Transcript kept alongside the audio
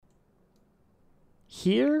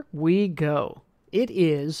Here we go. It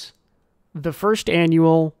is the first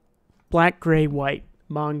annual Black, Gray, White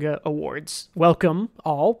Manga Awards. Welcome,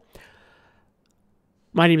 all.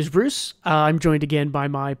 My name is Bruce. I'm joined again by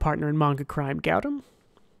my partner in manga crime, Gautam.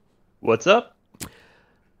 What's up?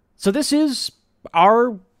 So this is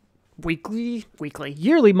our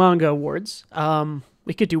yearly manga awards.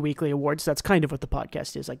 We could do weekly awards. That's kind of what the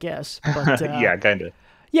podcast is, I guess. But, yeah, kind of.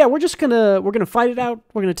 Yeah, we're gonna fight it out.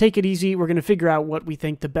 We're gonna take it easy. We're gonna figure out what we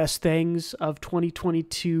think the best things of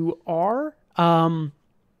 2022 are.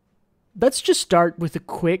 Let's just start with a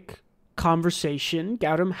quick conversation.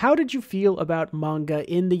 Gautam, how did you feel about manga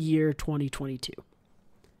in the year 2022?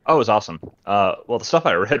 Oh, it was awesome. Well, the stuff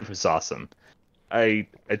I read was awesome. I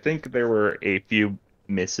think there were a few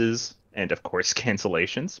misses and, of course,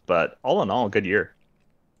 cancellations, but all in all, a good year.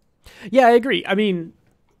 Yeah, I agree. I mean,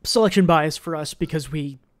 selection bias for us because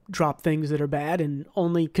we drop things that are bad and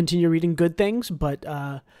only continue reading good things, but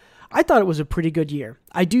I thought it was a pretty good year.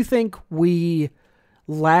 I do think we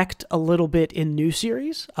lacked a little bit in new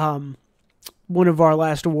series. One of our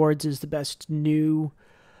last awards is the best new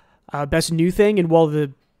thing, and while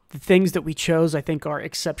the things that we chose I think are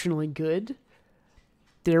exceptionally good,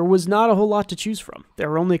 there was not a whole lot to choose from. There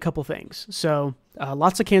were only a couple things. So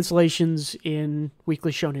lots of cancellations in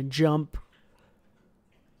Weekly Shonen Jump.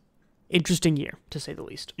 Interesting year, to say the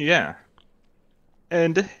least. Yeah.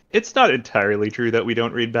 And it's not entirely true that we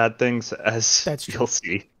don't read bad things, as That's true. you'll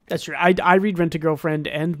see. That's true. I read Rent-A-Girlfriend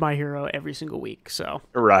and My Hero every single week, so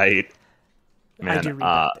Right. Man, I do read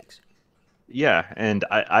bad things. Yeah, and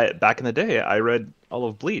I back in the day, I read all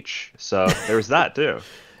of Bleach, so there was that, too.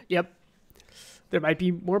 Yep. There might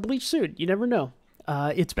be more Bleach soon. You never know.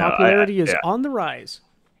 Its popularity is on the rise.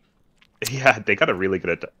 Yeah, they got a really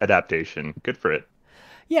good adaptation. Good for it.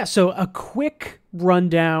 Yeah, so a quick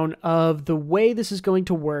rundown of the way this is going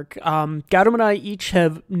to work. Gautam and I each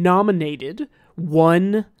have nominated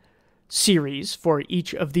one series for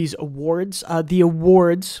each of these awards. The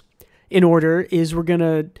awards, in order, is we're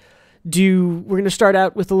gonna start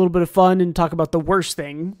out with a little bit of fun and talk about the worst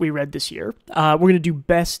thing we read this year. We're gonna do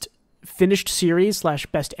best finished series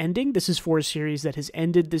 / best ending. This is for a series that has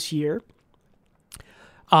ended this year.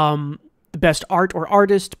 The best art or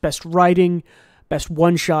artist, best writing, best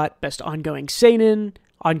one-shot, best ongoing seinen,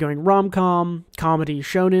 ongoing rom-com, comedy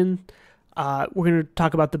shonen. We're going to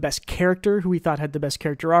talk about the best character, who we thought had the best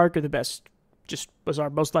character arc, or the best, just was our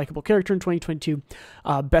most likable character in 2022.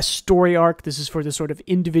 Best story arc. This is for the sort of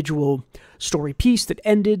individual story piece that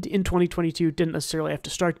ended in 2022. Didn't necessarily have to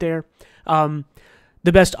start there.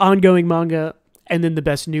 The best ongoing manga, and then the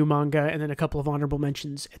best new manga, and then a couple of honorable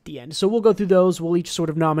mentions at the end. So we'll go through those. We'll each sort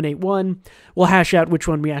of nominate one. We'll hash out which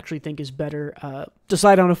one we actually think is better,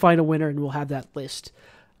 decide on a final winner, and we'll have that list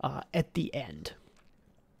at the end.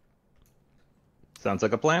 Sounds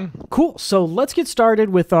like a plan. Cool. So let's get started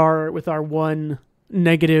with our one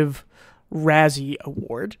negative Razzie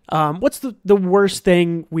award. What's the worst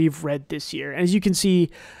thing we've read this year? As you can see,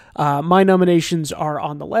 my nominations are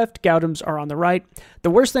on the left, Gautam's are on the right. The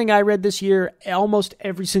worst thing I read this year, almost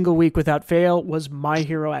every single week without fail, was My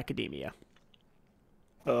Hero Academia.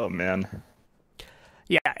 Oh, man.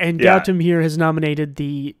 Yeah, and Gautam here has nominated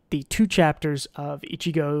the 2 chapters of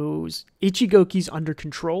Ichigoki's Under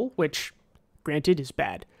Control, which, granted, is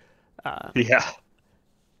bad. Yeah.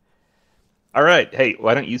 All right. Hey,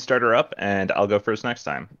 why don't you start her up, and I'll go first next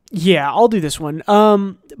time. Yeah, I'll do this one.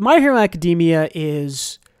 My Hero Academia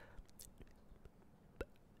is...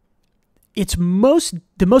 the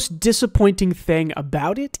most disappointing thing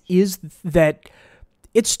about it is that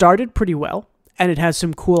it started pretty well, and it has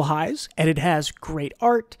some cool highs, and it has great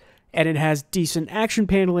art, and it has decent action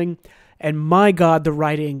paneling, and my god, the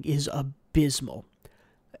writing is abysmal.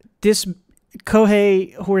 This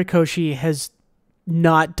Kohei Horikoshi has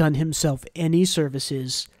not done himself any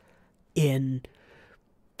services in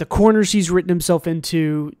the corners he's written himself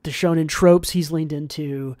into, the shonen tropes he's leaned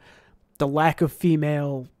into, the lack of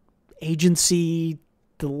female agency,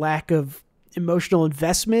 the lack of emotional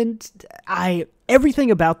investment. Everything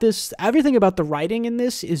about the writing in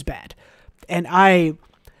this is bad. And I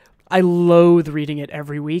loathe reading it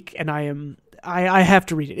every week, and I have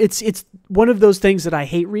to read it. It's one of those things that I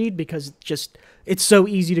hate read because it's so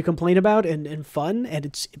easy to complain about and fun, and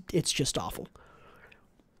it's just awful.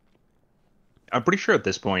 I'm pretty sure at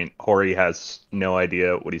this point, Hori has no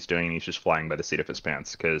idea what he's doing, and he's just flying by the seat of his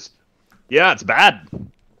pants, because, yeah, it's bad.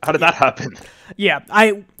 How did that happen? Yeah,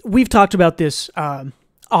 we've talked about this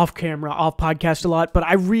off camera, off podcast a lot, but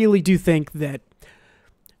I really do think that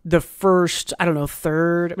the first, the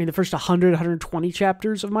first 100, 120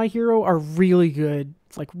 chapters of My Hero are really good,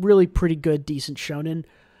 like really pretty good, decent shonen.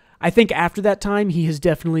 I think after that time, he has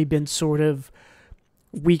definitely been sort of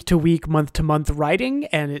week to week, month to month writing,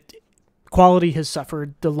 and quality has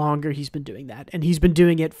suffered the longer he's been doing that. And he's been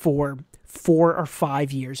doing it for 4 or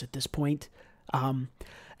 5 years at this point.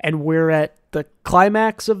 And we're at the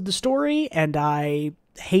climax of the story, and I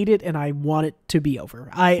hate it, and I want it to be over.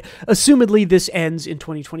 Assumedly, this ends in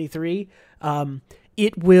 2023.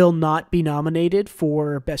 It will not be nominated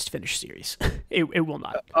for Best Finished Series. It will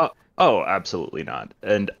not. Oh, absolutely not.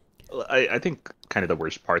 And I think kind of the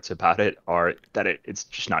worst parts about it are that it's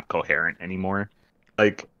just not coherent anymore.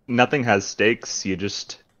 Like, nothing has stakes.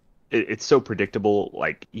 It's so predictable.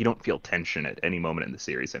 Like, you don't feel tension at any moment in the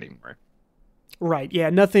series anymore. Right, yeah,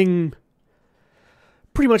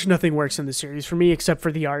 pretty much nothing works in the series for me except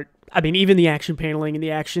for the art. I mean, even the action paneling and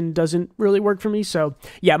the action doesn't really work for me. So,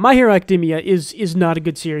 yeah, My Hero Academia is not a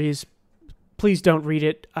good series. Please don't read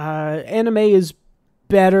it. Anime is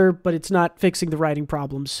better, but it's not fixing the writing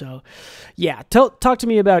problems. So, yeah, talk to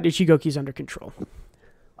me about Ichigoki's Under Control.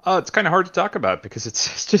 It's kind of hard to talk about because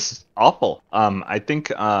it's just awful. I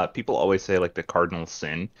think people always say like the cardinal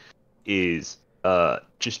sin is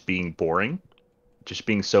just being boring, just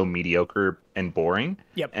being so mediocre and boring.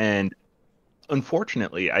 Yep. And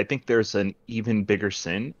unfortunately, I think there's an even bigger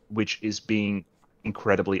sin, which is being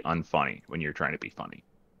incredibly unfunny when you're trying to be funny.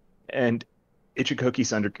 And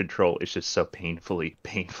Ichigoki's Under Control is just so painfully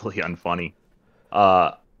unfunny.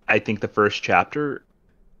 I think the first chapter,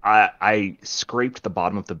 I scraped the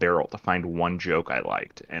bottom of the barrel to find one joke I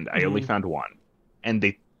liked, and I only found one.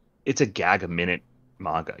 And it's a gag a minute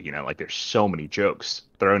manga, like there's so many jokes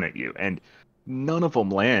thrown at you, and none of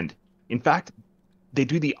them land. In fact, they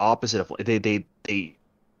do the opposite of they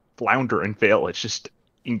flounder and fail. It's just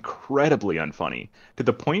incredibly unfunny to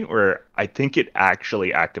the point where I think it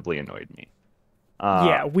actually actively annoyed me.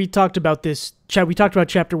 Yeah, we talked about this. We talked about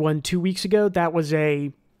chapter 1 2 weeks ago. That was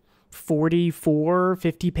a 50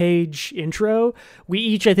 page intro. We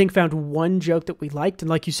each, I think, found one joke that we liked. And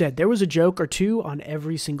like you said, there was a joke or two on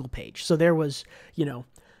every single page. So there was,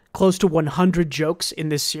 close to 100 jokes in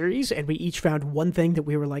this series. And we each found one thing that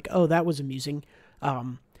we were like, oh, that was amusing.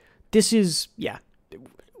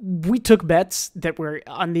 We took bets that were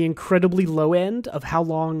on the incredibly low end of how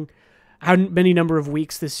many number of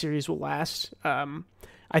weeks this series will last.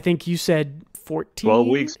 I think you said 14. 12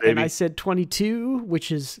 weeks, baby. And I said 22,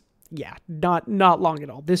 which is, not long at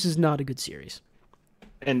all. This is not a good series.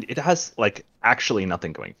 And it has, actually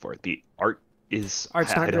nothing going for it. The art's not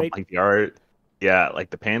great. I don't like the art. Yeah,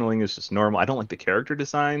 the paneling is just normal. I don't like the character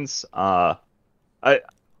designs.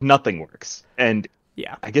 Nothing works. And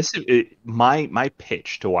yeah, I guess my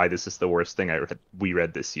pitch to why this is the worst thing we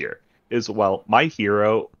read this year is, well, My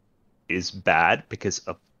Hero is bad because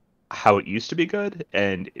of how it used to be good,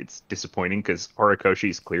 and it's disappointing because Horikoshi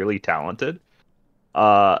is clearly talented.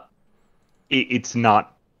 It's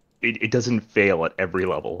not. It doesn't fail at every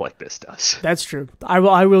level like this does. That's true.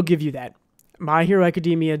 I will give you that. My Hero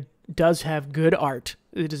Academia does have good art.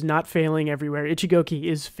 It is not failing everywhere. Ichigoki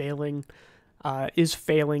is failing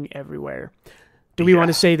everywhere. Do we want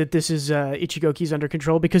to say that this is Ichigoki's Under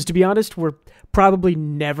Control? Because to be honest, we're probably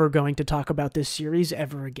never going to talk about this series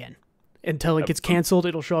ever again. Until it gets canceled,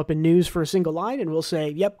 it'll show up in news for a single line, and we'll say,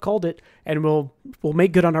 yep, called it. And we'll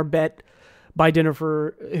make good on our bet, buy dinner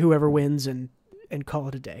for whoever wins, and call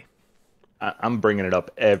it a day. I'm bringing it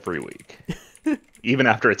up every week, even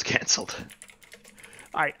after it's canceled.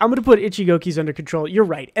 All right, I'm going to put Ichigoki's Under Control. You're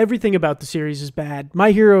right. Everything about the series is bad.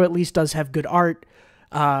 My Hero at least does have good art.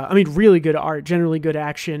 Really good art, generally good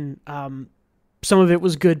action. Some of it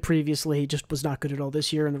was good previously, just was not good at all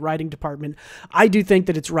this year in the writing department. I do think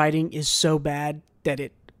that its writing is so bad that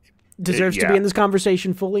it deserves to be in this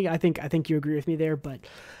conversation fully. I think you agree with me there, but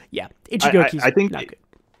yeah, Ichigoki's I think not good.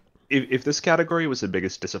 If this category was the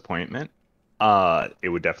biggest disappointment, it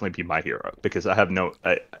would definitely be My Hero, because I have no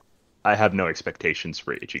expectations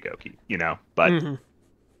for Ichigoki, but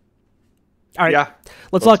all right,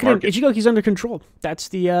 let's lock it in. Ichigoki's Under Control. That's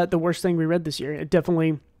the worst thing we read this year. It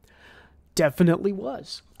definitely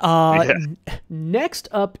was. Next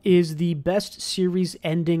up is the best series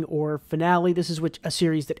ending or finale. This is a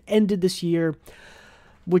series that ended this year,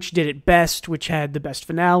 which did it best, which had the best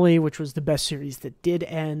finale, which was the best series that did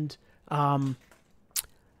end. My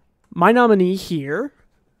nominee here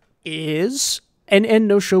is En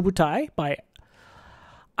no Shobutai by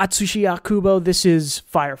Atsushi Kubo. This is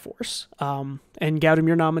Fire Force. And Gautam,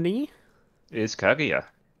 your nominee is Kaguya.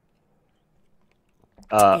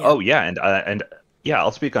 And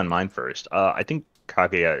I'll speak on mine first. I think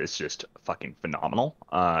Kaguya is just fucking phenomenal.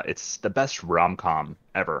 It's the best rom-com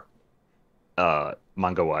ever,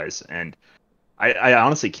 manga-wise, and I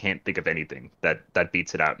honestly can't think of anything that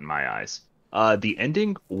beats it out in my eyes. The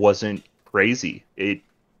ending wasn't crazy. It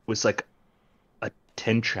was like a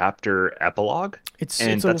 10 chapter epilogue, It's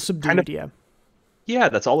and a little that's kind of subdued, yeah. yeah,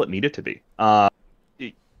 that's all it needed to be.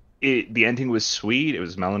 It, the ending was sweet. It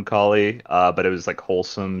was melancholy, but it was like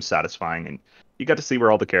wholesome, satisfying, and you got to see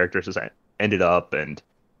where all the characters ended up, and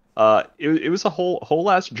it was a whole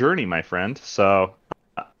last journey, my friend. So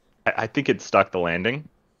I think it stuck the landing.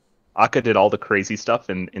 Akka did all the crazy stuff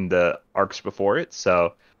in the arcs before it,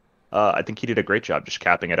 so I think he did a great job just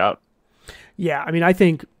capping it out. Yeah, I mean, I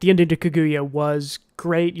think the ending to Kaguya was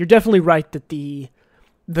great. You're definitely right that the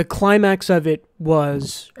climax of it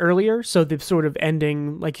was earlier, so the sort of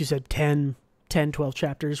ending, like you said, 12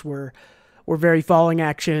 chapters were very falling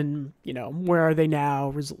action, where are they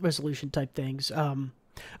now, resolution type things.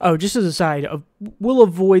 Oh, just as a side, we'll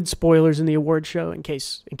avoid spoilers in the award show in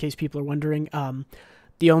case people are wondering.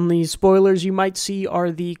 The only spoilers you might see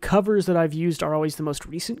are the covers that I've used are always the most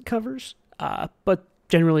recent covers, but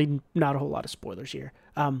generally not a whole lot of spoilers here.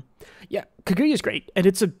 Yeah, Kaguya's great, and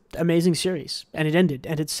it's an amazing series, and it ended,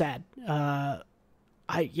 and it's sad. I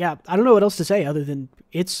don't know what else to say other than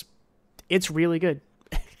it's really good,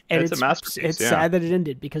 and It's a masterpiece. it's Yeah, sad that it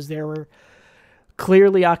ended because there were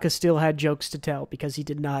clearly Akka still had jokes to tell because he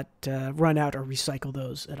did not run out or recycle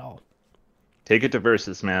those at all. take it to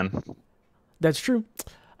versus, man. That's true.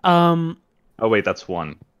 Um, Oh wait, that's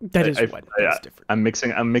one. that is what that's different.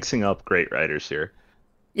 I'm mixing up great writers here.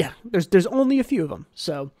 Yeah, there's only a few of them.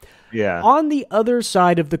 So Yeah. on the other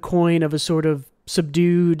side of the coin of a sort of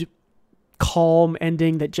subdued, calm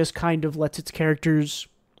ending that just kind of lets its characters,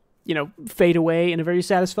 fade away in a very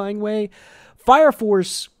satisfying way, Fire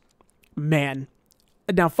Force, man.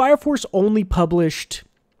 Now, Fire Force only published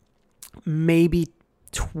maybe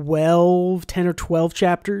 10 or 12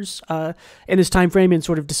 chapters in this time frame in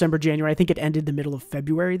sort of December, January. I think it ended the middle of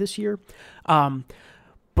February this year.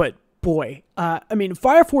 But boy, I mean,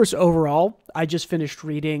 Fire Force overall, I just finished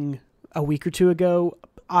reading a week or two ago.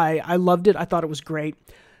 I loved it. I thought it was great.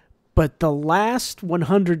 But the last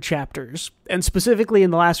 100 chapters, and specifically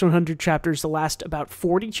in the last 100 chapters, the last about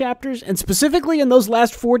 40 chapters, and specifically in those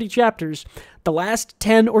last 40 chapters, the last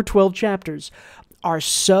 10 or 12 chapters are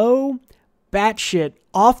so batshit,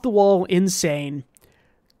 off the wall, insane,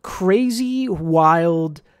 crazy,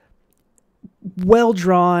 wild, well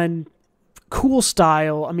drawn, cool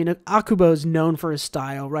style. I mean, Akubo is known for his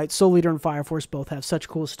style, right? Soul Eater and Fire Force both have such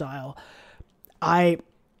cool style.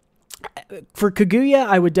 For Kaguya,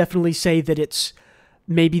 I would definitely say that it's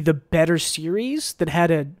maybe the better series that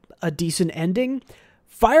had a decent ending.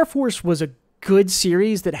 Fire Force was a good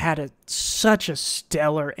series that had such a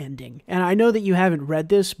stellar ending. And I know that you haven't read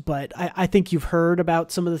this, but I think you've heard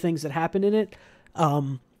about some of the things that happened in it.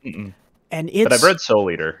 And it's, But I've read Soul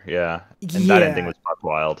Eater, yeah, and that ending was buck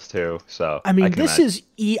wild too. So I mean, can this imagine.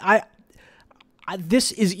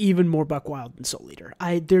 this is even more buck wild than Soul Eater.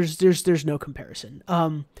 There's no comparison.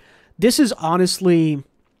 This is honestly,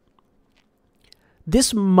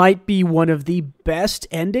 this might be one of the best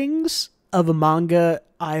endings of a manga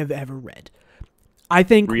I have ever read. I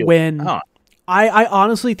think Really? I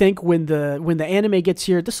honestly think when the anime gets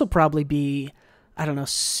here, this will probably be, I don't know,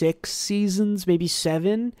 6 seasons, maybe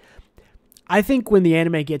 7. I think when the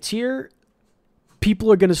anime gets here,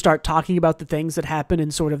 people are going to start talking about the things that happen in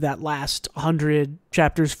sort of that last 100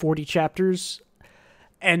 chapters, 40 chapters,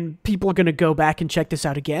 and people are going to go back and check this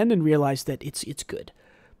out again and realize that it's good.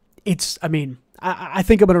 I mean, I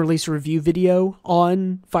think I'm going to release a review video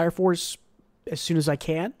on Fire Force as soon as I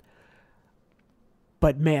can.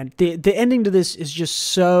 But man, the ending to this is just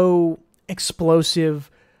so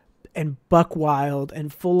explosive and buck wild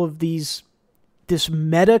and full of this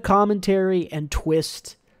meta commentary and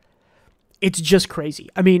twist. It's just crazy.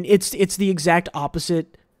 I mean, it's the exact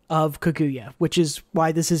opposite of Kaguya, which is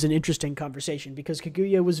why this is an interesting conversation, because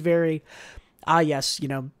Kaguya was very, yes,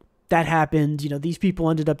 that happened, these people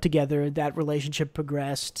ended up together, that relationship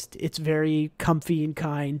progressed, it's very comfy and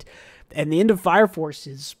kind, and the end of Fire Force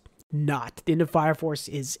is not. The end of Fire Force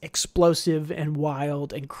is explosive and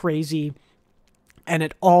wild and crazy, and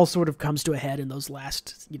it all sort of comes to a head in those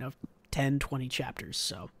last, 10, 20 chapters,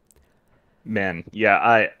 so. Man,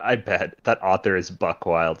 yeah, I bet that author is buck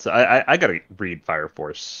wild. So I gotta read Fire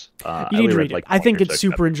Force. You need to read it. I think it's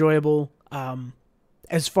super enjoyable.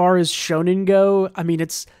 As far as shonen go, I mean,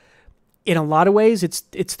 it's in a lot of ways it's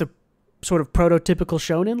the sort of prototypical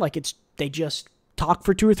shonen. Like they just talk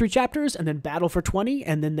for 2 or 3 chapters and then battle for 20,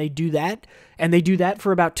 and then they do that, and they do that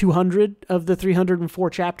for about 200 of the 304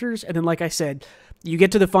 chapters, and then, like I said, you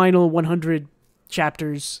get to the final 100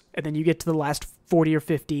 chapters, and then you get to the last 40 or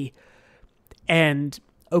 50. And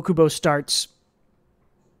Okubo starts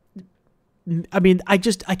I mean, I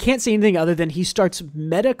can't say anything other than he starts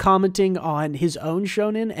meta commenting on his own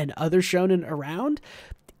shonen and other shonen around,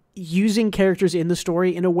 using characters in the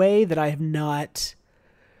story in a way that I have not.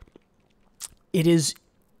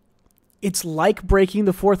 It's like breaking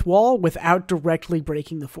the fourth wall without directly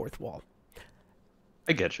breaking the fourth wall.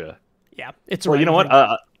 I getcha. Yeah, it's Well, you know what?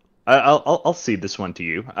 I'll cede this one to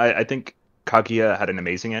you. I think Kaguya had an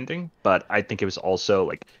amazing ending, but I think it was also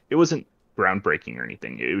like it wasn't groundbreaking or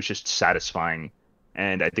anything. It was just satisfying,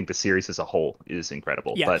 and I think the series as a whole is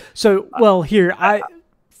incredible. Yeah. But So, well, here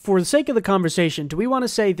for the sake of the conversation, do we want to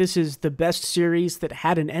say this is the best series that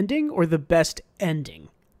had an ending, or the best ending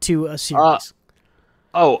to a series?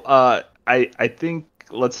 I think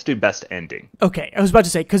let's do best ending. Okay, I was about to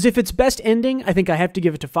say, because if it's best ending, I think I have to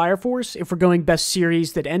give it to Fire Force. If we're going best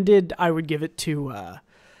series that ended, I would give it to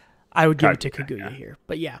Kaguya here.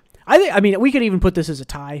 But yeah, I mean, we could even put this as a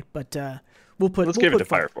tie, but let's give it to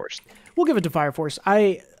Fire Force. We'll give it to Fire Force.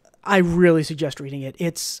 I really suggest reading it.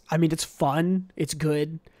 It's fun. It's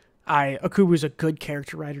good. Akubu's a good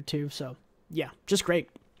character writer too. So yeah, just great.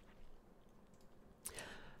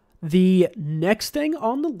 The next thing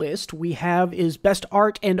on the list we have is best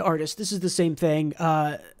art and artist. This is the same thing.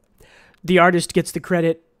 The artist gets the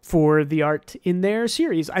credit for the art in their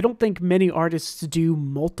series. I don't think many artists do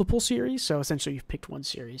multiple series, so essentially you've picked one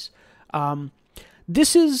series.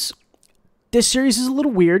 This series is a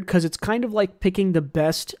little weird because it's kind of like picking the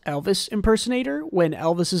best Elvis impersonator when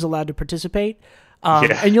Elvis is allowed to participate.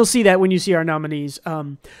 And you'll see that when you see our nominees.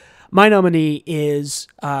 My nominee is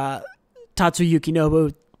Tatsuyuki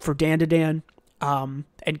Nobu for Dan.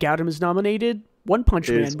 And Gautam is nominated One Punch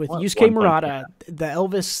Man with Yusuke Murata, the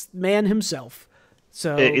Elvis man himself.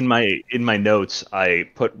 So in my notes, I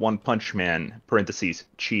put One Punch Man parentheses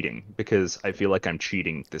cheating because I feel like I'm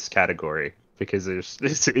cheating this category because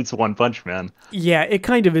it's One Punch Man. Yeah, it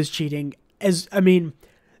kind of is cheating. This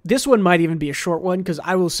one might even be a short one because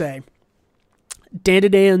I will say,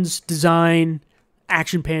 Dan's design,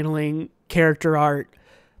 action paneling, character art,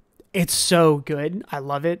 it's so good. I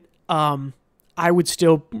love it. I would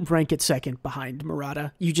still rank it second behind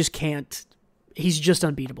Murata. You just can't. He's just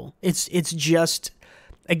unbeatable. It's just,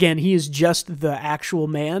 again, he is just the actual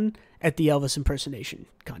man at the Elvis impersonation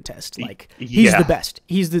contest. Like, he's the best.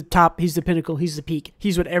 He's the top. He's the pinnacle. He's the peak.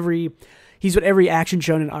 He's what every action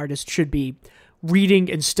shonen artist should be reading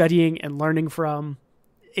and studying and learning from.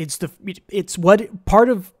 It's what part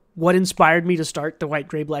of what inspired me to start the White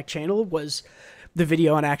Gray Black channel was the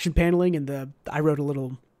video on action paneling, and I wrote a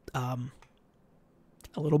little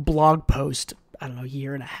blog post, I don't know, a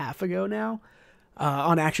year and a half ago now,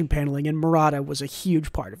 on action paneling, and Murata was a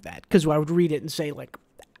huge part of that because I would read it and say, like,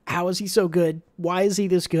 how is he so good? Why is he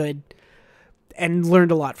this good? And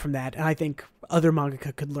learned a lot from that, and I think other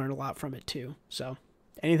mangaka could learn a lot from it too. So,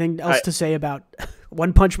 anything else to say about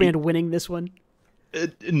One Punch Man winning this one?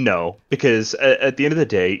 No, because at the end of the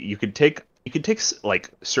day, you could take like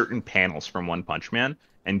certain panels from One Punch Man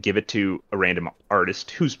and give it to a random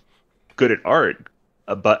artist who's good at art,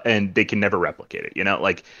 and they can never replicate it. You know,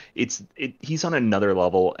 like he's on another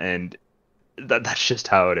level, and that's just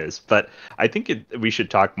how it is. But I think we should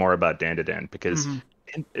talk more about Dan because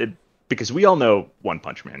because we all know One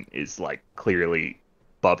Punch Man is like clearly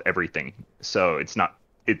above everything. So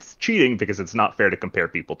it's cheating because it's not fair to compare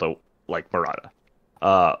people to like Murata.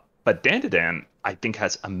 But Dan, I think,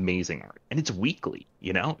 has amazing art, and it's weekly,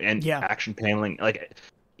 you know, and action paneling, like,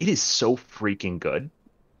 it is so freaking good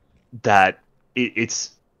that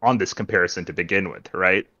it's on this comparison to begin with,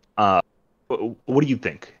 right? What do you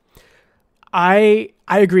think? I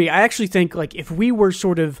agree. I actually think, like, if we were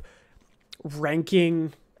sort of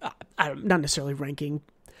ranking, not necessarily ranking,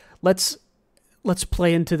 let's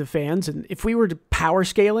play into the fans, and if we were to power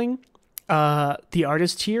scaling the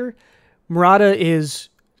artists here, Murata is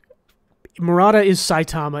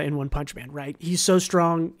Saitama in One Punch Man, right? He's so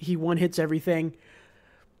strong. He one-hits everything.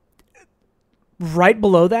 Right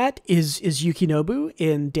below that is Yukinobu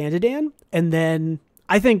in Dan. And then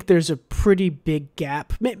I think there's a pretty big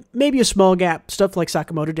gap. Maybe a small gap. Stuff like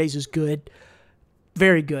Sakamoto Days is good.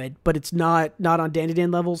 Very good. But it's not on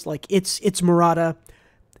Dan levels. Like, it's Murata.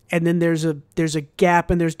 And then there's a gap,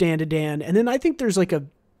 and there's Dan. And then I think there's like a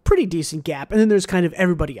pretty decent gap, and then there's kind of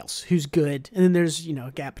everybody else who's good, and then there's, you know,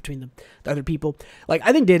 a gap between the other people. Like,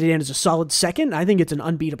 I think Dan is a solid second. I think it's an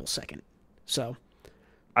unbeatable second. So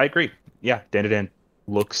I agree. Yeah, Dan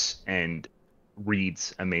looks and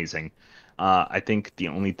reads amazing. I think the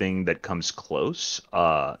only thing that comes close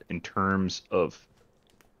in terms of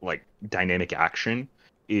like dynamic action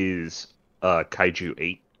is Kaiju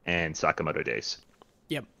 8 and Sakamoto Days.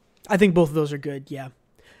 Yep, I think both of those are good. Yeah.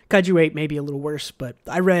 Kaiju 8 may be a little worse, but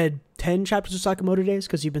I read 10 chapters of Sakamoto Days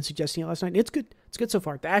because you've been suggesting it last night. And it's good. It's good so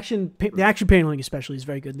far. The action paneling especially is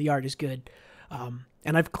very good, and the art is good.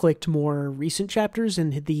 And I've clicked more recent chapters,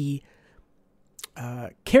 and the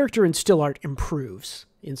character and still art improves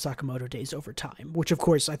in Sakamoto Days over time, which of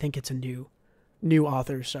course I think it's a new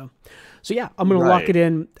author. So yeah, I'm gonna lock it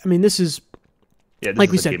in. I mean, this is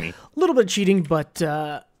like we said, a little bit cheating, but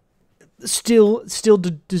still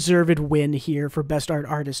deserved win here for best art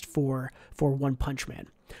artist for One Punch Man.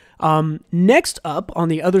 Next up on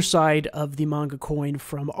the other side of the manga coin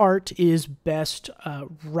from art is best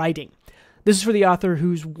writing. This is for the author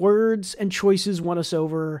whose words and choices won us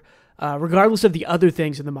over, regardless of the other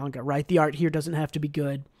things in the manga, right? The art here doesn't have to be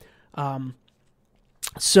good.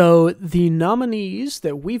 So the nominees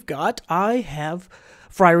that we've got, I have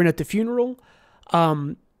Friaren at the Funeral.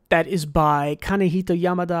 That is by Kanehito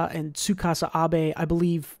Yamada and Tsukasa Abe. I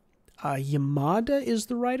believe Yamada is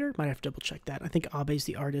the writer. Might have to double check that. I think Abe is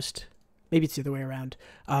the artist. Maybe it's the other way around.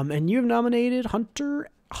 And you have nominated Hunter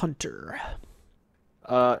Hunter.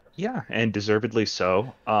 Yeah, and deservedly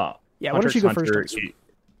so. Yeah, why don't you go first?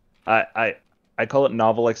 I call it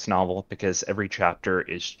novel X novel because every chapter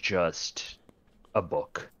is just a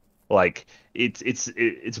book. Like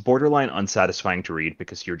it's borderline unsatisfying to read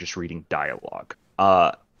because you're just reading dialogue.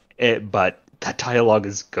 But that dialogue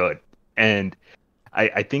is good, and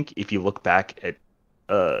I think if you look back at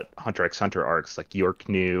Hunter x Hunter arcs like York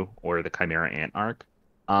New or the Chimera Ant arc,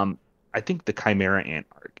 I think the Chimera Ant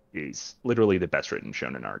arc is literally the best written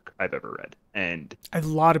shonen arc I've ever read, and a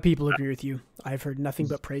lot of people agree with you. I've heard nothing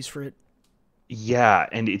but praise for it. Yeah,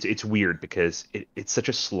 and it's weird because it's such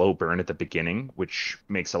a slow burn at the beginning, which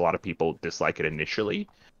makes a lot of people dislike it initially,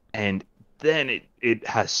 and then it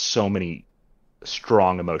has so many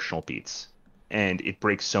strong emotional beats, and it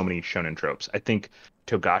breaks so many shonen tropes. I think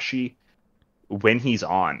Togashi, when he's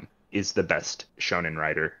on, is the best shonen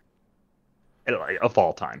writer of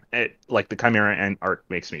all time. Like the Chimera Ant arc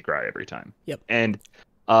makes me cry every time. Yep. And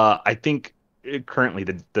I think currently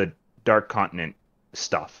the Dark Continent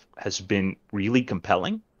stuff has been really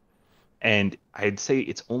compelling, and I'd say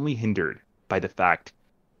it's only hindered by the fact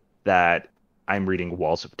that I'm reading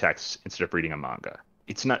walls of text instead of reading a manga.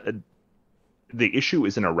 It's not the issue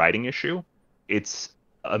isn't a writing issue, it's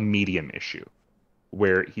a medium issue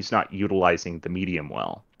where he's not utilizing the medium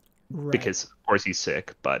well. Right. Because of course he's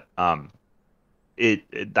sick, but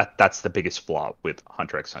that's the biggest flaw with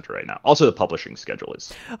Hunter x Hunter right now. Also, the publishing schedule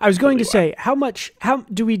is. I was going to say, how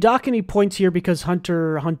do we dock any points here because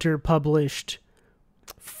Hunter x Hunter published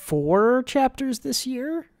 4 chapters this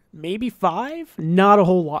year? Maybe 5? Not a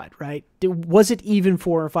whole lot, right? Was it even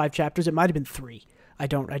 4 or 5 chapters? It might have been 3. I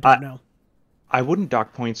don't know. I wouldn't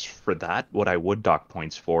dock points for that. What I would dock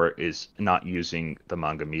points for is not using the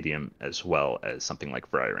manga medium as well as something like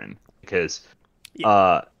Friaren, because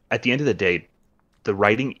at the end of the day, the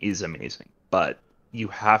writing is amazing, but you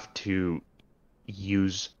have to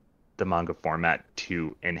use the manga format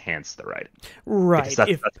to enhance the writing. Right.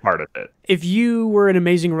 Because that's part of it. If you were an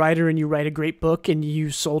amazing writer and you write a great book and you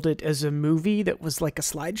sold it as a movie that was like a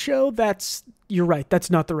slideshow, you're right. That's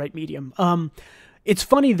not the right medium. It's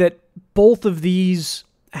funny that both of these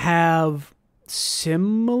have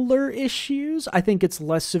similar issues. I think it's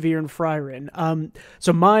less severe in Friaren.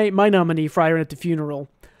 So my nominee, Friaren at the Funeral,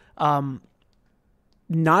 doesn't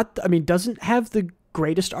have the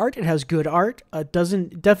greatest art. It has good art.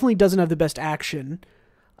 Definitely doesn't have the best action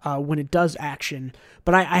when it does action.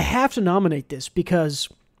 But I have to nominate this because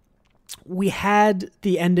we had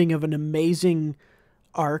the ending of an amazing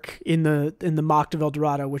arc in the Mock of El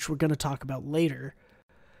Dorado, which we're going to talk about later.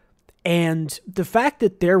 And the fact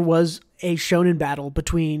that there was a shonen battle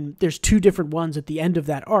there's 2 different ones at the end of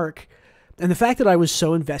that arc, and the fact that I was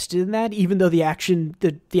so invested in that, even though the action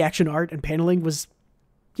art and paneling was,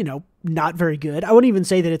 not very good. I wouldn't even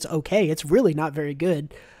say that it's okay. It's really not very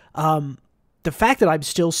good. The fact that I'm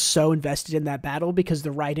still so invested in that battle because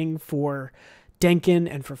the writing for Denkin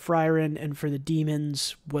and for Friaren and for the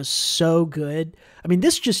demons was so good. I mean,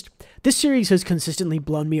 this series has consistently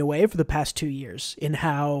blown me away for the past 2 years in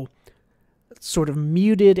how sort of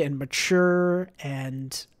muted and mature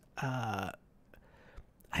and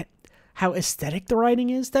how aesthetic the writing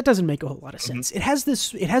is. That doesn't make a whole lot of sense. It has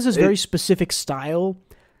this very specific style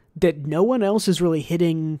that no one else is really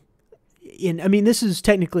hitting in. I mean, this is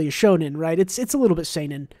technically a shonen, right? It's a little bit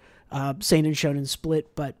seinen shonen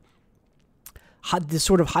split, but this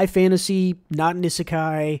sort of high fantasy, not an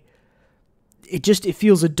isekai. It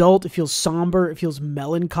feels adult. It feels somber. It feels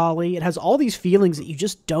melancholy. It has all these feelings that you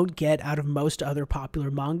just don't get out of most other popular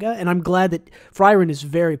manga. And I'm glad that Friaren is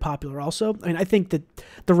very popular also. I mean, I think that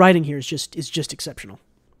the writing here is just exceptional.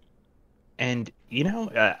 And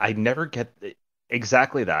I never get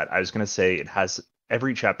exactly that. I was gonna say it has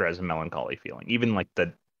every chapter has a melancholy feeling, even like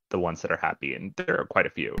the ones that are happy, and there are quite a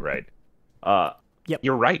few, right? Uh, Yep.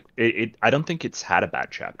 you're right. I don't think it's had a bad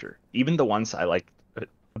chapter. Even the ones I like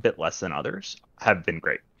a bit less than others have been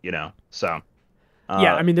great, So,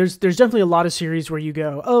 Yeah, I uh, mean, there's definitely a lot of series where you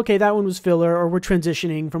go, oh, okay, that one was filler, or we're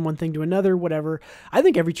transitioning from one thing to another, whatever. I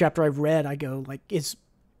think every chapter I've read, I go like, it's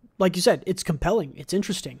like you said, it's compelling, it's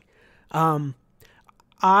interesting. Um,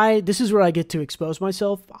 I this is where I get to expose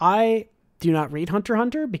myself. I do not read Hunter x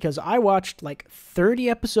Hunter because I watched like 30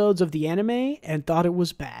 episodes of the anime and thought it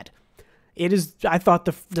was bad. It is. I thought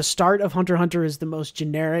the start of Hunter x Hunter is the most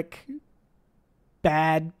generic,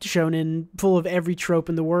 bad shonen, full of every trope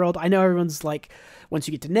in the world. I know everyone's like, once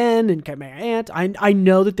you get to Nen and Chimera Ant, I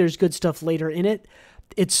know that there's good stuff later in it.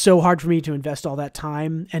 It's so hard for me to invest all that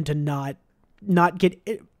time and to not get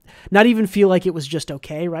it, not even feel like it was just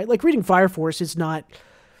okay, right? Like reading Fire Force is not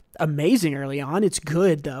amazing early on. It's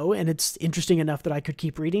good though, and it's interesting enough that I could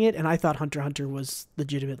keep reading it. And I thought Hunter x Hunter was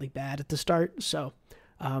legitimately bad at the start, so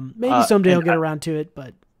maybe someday I'll and get around to it.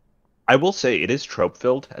 But I will say it is trope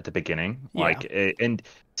filled at the beginning, yeah, and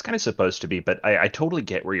it's kind of supposed to be, but I totally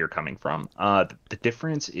get where you're coming from. The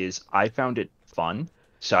difference is I found it fun,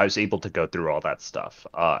 so I was able to go through all that stuff,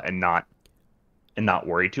 and not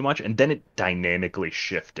worry too much, and then it dynamically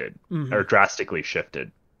shifted hmm or drastically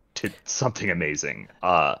shifted to something amazing.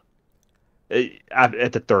 At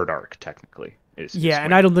the third arc, technically, is yeah,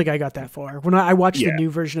 and when I don't think I got that far. When I watched the yeah, new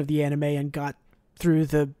version of the anime and got through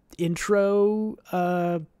the intro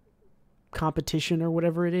competition or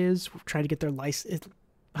whatever it is, trying to get their license,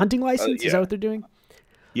 hunting license. Is that yeah, what they're doing?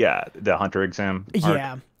 yeah, the Hunter exam arc.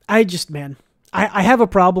 Yeah, I just man, I have a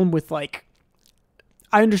problem with like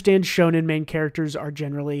I understand shonen main characters are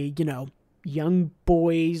generally, young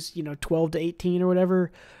boys, 12 to 18 or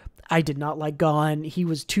whatever. I did not like Gon. He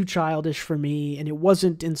was too childish for me, and it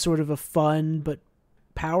wasn't in sort of a fun but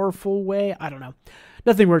powerful way. I don't know.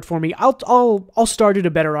 Nothing worked for me. I'll start at a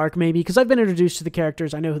better arc maybe because I've been introduced to the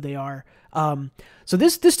characters. I know who they are. So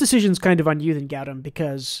this decision's kind of on you then, Gautam,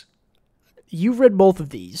 because you've read both of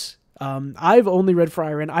these. I've only read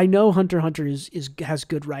Fire, and I know Hunter x Hunter has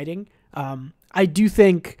good writing. I do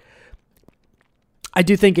think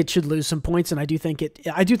it should lose some points, and I do think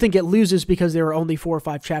it loses because there are only 4 or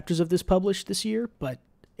 5 chapters of this published this year. But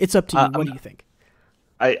it's up to you. What I'm do you think?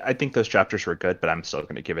 I think those chapters were good, but I'm still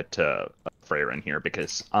going to give it to Freyr in here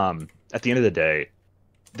because at the end of the day,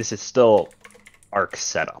 this is still arc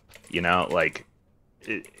setup. Like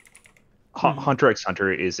it, Mm-hmm. Hunter x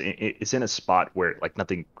Hunter is in a spot where like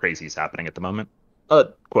nothing crazy is happening at the moment,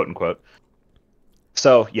 quote unquote.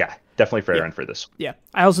 So yeah, definitely Freyr Yeah, in for this. yeah.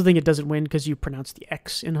 I also think it doesn't win because you pronounce the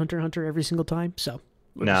X in Hunter x Hunter every single time. So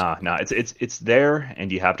we'll just No, no, it's there,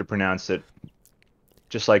 and you have to pronounce it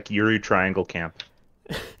just like Yuri Triangle Camp.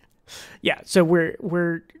 yeah. So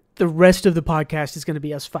we're the rest of the podcast is going to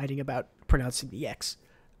be us fighting about pronouncing the X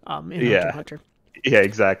in Hunter x Yeah, Hunter. yeah,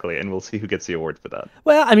 exactly, and we'll see who gets the award for that.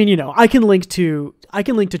 Well, I mean, I can link to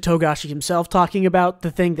Togashi himself talking about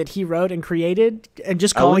the thing that he wrote and created, and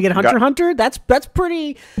just I'll calling link it the Hunter guy. x Hunter. That's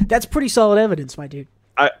pretty solid evidence, my dude.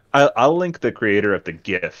 I'll link the creator of the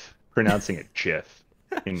GIF pronouncing it GIF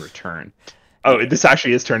in return. Oh, Yeah, this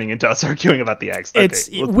actually is turning into us arguing about the X. Okay, it's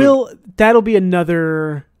it let's move. will that'll be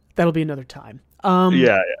another time.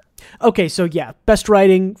 Yeah, Okay, so yeah, best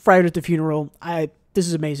writing, Friday at the Funeral. This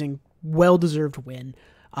is amazing, well deserved win.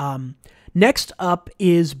 Next up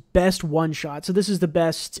is best one shot. So this is the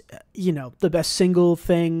best, the best single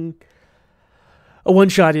thing. A one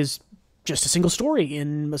shot is just a single story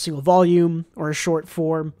in a single volume or a short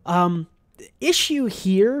form. Issue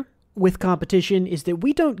here with competition is that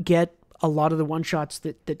we don't get a lot of the one shots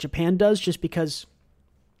that Japan does just because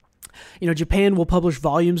Japan will publish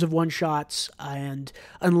volumes of one shots, and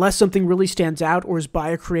unless something really stands out or is by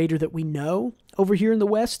a creator that we know over here in the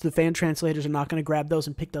West, the fan translators are not going to grab those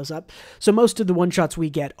and pick those up. So most of the one shots we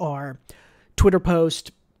get are Twitter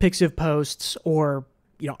posts, Pixiv posts, or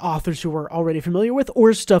authors who we're already familiar with,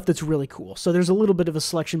 or stuff that's really cool. So there's a little bit of a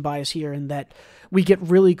selection bias here in that we get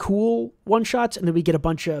really cool one shots, and then we get a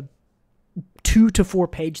bunch of 2 to 4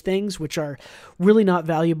 page things, which are really not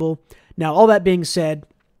valuable. Now, all that being said,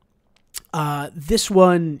 this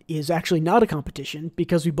one is actually not a competition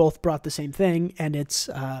because we both brought the same thing, and it's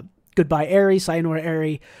Goodbye Eri, Sayonara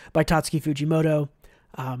Eri by Tatsuki Fujimoto.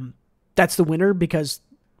 That's the winner because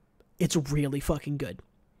it's really fucking good.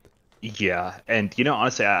 yeah, and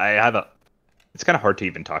honestly, I have a. It's kind of hard to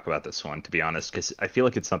even talk about this one, to be honest, because I feel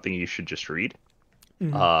like it's something you should just read.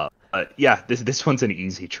 Mm-hmm. Yeah, this one's an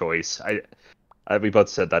easy choice. We both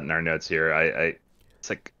said that in our notes here. It's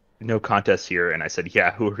like no contest here, and I said,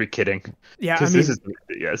 yeah, who are we kidding? Yeah, I Because this mean,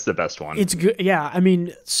 is, yeah, it's the best one. it's good. Yeah, I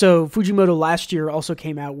mean, so Fujimoto last year also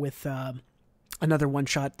came out with another one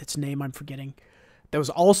shot. That's name I'm forgetting. That was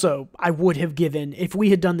also, I would have given, if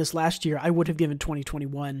we had done this last year, I would have given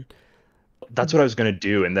 2021. That's what I was gonna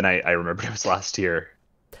do, and then I remembered it was last year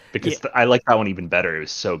Yeah, because I like that one even better. It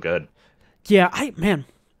was so good. yeah. Man,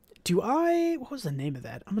 what was the name of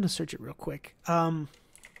that? I'm gonna search it real quick.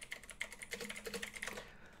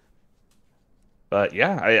 But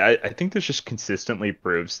yeah, I think this just consistently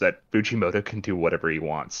proves that Fujimoto can do whatever he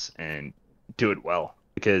wants and do it well.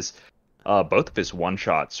 Because both of his one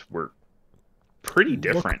shots were pretty Look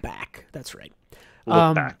different. back. That's right.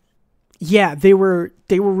 Look back. Yeah, they were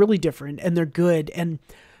really different, and they're good. And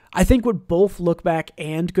I think what both Look Back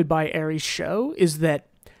and Goodbye Aries show is that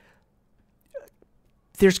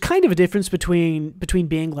there's kind of a difference between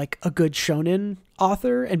being like a good shonen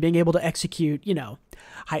author and being able to execute,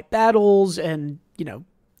 hype battles and,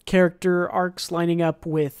 character arcs lining up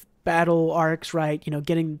with battle arcs, right?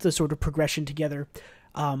 Getting the sort of progression together.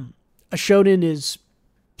 A shonen is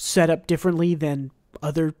set up differently than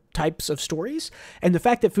other types of stories, and the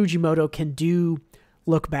fact that Fujimoto can do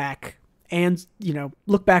Look Back and,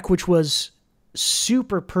 Look Back, which was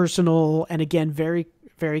super personal and again very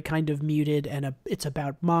very kind of muted, and it's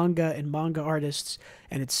about manga and manga artists,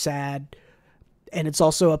 and it's sad and it's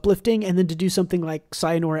also uplifting, and then to do something like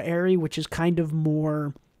Sayonara Eri, which is kind of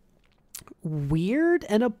more weird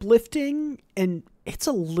and uplifting, and it's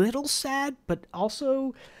a little sad but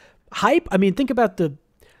also hype. I mean, think about the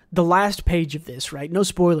last page of this, right? No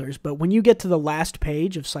spoilers, but when you get to the last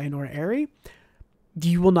page of Sayonara Eri,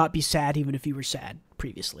 you will not be sad even if you were sad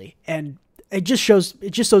previously. And it just shows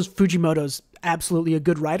Fujimoto's absolutely a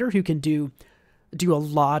good writer who can do a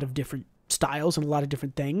lot of different styles and a lot of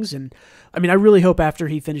different things. And I mean, I really hope after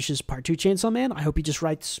he finishes part 2 Chainsaw Man, I hope he just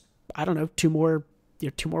writes, I don't know, two more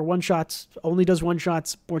one shots, only does one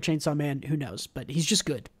shots, more Chainsaw Man, who knows, but he's just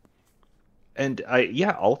good. And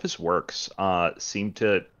yeah, all of his works seem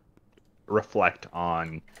to reflect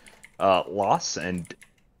on loss and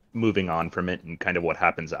moving on from it and kind of what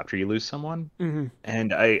happens after you lose someone. Mm-hmm.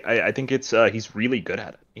 And I think it's he's really good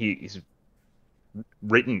at it. He's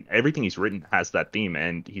written everything he's written has that theme,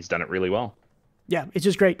 and he's done it really well. Yeah, it's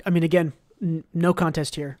just great. I mean, again, no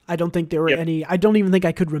contest here. I don't think there were Yep. any. I don't even think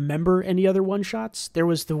I could remember any other one shots. There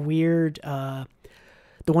was the weird, the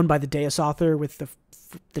one by the Deus author with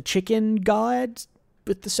the chicken god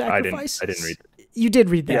with the sacrifice. I didn't read. You did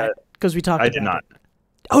read Yeah, that because we talked. I about did not. It.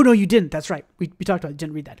 Oh no, you didn't. That's right. We talked about it.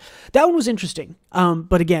 Didn't read that. That one was interesting.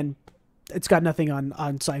 But again, it's got nothing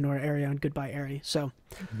on Sayonara Area and Goodbye Area. So,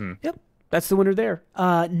 Yep, that's the winner there.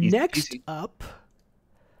 Next easy. up,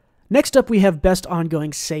 we have Best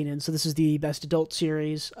Ongoing Seinen. So this is the Best Adult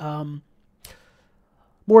Series.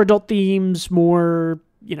 More adult themes, more,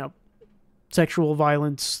 sexual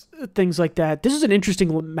violence, things like that. This is an interesting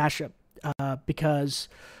mashup because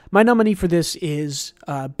my nominee for this is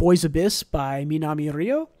Boys Abyss by Minami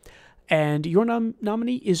Ryo. And your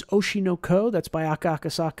nominee is Oshi no Ko. That's by Aka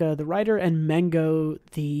Akasaka, the writer, and Mengo,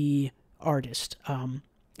 the artist. And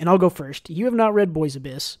I'll go first. You have not read Boys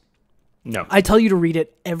Abyss. No, I tell you to read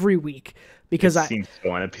it every week because it seems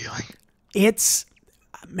so unappealing. it's,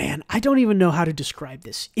 man, I don't even know how to describe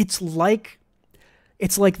this. It's like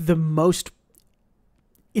it's the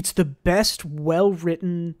best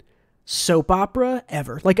well-written soap opera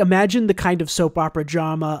ever. Like, imagine the kind of soap opera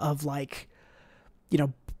drama of like,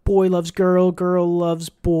 boy loves girl, girl loves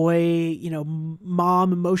boy,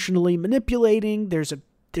 mom emotionally manipulating. There's a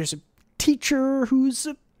teacher who's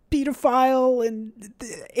a pedophile, and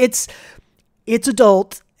it's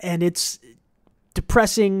adult and it's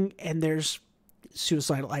depressing, and there's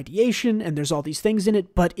suicidal ideation and there's all these things in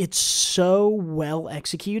it, but it's so well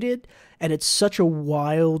executed and it's such a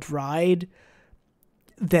wild ride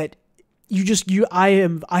that I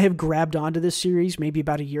have grabbed onto this series maybe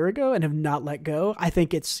about a year ago and have not let go. I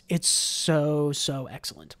think it's so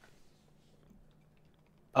excellent.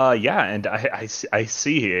 Yeah, and I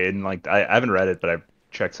see, and like I haven't read it, but I've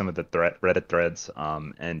checked some of the Reddit threads,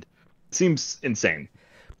 and it seems insane.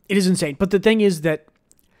 It is insane, but the thing is that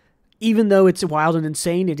even though it's wild and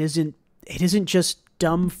insane, it isn't just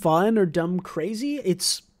dumb fun or dumb crazy.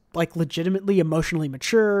 It's like legitimately emotionally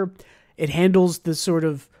mature. It handles the sort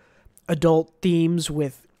of adult themes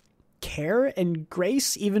with care and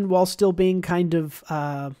grace, even while still being kind of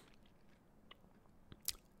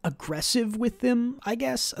aggressive with them, I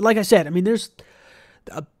guess. Like I said, I mean, there's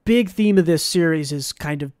a big theme of this series is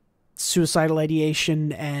kind of suicidal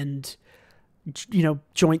ideation and,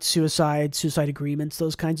 joint suicide agreements,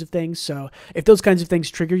 those kinds of things. So if those kinds of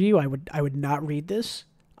things trigger you, I would not read this.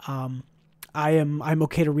 I'm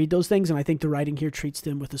okay to read those things, and I think the writing here treats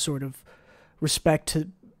them with a sort of respect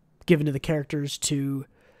given to the characters.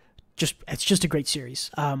 It's just a great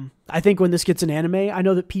series. I think when this gets an anime, I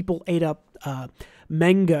know that people ate up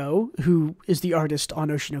Manga, who is the artist on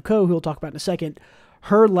Oshinoko, who we'll talk about in a second.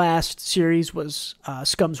 Her last series was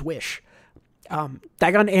Scum's Wish. That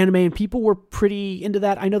got an anime, and people were pretty into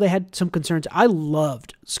that. I know they had some concerns. I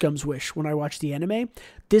loved Scum's Wish when I watched the anime.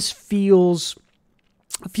 This feels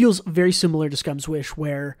very similar to Scum's Wish,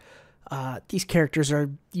 where these characters are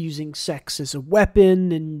using sex as a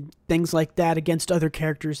weapon and things like that against other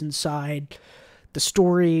characters inside the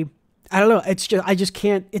story. I don't know. I just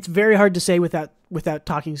can't. It's very hard to say without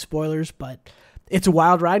talking spoilers, but it's a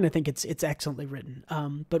wild ride, and I think it's excellently written.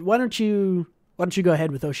 But why don't you go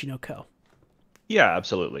ahead with Oshinoko? Yeah,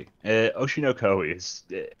 absolutely. Oshinoko is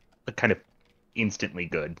kind of instantly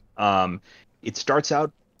good. It starts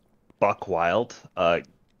out buck wild,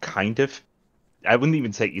 kind of. I wouldn't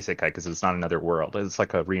even say isekai because it's not another world. It's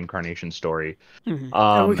like a reincarnation story. Mm-hmm.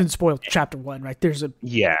 And we can spoil chapter 1, right? There's a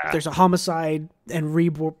homicide and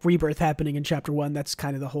rebirth happening in chapter 1. That's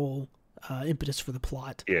kind of the whole impetus for the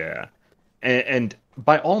plot. Yeah, and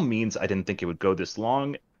by all means, I didn't think it would go this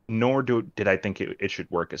long, nor did I think it should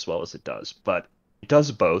work as well as it does. But it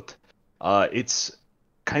does both. It's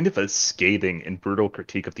kind of a scathing and brutal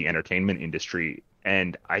critique of the entertainment industry,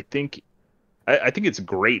 and I think it's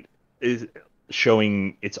great.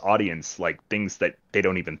 Showing its audience like things that they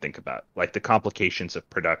don't even think about, like the complications of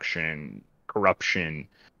production, corruption,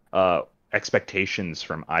 expectations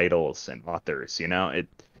from idols and authors.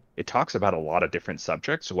 It talks about a lot of different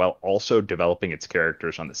subjects while also developing its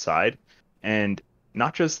characters on the side. And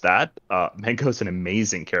not just that, Mango's an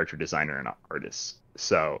amazing character designer and artist,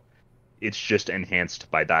 so it's just enhanced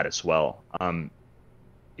by that as well.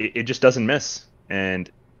 It just doesn't miss, and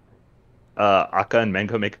Aka and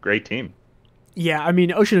Mango make a great team. Yeah, I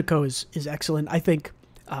mean, Oshinoko is excellent. I think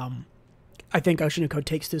Oshinoko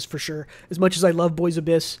takes this for sure. As much as I love Boys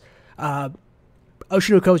Abyss,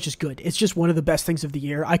 Oshinoko is just good. It's just one of the best things of the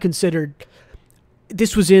year. I considered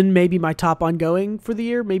this was in maybe my top ongoing for the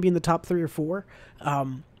year, maybe in the top 3 or 4.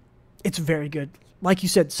 It's very good. Like you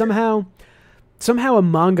said, somehow a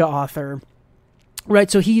manga author, right?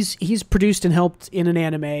 So he's produced and helped in an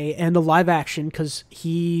anime and a live action because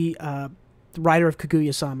he. The writer of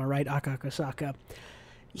Kaguya-sama, right? Aka Akasaka.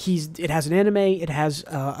 It has an anime, it has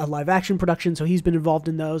a live action production, so he's been involved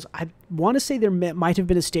in those. I want to say there might have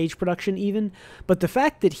been a stage production even, but the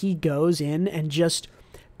fact that he goes in and just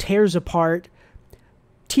tears apart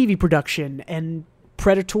TV production and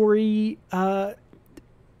predatory,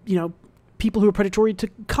 people who are predatory to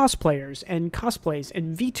cosplayers and cosplays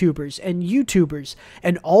and VTubers and YouTubers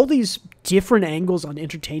and all these different angles on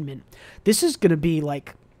entertainment. This is going to be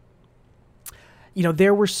like,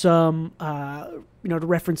 there were some, to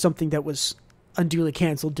reference something that was unduly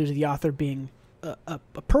canceled due to the author being a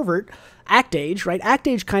pervert, Act Age, right? Act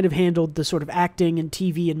Age kind of handled the sort of acting and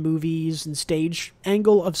TV and movies and stage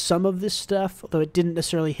angle of some of this stuff, although it didn't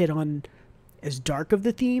necessarily hit on as dark of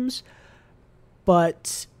the themes.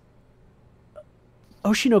 But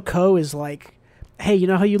Oshinoko is like, hey, you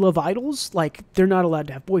know how you love idols? Like, they're not allowed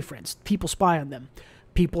to have boyfriends. People spy on them.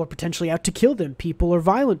 People are potentially out to kill them. People are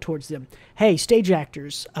violent towards them. Hey, stage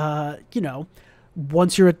actors,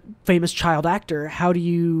 once you're a famous child actor, how do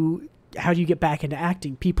you get back into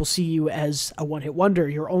acting? People see you as a one-hit wonder.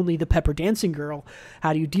 You're only the pepper dancing girl.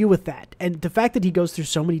 How do you deal with that? And the fact that he goes through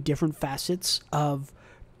so many different facets of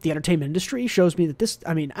the entertainment industry shows me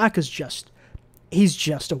that Aka's he's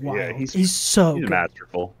just a wild. He's so good.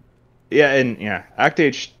 Masterful. Yeah, and Act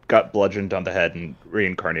Age got bludgeoned on the head and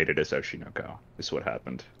reincarnated as Oshinoko. Is what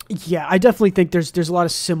happened. Yeah, I definitely think there's a lot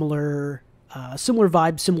of similar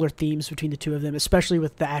vibes, similar themes between the two of them, especially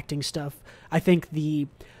with the acting stuff. I think the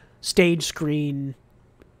stage screen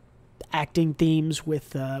acting themes with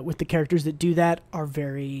the characters that do that are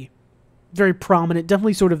very, very prominent.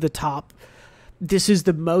 Definitely sort of the top. This is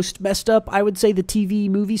the most messed up. I would say the TV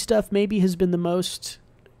movie stuff maybe has been the most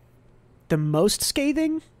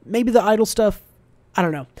scathing. Maybe the idol stuff, I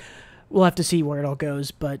don't know. We'll have to see where it all goes,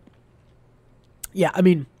 but yeah, I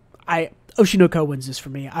mean, Oshinoko wins this for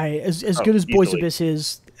me. As good as Boys Abyss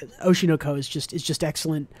is, Oshinoko is just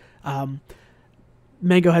excellent.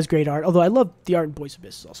 Mango has great art, although I love the art in Boys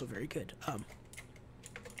Abyss is also very good.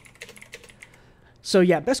 So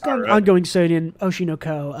yeah, best ongoing seinen,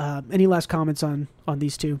 Oshinoko. Any last comments on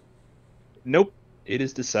these two? Nope, it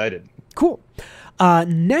is decided. Cool.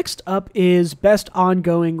 Next up is best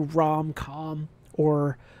ongoing rom-com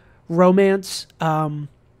or romance.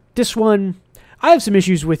 This one, I have some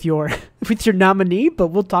issues with your nominee, but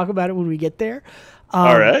we'll talk about it when we get there.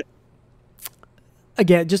 All right.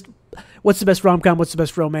 Again, just what's the best rom-com? What's the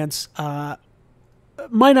best romance?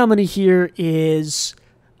 My nominee here is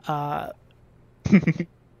Don't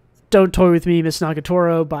Toy With Me, Miss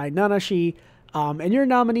Nagatoro by Nanashi. And your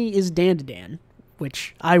nominee is Dan to Dan,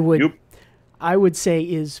 which I would say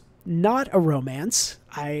is not a romance.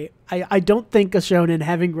 I don't think a shonen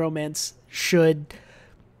having romance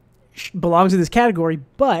belongs in this category,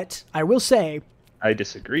 but I will say I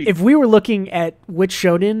disagree. if we were looking at which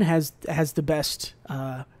shonen has the best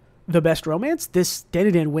romance, this Dan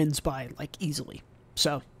to Dan wins by like easily.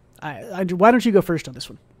 So why don't you go first on this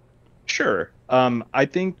one? Sure. I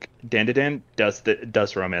think Dandadan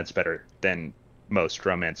does romance better than most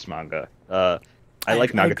romance manga. I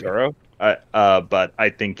like Nagatoro, but I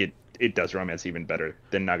think it does romance even better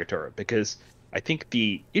than Nagatoro, because I think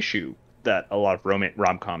the issue that a lot of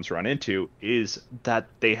rom-coms run into is that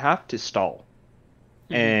they have to stall.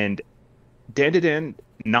 Mm-hmm. And Dandadan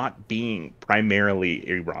not being primarily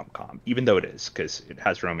a rom-com, even though it is, because it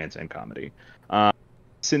has romance and comedy,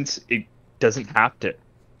 since it doesn't have to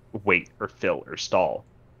wait or fill or stall,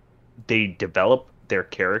 they develop their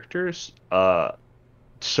characters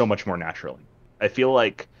so much more naturally. I feel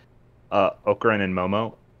like Okuren and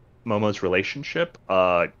Momo's relationship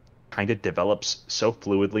kind of develops so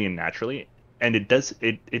fluidly and naturally, and it does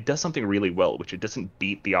something really well, which it doesn't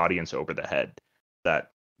beat the audience over the head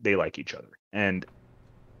that they like each other. And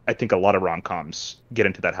I think a lot of rom-coms get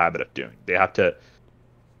into that habit of doing. They have to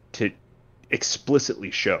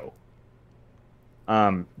explicitly show,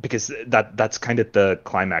 because that's kind of the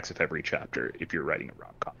climax of every chapter if you're writing a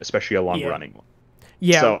rom-com, especially a long-running one.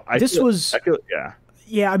 Yeah, so this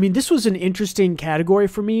was an interesting category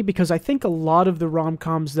for me, because I think a lot of the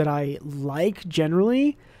rom-coms that I like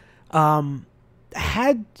generally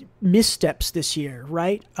had missteps this year,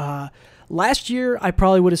 right? Last year I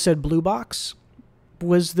probably would have said Blue Box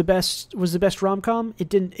was the best rom-com.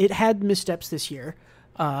 It had missteps this year.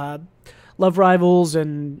 Love Rivals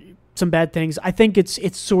and some bad things. I think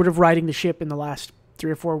it's sort of riding the ship in the last 3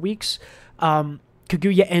 or 4 weeks.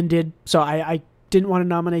 Kaguya ended, so I didn't want to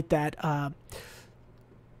nominate that.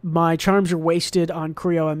 My Charms Are Wasted on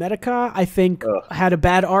Kurio America, I think, had a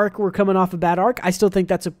bad arc. We're coming off a bad arc. I still think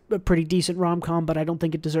that's a pretty decent rom-com, but I don't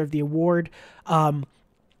think it deserved the award.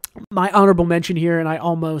 My honorable mention here, and I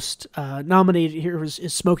almost nominated here, is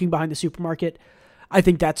Smoking Behind the Supermarket. I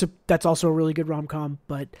think that's also a really good rom-com,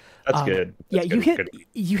 but that's good.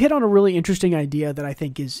 You hit on a really interesting idea that I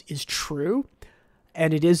think is true,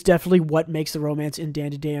 and it is definitely what makes the romance in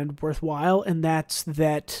Dan to Dan worthwhile, and that's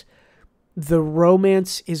that the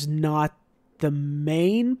romance is not the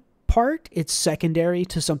main part; it's secondary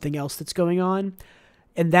to something else that's going on,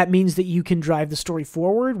 and that means that you can drive the story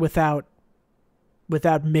forward without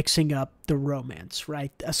mixing up the romance,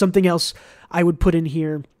 right? Something else I would put in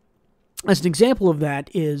here as an example of that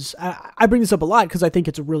is, I bring this up a lot because I think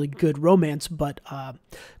it's a really good romance, but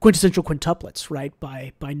Quintessential Quintuplets, right,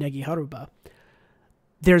 by Negi Haruba.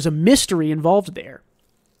 There's a mystery involved there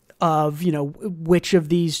of, which of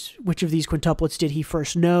these quintuplets did he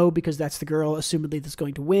first know, because that's the girl assumedly that's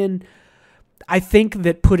going to win. I think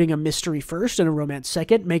that putting a mystery first and a romance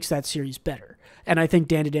second makes that series better. And I think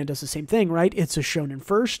Dan to Dan does the same thing, right? It's a shonen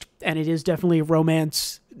first, and it is definitely a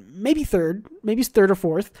romance, maybe third or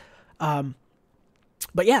fourth.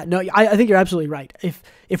 But yeah, no, I think you're absolutely right.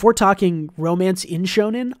 If we're talking romance in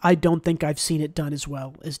shonen, I don't think I've seen it done as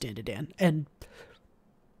well as Dan to Dan. And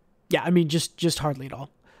yeah, I mean, just hardly at all.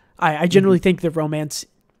 I generally think that romance,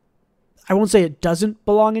 I won't say it doesn't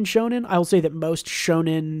belong in shonen. I will say that most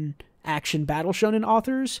shonen action battle shonen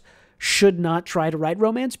authors should not try to write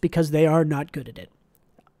romance because they are not good at it.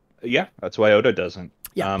 Yeah, that's why Oda doesn't.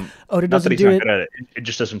 Yeah, Oda doesn't do it. It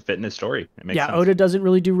just doesn't fit in his story. It makes sense. Oda doesn't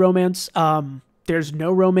really do romance. There's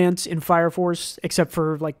no romance in Fire Force except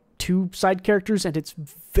for like 2 side characters, and it's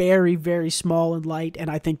very, very small and light, and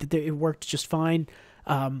I think that it worked just fine.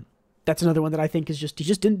 That's another one that I think is he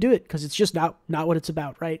just didn't do it because it's just not what it's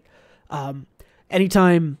about, right?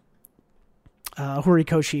 Anytime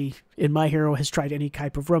Horikoshi in My Hero has tried any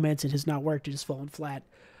type of romance, it has not worked. It has fallen flat.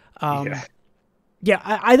 Yeah,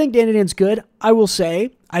 I think Dan to Dan's good. I will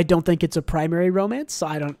say I don't think it's a primary romance, so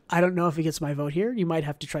I don't know if it gets my vote here. You might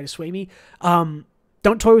have to try to sway me. Don't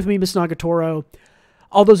Toy With Me, Miss Nagatoro.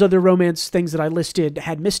 All those other romance things that I listed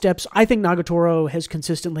had missteps. I think Nagatoro has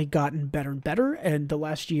consistently gotten better and better, and the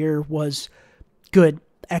last year was good,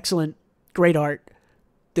 excellent, great art.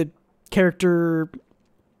 The character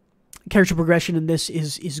progression in this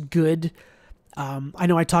is good. I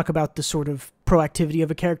know I talk about the sort of proactivity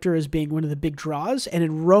of a character as being one of the big draws, and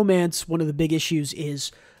in romance, one of the big issues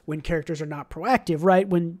is when characters are not proactive, right?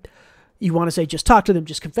 When you want to say, just talk to them,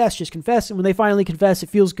 just confess. And when they finally confess, it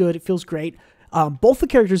feels good. It feels great. Both the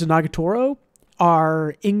characters in Nagatoro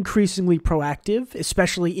are increasingly proactive,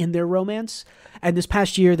 especially in their romance. And this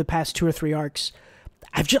past year, the past 2 or 3 arcs,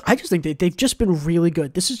 I just think they've just been really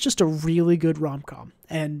good. This is just a really good rom-com.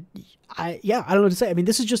 And I don't know what to say. I mean,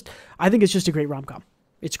 I think it's just a great rom-com.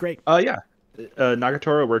 It's great. Yeah.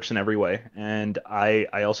 Nagatoro works in every way, and I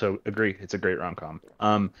also agree it's a great rom-com.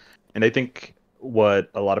 And I think what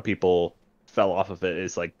a lot of people fell off of it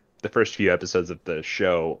is like the first few episodes of the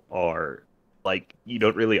show are like you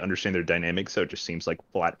don't really understand their dynamics, so it just seems like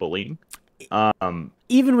flat bullying.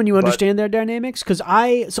 Even when you understand their dynamics, because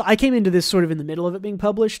I came into this sort of in the middle of it being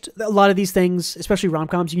published. A lot of these things, especially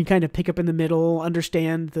rom-coms, you can kind of pick up in the middle,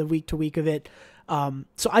 understand the week to week of it.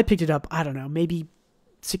 So I picked it up, I don't know, maybe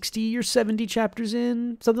 60 or 70 chapters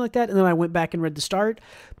in, something like that. And then I went back and read the start.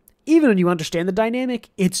 Even when you understand the dynamic,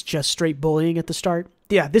 it's just straight bullying at the start.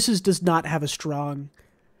 Yeah, this does not have a strong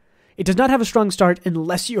start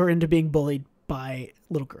unless you're into being bullied by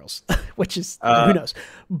little girls, which is, who knows.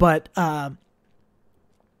 But I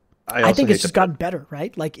think it's just gotten better,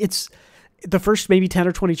 right? Like it's the first maybe 10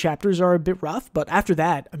 or 20 chapters are a bit rough, but after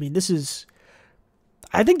that, I mean,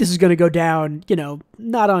 I think this is going to go down,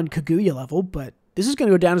 not on Kaguya level, but this is going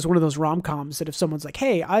to go down as one of those rom-coms that if someone's like,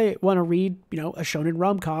 hey, I want to read, a shonen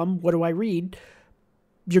rom-com, what do I read?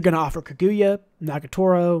 You're going to offer Kaguya,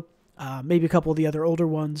 Nagatoro, maybe a couple of the other older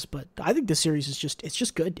ones, but I think this series is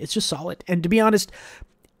just good. It's just solid. And to be honest,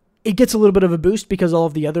 it gets a little bit of a boost because all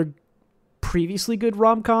of the other previously good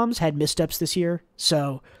rom-coms had missteps this year.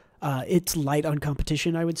 So it's light on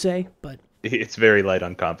competition, I would say, but it's very light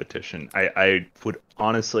on competition. I would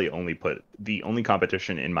honestly only put the only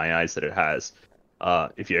competition in my eyes that it has,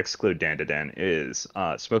 if you exclude Dan to Dan, is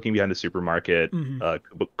Smoking Behind the Supermarket,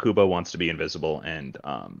 Kubo Wants to Be Invisible, and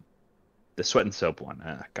the Sweat and Soap one.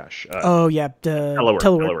 Telework.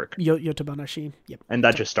 Yotabanashi. Yep. And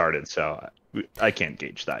that just started, so I can't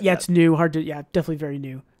gauge that. Yeah, yet. It's new. Definitely very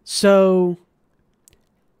new. So,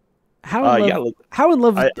 how in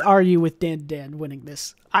love are you with Dan to Dan winning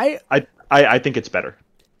this? I think it's better.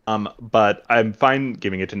 But I'm fine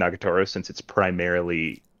giving it to Nagatoro since it's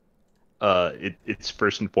primarily it's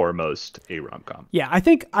first and foremost a rom-com. Yeah, I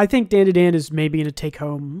think Dan to Dan is maybe going to take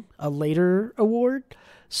home a later award.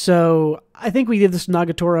 So I think we give this to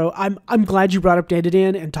Nagatoro. I'm glad you brought up Dan to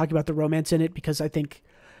Dan and talking about the romance in it because I think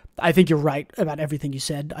you're right about everything you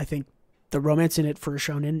said. I think the romance in it for a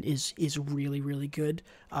shonen is really, really good.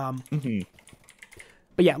 But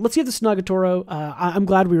yeah, let's give this to Nagatoro. I'm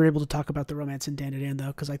glad we were able to talk about the romance in Dan to Dan though,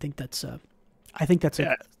 because I think that's a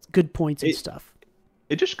good points and stuff.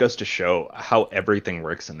 It just goes to show how everything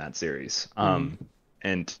works in that series.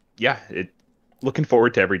 And yeah, looking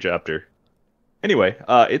forward to every chapter. Anyway,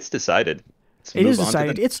 it's decided. It is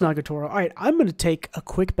decided. It's Nagatoro. All right, I'm going to take a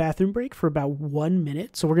quick bathroom break for about 1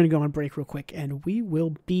 minute. So we're going to go on break real quick, and we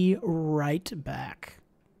will be right back.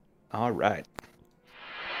 All right.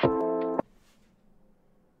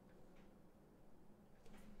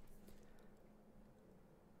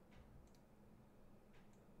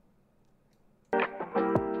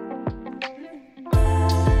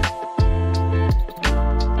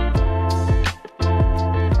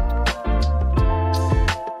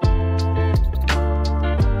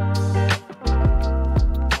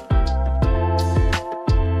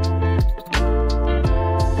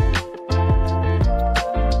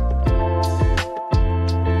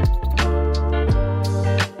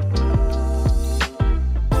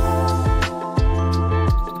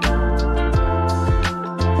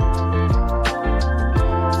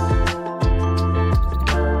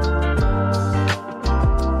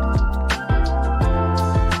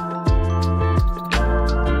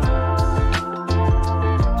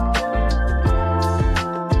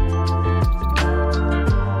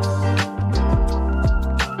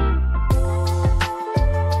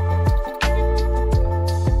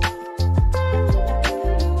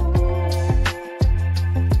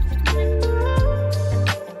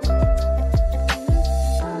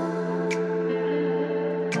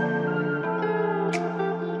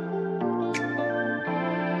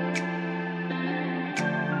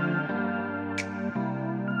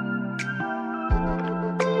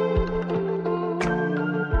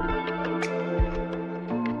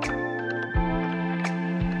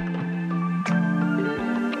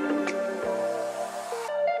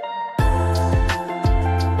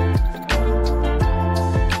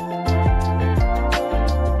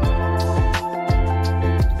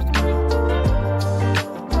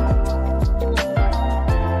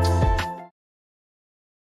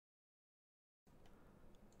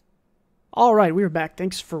 All right, we are back.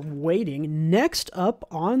 Thanks for waiting. Next up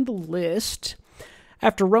on the list,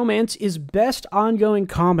 after romance, is best ongoing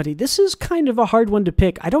comedy. This is kind of a hard one to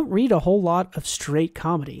pick. I don't read a whole lot of straight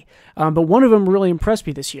comedy, but one of them really impressed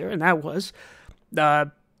me this year, and that was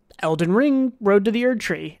Elden Ring: Road to the Erd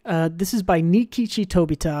Tree. This is by Nikichi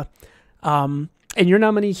Tobita, and your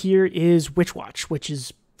nominee here is Witch Watch, which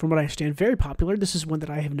is, from what I understand, very popular. This is one that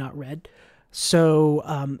I have not read, so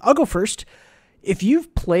I'll go first. If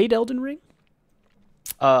you've played Elden Ring,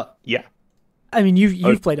 yeah. I mean,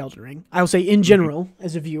 you've played Elden Ring. I'll say in general,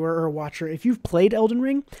 as a viewer or a watcher, if you've played Elden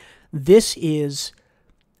Ring, this is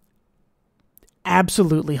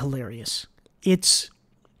absolutely hilarious. It's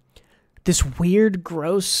this weird,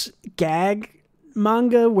 gross gag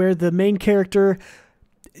manga where the main character,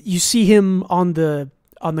 you see him on the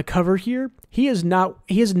cover here. He has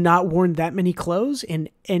not worn that many clothes in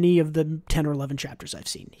any of the 10 or 11 chapters I've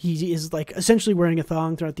seen. He is like essentially wearing a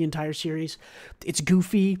thong throughout the entire series. It's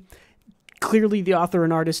goofy. Clearly the author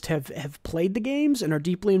and artist have played the games and are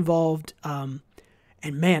deeply involved. And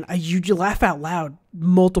man, you laugh out loud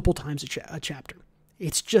multiple times a chapter.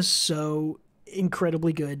 It's just so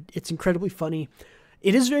incredibly good. It's incredibly funny.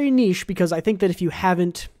 It is very niche because I think that if you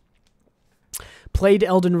haven't played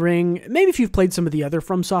Elden Ring, maybe if you've played some of the other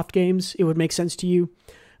FromSoft games, it would make sense to you.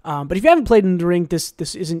 But if you haven't played Elden Ring, this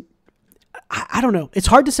isn't. I don't know. It's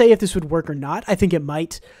hard to say if this would work or not. I think it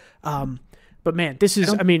might. But man, this is.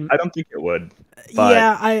 I don't think it would. But...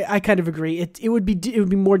 Yeah, I kind of agree. It would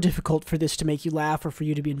be more difficult for this to make you laugh or for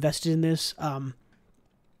you to be invested in this.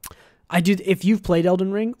 I do. If you've played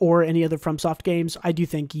Elden Ring or any other FromSoft games, I do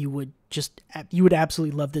think you would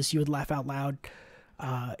absolutely love this. You would laugh out loud.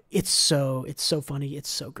 It's so funny. It's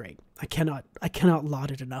so great. I cannot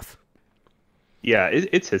laud it enough. Yeah,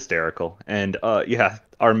 it's hysterical. And yeah,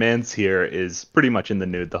 our man's here is pretty much in the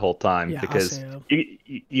nude the whole time because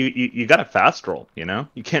you got a fast roll, you know?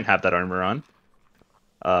 You can't have that armor on.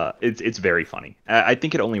 It's very funny. I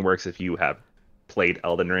think it only works if you have played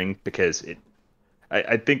Elden Ring because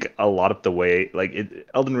I think a lot of the way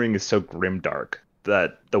Elden Ring is so grimdark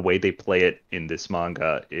that the way they play it in this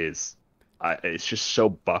manga is it's just so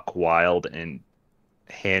buck wild and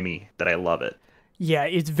hammy that I love it. Yeah,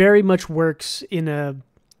 it very much works in a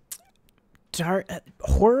dark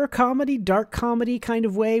horror comedy, dark comedy kind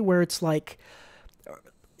of way where it's like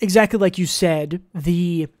exactly like you said,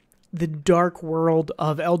 the dark world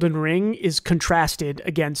of Elden Ring is contrasted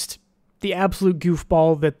against the absolute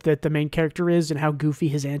goofball that the main character is and how goofy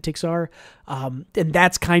his antics are. And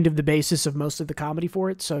that's kind of the basis of most of the comedy for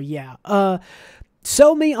it. So yeah,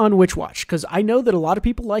 sell me on Witch Watch, because I know that a lot of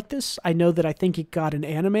people like this. I know that I think it got an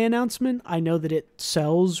anime announcement. I know that it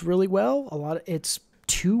sells really well. It's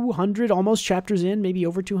 200 almost chapters in, maybe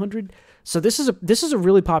over 200. So this is a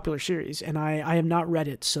really popular series, and I have not read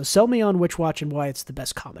it. So sell me on Witch Watch and why it's the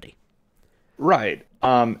best comedy. Right.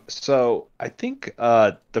 So I think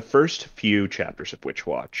the first few chapters of Witch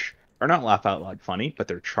Watch are not laugh out loud funny, but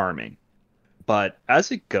they're charming. But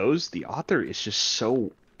as it goes, the author is just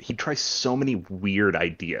he tries so many weird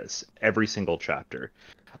ideas every single chapter.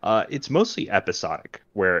 It's mostly episodic,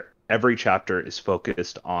 where every chapter is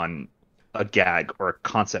focused on a gag or a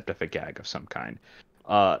concept of a gag of some kind.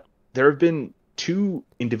 There have been 2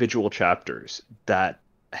 individual chapters that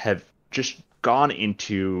have just gone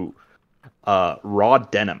into raw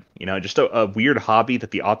denim, just a weird hobby that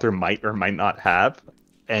the author might or might not have,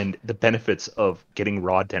 and the benefits of getting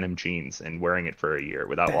raw denim jeans and wearing it for a year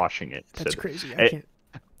without washing it. That's crazy. I can't.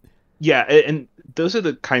 Yeah, and those are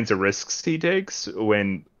the kinds of risks he takes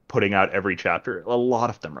when putting out every chapter. A lot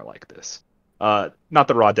of them are like this. Not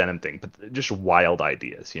the raw denim thing, but just wild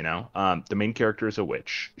ideas, The main character is a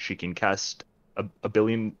witch. She can cast a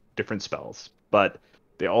billion different spells, but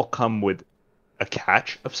they all come with a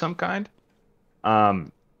catch of some kind.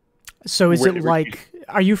 So is it like,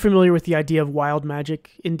 are you familiar with the idea of wild magic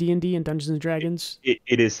in D&D and Dungeons and Dragons?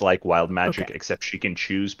 It is like wild magic, okay. Except she can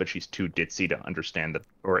choose, but she's too ditzy to understand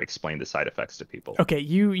or explain the side effects to people. Okay,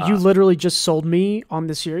 you literally just sold me on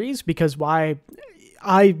the series, because wild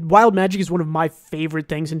magic is one of my favorite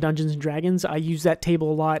things in Dungeons and Dragons. I use that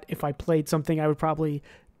table a lot. If I played something, I would probably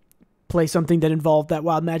play something that involved that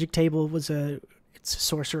wild magic table. It's a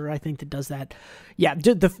sorcerer, I think, that does that. Yeah,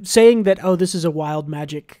 the saying that, this is a wild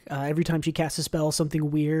magic, every time she casts a spell,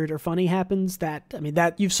 something weird or funny happens,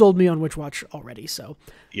 that you've sold me on Witch Watch already, so.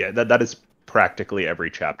 Yeah, that is practically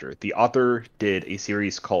every chapter. The author did a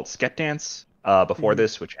series called Sket Dance before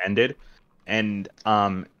this, which ended, and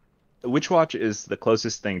Witch Watch is the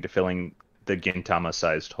closest thing to filling the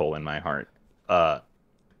Gintama-sized hole in my heart.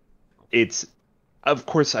 It's... Of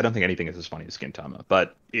course, I don't think anything is as funny as Gintama,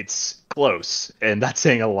 but it's close, and that's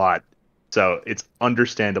saying a lot. So it's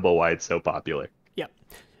understandable why it's so popular. Yeah.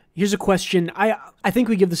 Here's a question. I think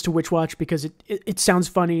we give this to Witch Watch because it sounds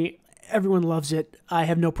funny. Everyone loves it. I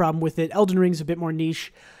have no problem with it. Elden Ring's a bit more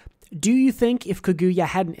niche. Do you think if Kaguya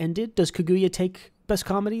hadn't ended, does Kaguya take best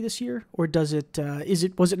comedy this year, or does it?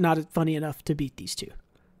 Was it not funny enough to beat these two?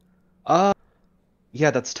 Uh,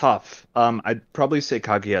 yeah, that's tough. I'd probably say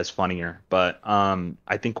Kaguya is funnier, but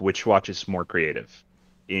I think Witch Watch is more creative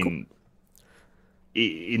Cool. in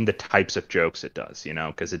in the types of jokes it does,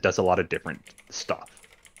 because it does a lot of different stuff.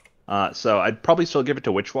 So I'd probably still give it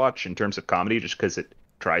to Witch Watch in terms of comedy, just because it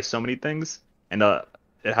tries so many things and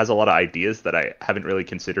it has a lot of ideas that I haven't really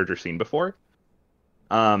considered or seen before.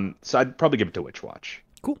 So I'd probably give it to Witch Watch.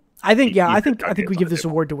 Cool. I think yeah. Even I think Kaguya's we on give the this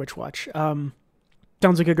table. award to Witch Watch.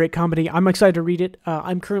 Sounds like a great comedy. I'm excited to read it.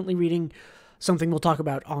 I'm currently reading something we'll talk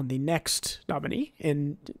about on the next nominee,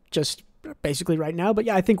 and just basically right now. But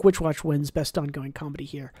yeah, I think Witch Watch wins best ongoing comedy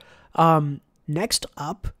here. Next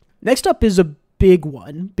up, is a big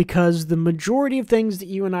one because the majority of things that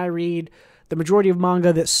you and I read, the majority of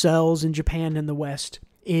manga that sells in Japan and the West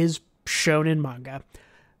is shonen manga.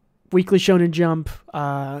 Weekly Shonen Jump,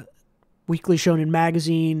 Weekly Shonen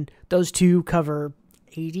Magazine, those two cover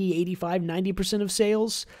 80, 85, 90% of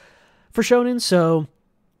sales for shonen. So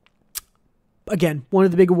again, one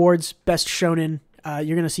of the big awards, best shonen.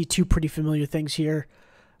 You're going to see two pretty familiar things here.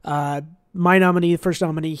 My nominee, the first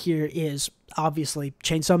nominee here is obviously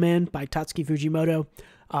Chainsaw Man by Tatsuki Fujimoto.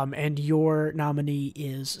 And your nominee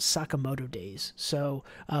is Sakamoto Days. So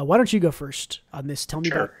why don't you go first on this? Tell me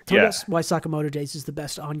Sure. about why Sakamoto Days is the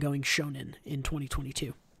best ongoing shonen in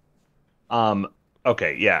 2022.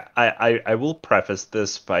 Okay, yeah. I will preface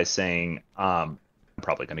this by saying I'm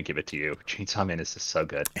probably going to give it to you. Chainsaw Man is just so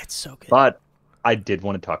good. It's so good. But I did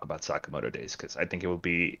want to talk about Sakamoto Days because I think it would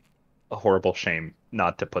be a horrible shame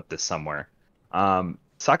not to put this somewhere.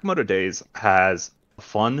 Sakamoto Days has a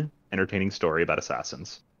fun, entertaining story about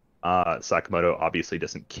assassins. Sakamoto obviously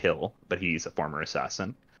doesn't kill, but he's a former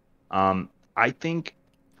assassin. I think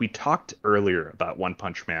we talked earlier about One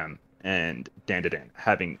Punch Man and Dandadan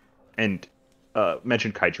having, and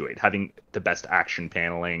mentioned Kaiju 8 having the best action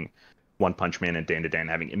paneling, One Punch Man and Dandadan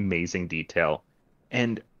having amazing detail.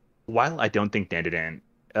 And while I don't think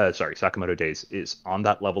Sakamoto Days is on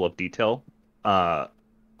that level of detail,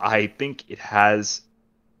 I think it has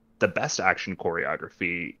the best action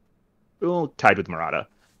choreography, well, tied with Murata.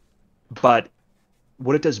 But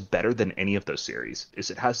what it does better than any of those series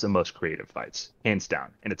is it has the most creative fights, hands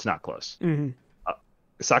down, and it's not close. Mm-hmm.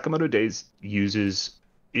 Sakamoto Days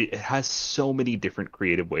it has so many different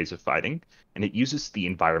creative ways of fighting, and it uses the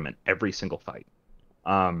environment every single fight.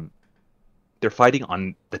 They're fighting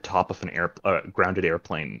on the top of an grounded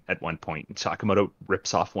airplane at one point, and Sakamoto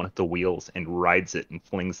rips off one of the wheels and rides it and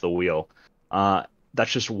flings the wheel.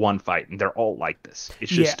 That's just one fight, and they're all like this.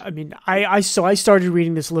 It's just Yeah, I mean, I started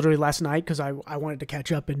reading this literally last night because I wanted to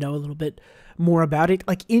catch up and know a little bit more about it.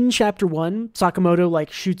 Like in chapter 1, Sakamoto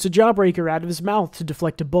shoots a jawbreaker out of his mouth to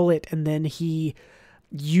deflect a bullet, and then he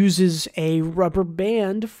uses a rubber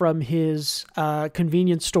band from his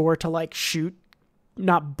convenience store to shoot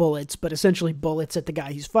not bullets, but essentially bullets at the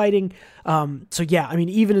guy he's fighting. So yeah, I mean,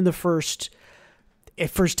 even in the first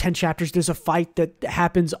 10 chapters, there's a fight that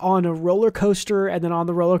happens on a roller coaster, and then on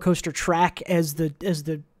the roller coaster track as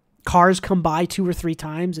the cars come by 2 or 3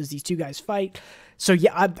 times as these two guys fight. So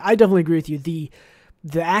yeah, I definitely agree with you.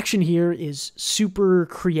 The action here is super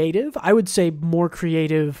creative. I would say more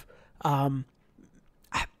creative,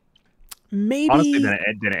 maybe honestly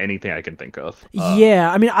than anything I can think of. Yeah,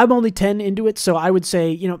 I mean, I'm only 10 into it, so I would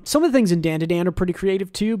say, some of the things in Dan are pretty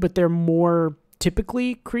creative too, but they're more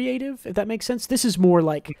typically creative, if that makes sense. This is more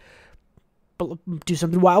like do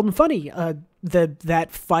something wild and funny.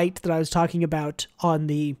 That fight that I was talking about on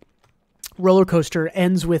the roller coaster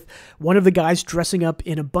ends with one of the guys dressing up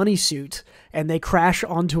in a bunny suit, and they crash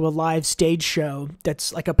onto a live stage show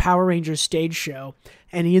that's like a Power Rangers stage show,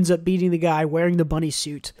 and he ends up beating the guy wearing the bunny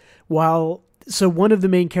suit. So one of the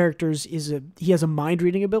main characters he has a mind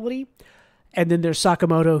reading ability, and then there's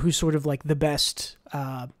Sakamoto, who's sort of like the best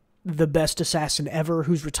assassin ever,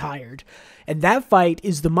 who's retired. And that fight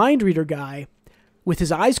is the mind reader guy with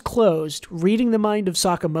his eyes closed, reading the mind of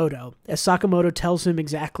Sakamoto, as Sakamoto tells him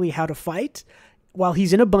exactly how to fight, while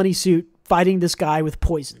he's in a bunny suit fighting this guy with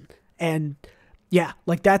poison. And yeah,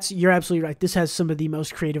 you're absolutely right. This has some of the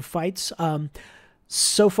most creative fights.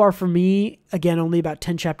 So far for me, again, only about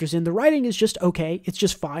 10 chapters in. The writing is just okay. It's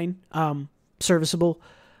just fine. Serviceable.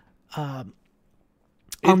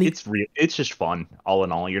 It's just fun, all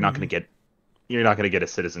in all. You're not going to get a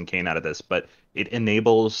Citizen Kane out of this, but it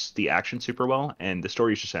enables the action super well, and the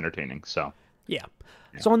story is just entertaining. So Yeah.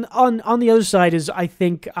 Yeah. So on the other side is, I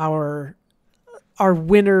think, our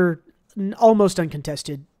winner, almost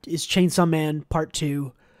uncontested, is Chainsaw Man Part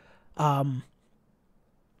 2.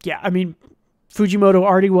 Yeah, I mean, Fujimoto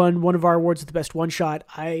already won one of our awards with the best one shot.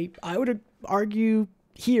 I would argue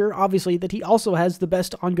here, obviously, that he also has the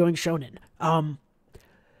best ongoing shonen.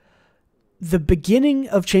 The beginning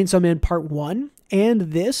of Chainsaw Man Part 1 and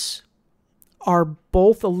this are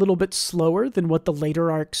both a little bit slower than what the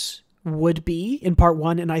later arcs would be in Part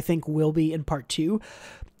 1, and I think will be in Part 2.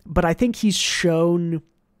 But I think he's shown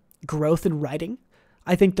growth in writing.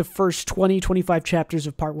 I think the first 20-25 chapters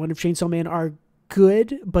of Part 1 of Chainsaw Man are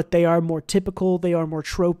good, but they are more typical, they are more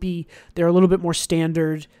tropey, they're a little bit more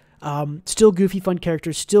standard. Still goofy, fun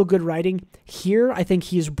characters, still good writing. Here, I think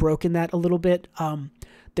he has broken that a little bit.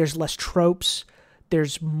 There's less tropes,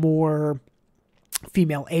 there's more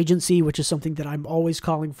female agency, which is something that I'm always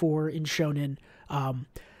calling for in shonen.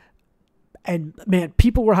 And man,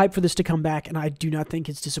 people were hyped for this to come back, and I do not think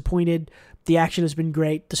it's disappointed. The action has been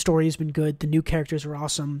great. The story has been good. The new characters are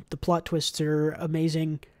awesome. The plot twists are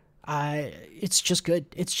amazing. It's just good.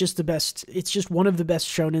 It's just the best. It's just one of the best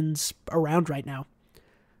shonens around right now.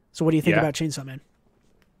 So what do you think about Chainsaw Man?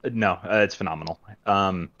 No, it's phenomenal.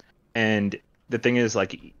 And the thing is,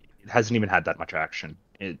 like, it hasn't even had that much action.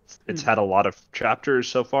 It's had a lot of chapters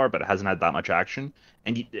so far, but it hasn't had that much action.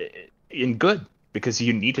 And good, because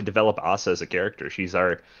you need to develop Asa as a character. She's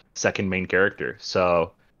our second main character.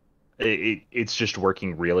 So it's just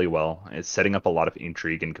working really well. It's setting up a lot of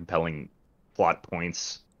intrigue and compelling plot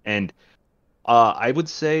points. And I would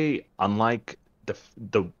say, unlike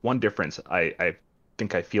the one difference I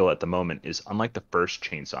think I feel at the moment is, unlike the first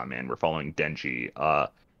Chainsaw Man, we're following Denji.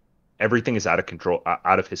 Everything is out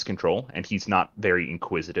of his control, and he's not very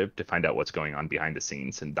inquisitive to find out what's going on behind the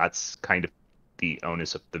scenes, and that's kind of the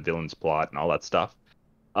onus of the villain's plot and all that stuff.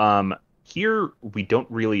 Here we don't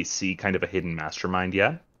really see kind of a hidden mastermind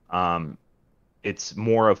yet. It's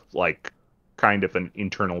more of like kind of an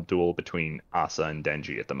internal duel between Asa and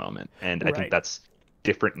Denji at the moment, and I think that's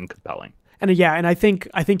different and compelling. And and I think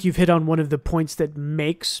you've hit on one of the points that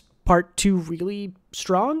makes Part 2 really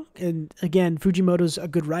strong. And again, Fujimoto's a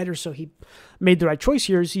good writer, so he made the right choice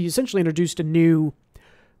here. He essentially introduced a new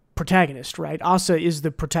protagonist, right? Asa is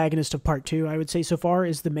the protagonist of Part 2, I would say so far,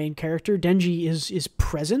 is the main character. Denji is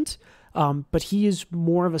present, but he is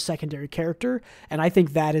more of a secondary character, and I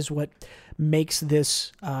think that is what makes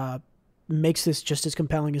this just as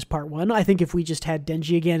compelling as Part 1. I think if we just had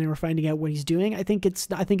Denji again and we're finding out what he's doing, I think it's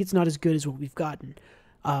not as good as what we've gotten.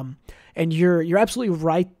 And you're absolutely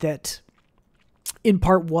right that in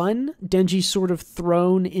Part 1, Denji's sort of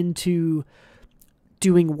thrown into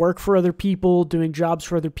doing work for other people, doing jobs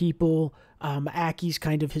for other people. Aki's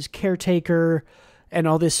kind of his caretaker and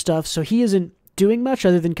all this stuff. So he isn't doing much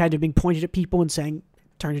other than kind of being pointed at people and saying,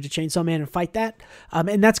 turn into Chainsaw Man and fight that.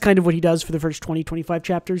 And that's kind of what he does for the first 20-25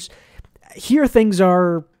 chapters. Here things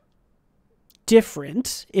are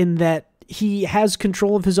different in that he has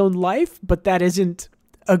control of his own life, but that isn't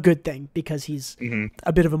a good thing because he's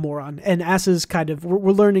a bit of a moron. And Asa's kind of,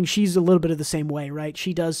 we're learning she's a little bit of the same way, right?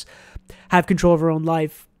 She does have control of her own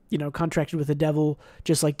life, contracted with the devil,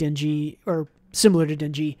 just like Denji, or similar to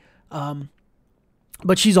Denji.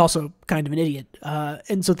 But she's also kind of an idiot.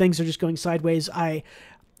 And so things are just going sideways. I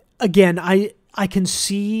can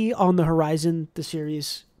see on the horizon the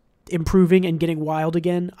series improving and getting wild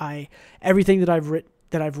again. Everything that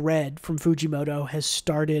I've read from Fujimoto has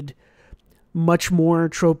started much more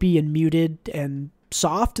tropey and muted and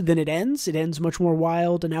soft than it ends. It ends much more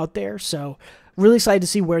wild and out there. So really excited to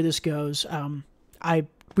see where this goes.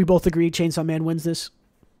 We both agree Chainsaw Man wins this.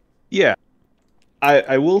 Yeah.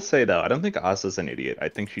 I will say, though, I don't think Asa's an idiot. I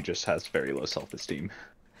think she just has very low self-esteem.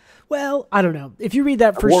 Well, I don't know. If you read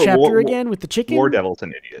that first chapter again with the chicken... War Devil's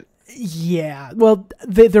an idiot. Yeah. Well,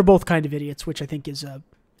 they're both kind of idiots, which I think is a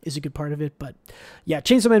good part of it. But yeah,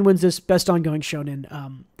 Chainsaw Man wins this best ongoing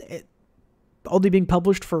shonen. Only being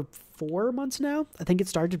published for 4 months now. I think it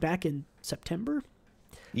started back in September.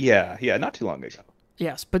 Yeah, not too long ago.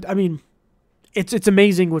 Yes, but I mean, it's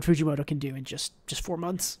amazing what Fujimoto can do in just 4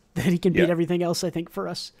 months. That he can beat everything else, I think, for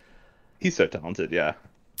us. He's so talented, yeah.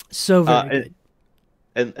 So very good.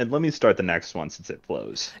 And let me start the next one since it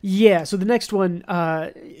flows. Yeah, so the next one,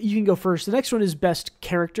 you can go first. The next one is best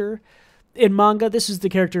character. In manga, this is the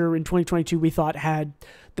character in 2022 we thought had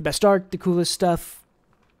the best arc, the coolest stuff,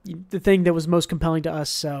 the thing that was most compelling to us.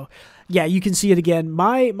 So yeah, you can see it again.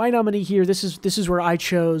 My nominee here, this is where I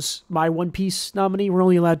chose my One Piece nominee. We're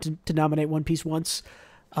only allowed to nominate One Piece once.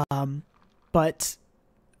 But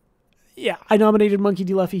yeah, I nominated Monkey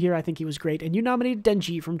D. Luffy here. I think he was great. And you nominated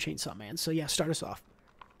Denji from Chainsaw Man. So yeah, start us off.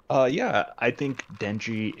 Yeah, I think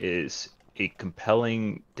Denji is a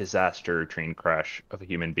compelling disaster train crash of a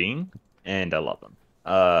human being, and I love him.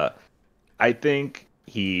 I think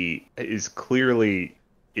he is clearly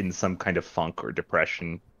in some kind of funk or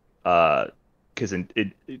depression, because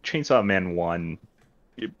Chainsaw Man 1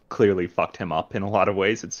 it clearly fucked him up in a lot of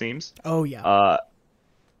ways, it seems. Oh yeah. Uh,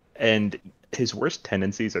 and his worst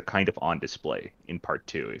tendencies are kind of on display in part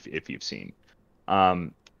 2, if you've seen.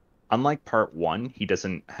 Um, Unlike part 1, he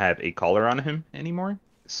doesn't have a collar on him anymore,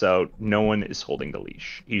 so no one is holding the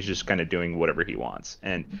leash. He's just kind of doing whatever he wants.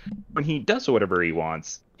 And when he does whatever he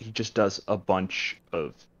wants, he just does a bunch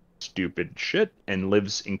of stupid shit and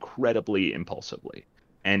lives incredibly impulsively.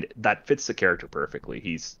 And that fits the character perfectly.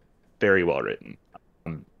 He's very well written.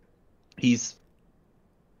 Um, he's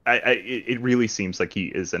it really seems like he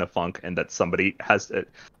is in a funk and that somebody has to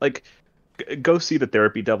like go see the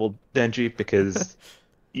therapy devil, Denji, because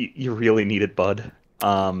you really needed Bud.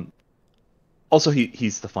 Also,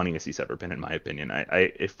 he's the funniest he's ever been, in my opinion.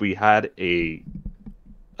 If we had a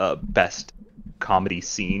comedy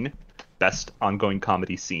scene, best ongoing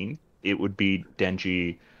comedy scene, it would be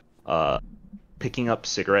Denji uh, picking up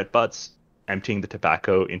cigarette butts, emptying the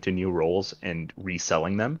tobacco into new rolls, and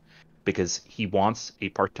reselling them because he wants a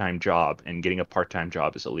part-time job, and getting a part-time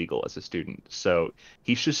job is illegal as a student. So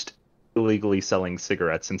he's just illegally selling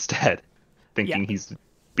cigarettes instead, Yeah. thinking he's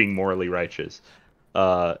being morally righteous.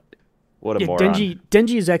 Uh, what a Yeah, moron.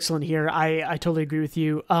 Denji is excellent here. I totally agree with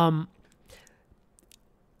you.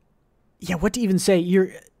 Yeah, what to even say?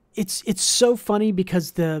 It's so funny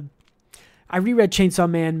because I reread Chainsaw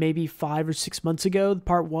Man maybe 5 or 6 months ago,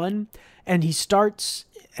 part one, and he starts,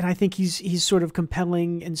 and I think he's sort of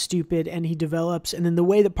compelling and stupid, and he develops, and then the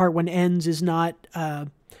way that part one ends is not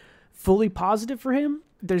fully positive for him.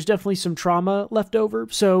 There's definitely some trauma left over,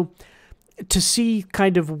 so to see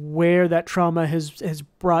kind of where that trauma has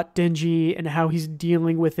brought Denji and how he's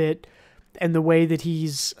dealing with it, and the way that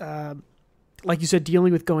he's like you said,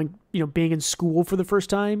 dealing with going, being in school for the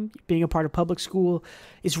first time, being a part of public school,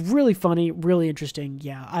 is really funny, really interesting.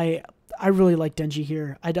 Yeah, I really like Denji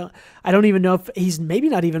here. I don't even know if he's maybe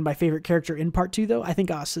not even my favorite character in part two though. I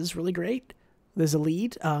think Asa's really great as a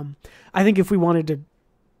lead. I think if we wanted to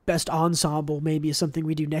best ensemble, maybe is something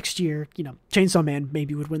we do next year. Chainsaw Man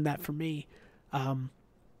maybe would win that for me.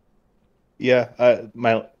 Yeah,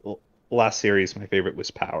 my last series, my favorite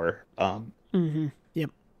was Power. Yep,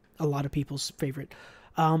 a lot of people's favorite.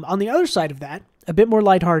 On the other side of that, a bit more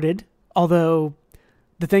lighthearted, although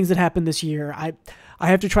the things that happened this year, I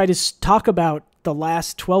have to try to talk about the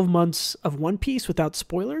last 12 months of One Piece without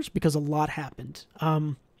spoilers because a lot happened.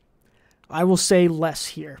 I will say less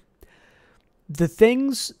here. The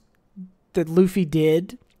things that Luffy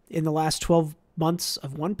did in the last 12 months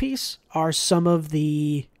of One Piece are some of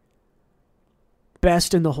the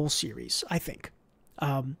best in the whole series, I think.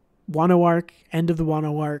 Wano arc, end of the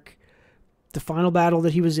Wano arc, the final battle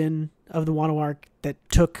that he was in of the Wano arc that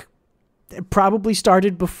probably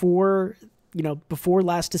started before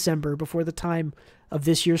last December, before the time of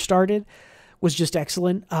this year started, was just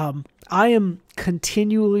excellent. I am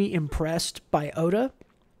continually impressed by Oda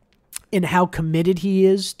in how committed he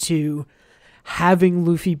is to having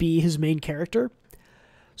Luffy be his main character.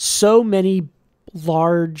 So many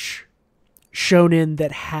large shonen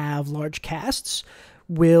that have large casts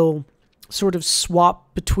will sort of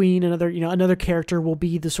swap between another character will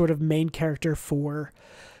be the sort of main character for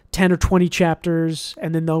 10 or 20 chapters,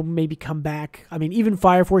 and then they'll maybe come back. I mean, even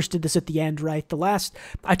Fire Force did this at the end, right?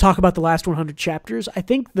 I talk about the last 100 chapters. I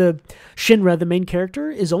think the Shinra, the main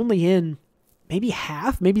character, is only in maybe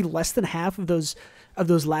less than half of those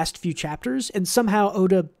last few chapters, and somehow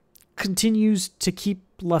Oda continues to keep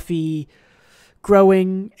Luffy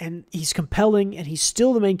growing, and he's compelling, and he's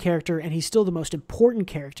still the main character, and he's still the most important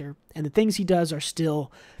character, and the things he does are still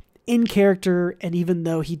in character, and even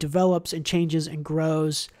though he develops and changes and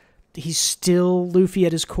grows, he's still Luffy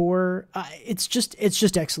at his core. It's just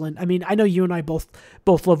excellent. I mean, I know you and I both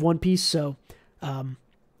love One Piece, so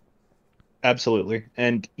Absolutely.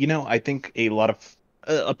 And I think a lot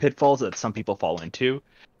of pitfalls that some people fall into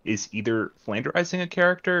is either flanderizing a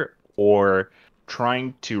character or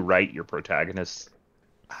trying to write your protagonist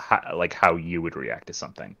like how you would react to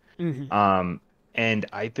something. And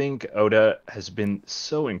I think Oda has been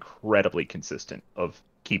so incredibly consistent of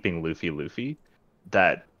keeping Luffy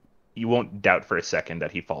that you won't doubt for a second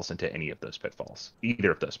that he falls into either of those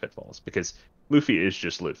pitfalls, because Luffy is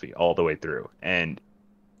just Luffy all the way through, and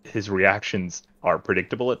his reactions are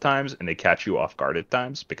predictable at times, and they catch you off guard at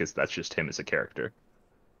times because that's just him as a character.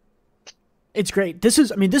 it's great. This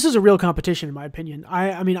is a real competition in my opinion.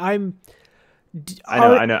 I know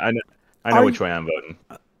which way I'm voting.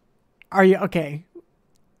 Are you okay?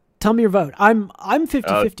 Tell me your vote. I'm Uh,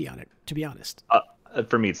 50-50 on it, to be honest.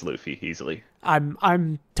 for me, it's Luffy easily.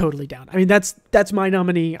 I'm totally down. I mean, that's my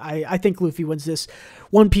nominee. I think Luffy wins this.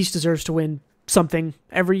 One Piece deserves to win something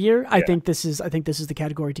every year. Yeah. I think this is the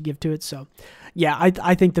category to give to it. So, yeah,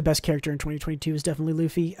 I think the best character in 2022 is definitely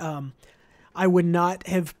Luffy. I would not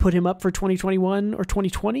have put him up for 2021 or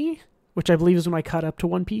 2020, which I believe is when I caught up to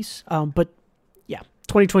One Piece. But yeah,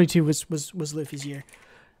 2022 was Luffy's year.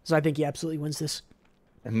 So I think he absolutely wins this.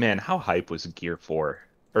 And man, how hype was Gear 4?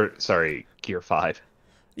 Or sorry, Gear 5.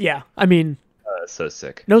 Yeah, I mean, So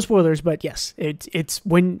sick. no spoilers, but yes, it's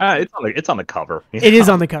when It's on the cover. it is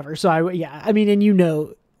on the cover. So I mean, and you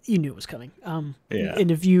knew it was coming. Yeah.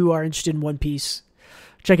 And if you are interested in One Piece,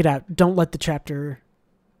 check it out. Don't let the chapter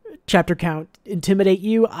count intimidate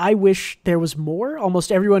you. I wish there was more.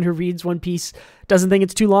 Almost everyone who reads One Piece doesn't think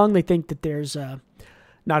it's too long. They think that there's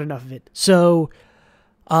not enough of it. So,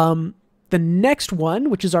 the next one,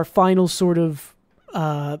 which is our final sort of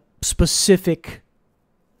specific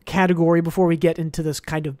category before we get into this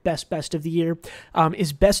kind of best of the year,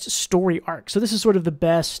 is best story arc. So this is sort of the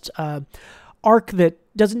best arc that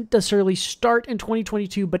doesn't necessarily start in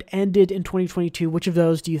 2022 but ended in 2022. Which of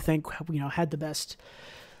those do you think had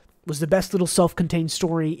was the best little self-contained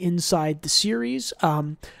story inside the series?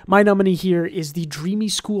 My nominee here is the Dreamy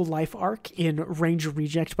School Life arc in Ranger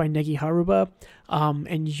Reject by Negi Haruba.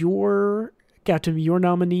 And your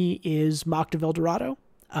nominee is Mock of El Dorado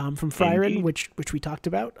from Frieren, which we talked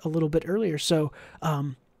about a little bit earlier. So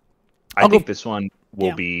I think this one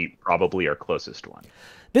will be probably our closest one.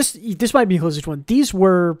 This might be the closest one. These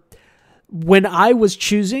were, when I was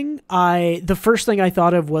choosing, the first thing I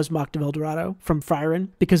thought of was Mock of El Dorado from Frieren,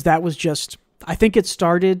 because that was just, I think it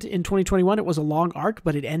started in 2021. It was a long arc,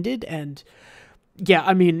 but it ended. And yeah,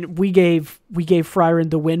 I mean, we gave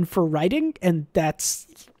Frieren the win for writing, and that's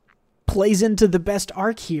plays into the best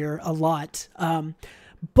arc here a lot.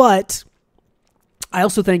 But I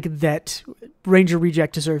also think that Ranger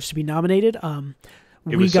Reject deserves to be nominated.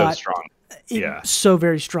 It was so strong. So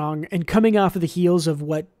very strong. And coming off of the heels of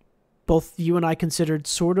what both you and I considered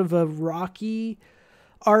sort of a rocky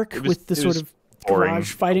arc with the sort of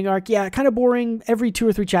garage fighting arc. Yeah, kind of boring. Every 2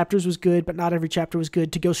 or 3 chapters was good, but not every chapter was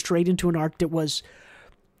good. To go straight into an arc that was,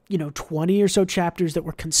 20 or so chapters that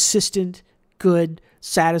were consistent, good,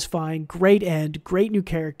 satisfying, great end, great new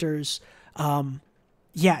characters. And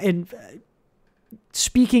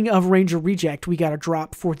speaking of Ranger Reject, we got a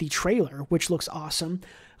drop for the trailer, which looks awesome.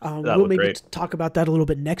 We'll maybe talk about that a little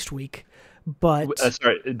bit next week. But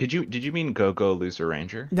sorry, did you mean Go Go Loser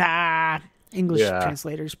Ranger? Nah, English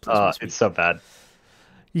translators. Please it's so bad.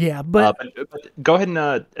 Yeah, but go ahead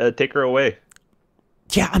and take her away.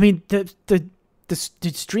 Yeah, I mean the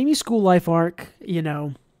Dreamy School Life arc.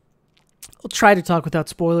 I'll try to talk without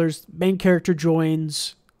spoilers. Main character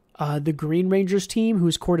joins the Green Rangers team,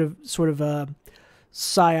 who's sort of a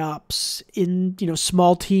psyops in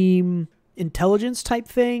small team intelligence type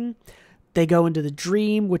thing. They go into the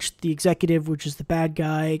dream, which the executive, which is the bad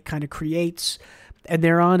guy, kind of creates, and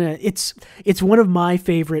they're on it's one of my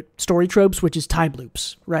favorite story tropes, which is time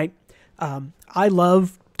loops, right? I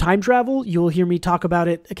love time travel. You'll hear me talk about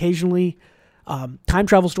it occasionally. Time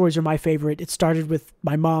travel stories are my favorite. It started with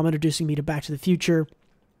my mom introducing me to Back to the Future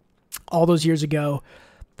all those years ago.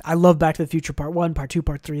 I love Back to the Future Part 1, Part 2,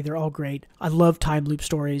 Part 3. They're all great. I love time loop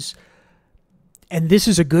stories. And this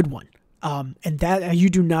is a good one. And that you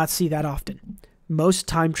do not see that often. Most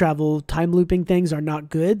time looping things are not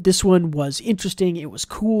good. This one was interesting. It was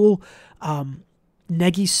cool.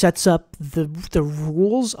 Negi sets up the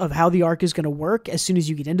rules of how the arc is going to work as soon as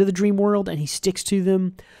you get into the dream world, and he sticks to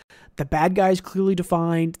them. The bad guy is clearly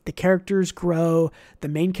defined. The characters grow. The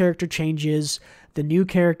main character changes. The new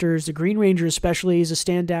characters, the Green Ranger especially, is a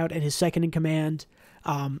standout and his second in command.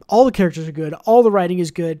 All the characters are good. All the writing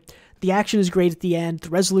is good. The action is great at the end. The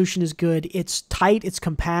resolution is good. It's tight. It's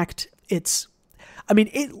compact. It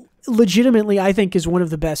legitimately, I think, is one of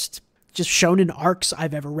the best just shonen arcs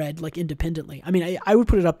I've ever read, like independently. I mean, I would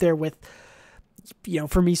put it up there with,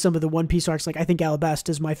 for me, some of the One Piece arcs. Like, I think Alabasta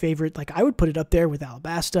is my favorite. Like, I would put it up there with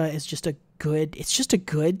Alabasta as just a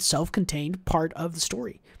good self-contained part of the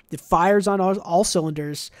story. It fires on all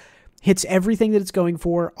cylinders, hits everything that it's going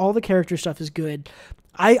for. All the character stuff is good.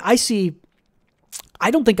 I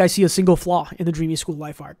don't think I see a single flaw in the Dreamy School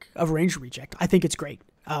Life arc of Ranger Reject. I think it's great.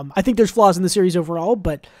 I think there's flaws in the series overall,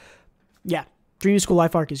 but yeah, Dreamy School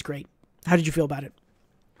Life arc is great. How did you feel about it?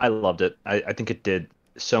 I loved it. I think it did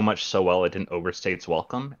so much so well it didn't overstay its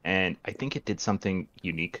welcome, and I think it did something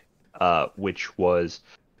unique, which was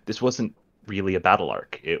this wasn't really a battle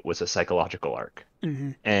arc. It was a psychological arc.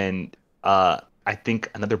 Mm-hmm. And I think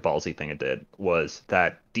another ballsy thing it did was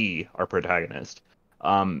that D, our protagonist,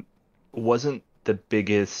 um, wasn't the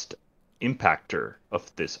biggest impactor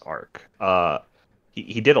of this arc.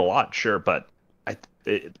 He did a lot, sure, but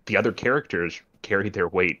the other characters carried their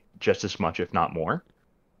weight just as much, if not more,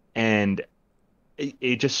 and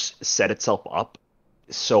it just set itself up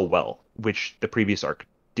so well, which the previous arc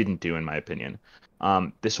didn't do, in my opinion.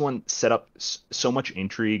 This one set up so much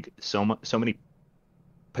intrigue, so many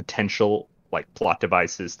potential like plot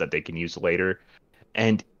devices that they can use later,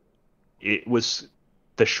 and it was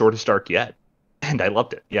the shortest arc yet, and I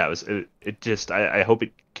loved it. Yeah, it just I hope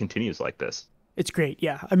it continues like this. It's great.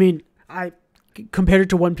 Yeah. I mean, I compared it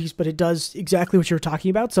to One Piece, but it does exactly what you're talking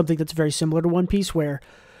about. Something that's very similar to One Piece, where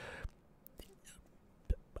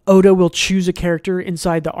Oda will choose a character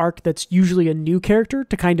inside the arc that's usually a new character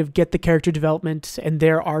to kind of get the character development, and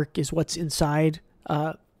their arc is what's inside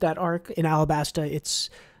that arc. In Alabasta, it's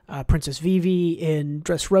Princess Vivi. In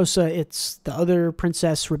Dressrosa, it's the other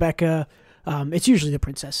princess, Rebecca. It's usually the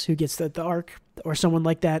princess who gets the arc, or someone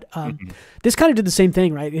like that. Mhm. This kind of did the same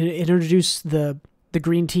thing, right? It introduced the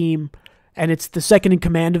green team, and it's the second in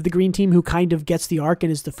command of the green team who kind of gets the arc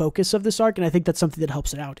and is the focus of this arc. And I think that's something that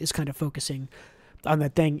helps it out, is kind of focusing on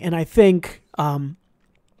that thing. And I think, I'll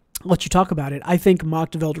let you talk about it. I think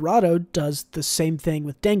Mocked of El Dorado does the same thing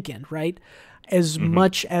with Denkin, right? As Mhm.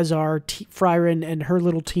 much as our Frieren and her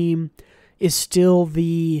little team is still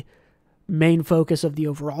the main focus of the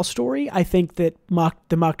overall story, I think that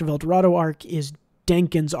the Mocked of El Dorado arc is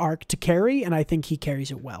Denkin's arc to carry, and I think he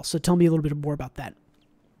carries it well. So tell me a little bit more about that.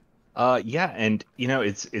 Yeah, and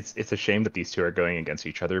it's a shame that these two are going against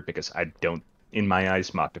each other because I don't, in my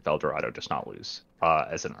eyes, Mock to Eldorado does not lose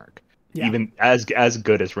as an arc, Yeah. even as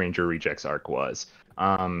good as Ranger Rejects arc was.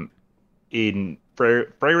 In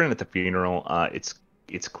Freyren at the funeral, it's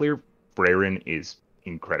clear Freyren is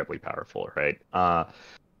incredibly powerful, right?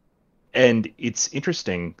 And it's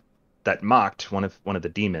interesting that Mocked, one of the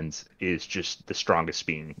demons, is just the strongest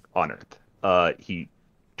being on Earth. He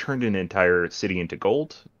turned an entire city into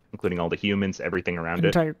gold, including all the humans, everything around An it.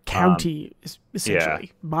 entire Um, county, is yeah,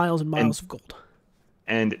 essentially miles and and miles of gold.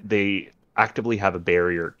 and they actively have a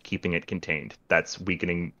barrier keeping it contained. That's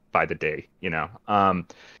weakening by the day, you know.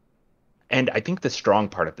 And I think the strong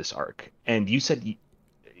part of this arc, and you said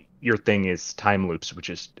your thing is time loops, which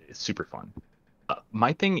is super fun.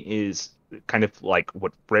 My thing is kind of like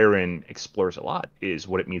what Brerin explores a lot is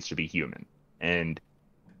what it means to be human, and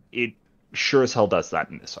it sure as hell does that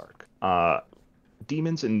in this arc.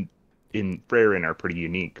 Demons in Brerin are pretty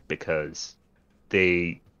unique because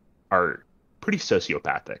they are pretty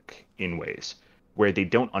sociopathic in ways where they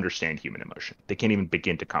don't understand human emotion. They can't even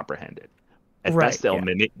begin to comprehend it. At Right. best, Yeah.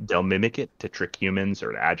 they'll mimic it to trick humans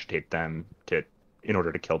or to agitate them to in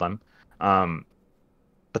order to kill them. Um,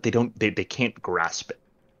 but they can't grasp it.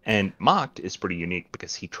 And Mocked is pretty unique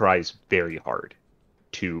because he tries very hard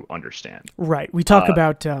to understand. Right. Uh, We talk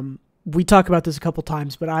about this a couple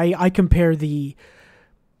times, but I compare the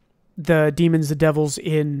demons, the devils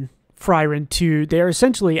in Frieren to, they're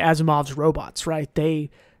essentially Asimov's robots, right? They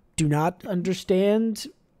do not understand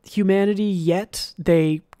humanity yet.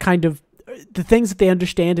 They kind of, the things that they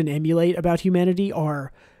understand and emulate about humanity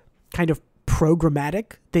are kind of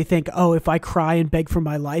programmatic. They think, oh, if I cry and beg for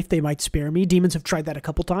my life, they might spare me. Demons have tried that a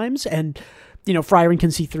couple times, and Frieren can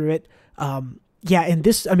see through it. Yeah, and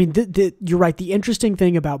this, I mean, you're right. The interesting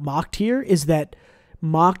thing about Mocked here is that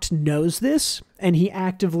Mocked knows this, and he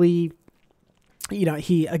actively, he's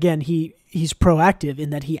proactive in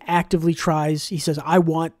that he actively tries. He says, I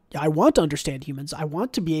want to understand humans. I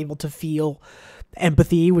want to be able to feel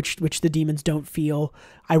empathy, which the demons don't feel.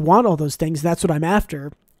 I want all those things. That's what I'm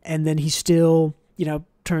after. And then he still,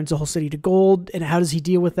 turns the whole city to gold. And how does he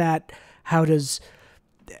deal with that? How does,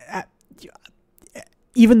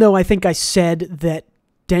 even though I think I said that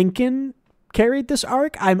Denkin carried this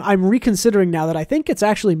arc, I'm reconsidering now that I think it's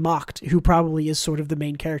actually Mocked who probably is sort of the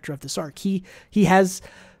main character of this arc. He has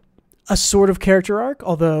a sort of character arc,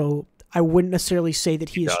 although I wouldn't necessarily say that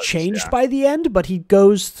he is does, changed yeah. by the end, but he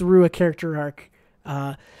goes through a character arc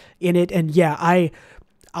in it. And yeah, I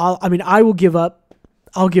will give up.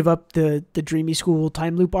 I'll give up the Dreamy School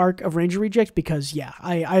time loop arc of Ranger Reject because, yeah,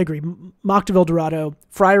 I agree. Mocked of El Dorado,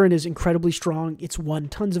 Frieren is incredibly strong. It's won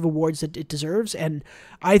tons of awards that it deserves, and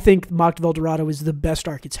I think Mocked of El Dorado is the best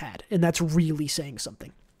arc it's had, and that's really saying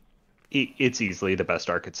something. It's easily the best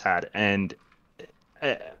arc it's had, and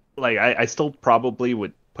uh, like I still probably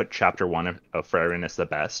would put Chapter One of Freyrin as the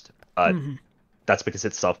best. Hmm. That's because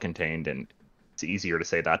it's self-contained and it's easier to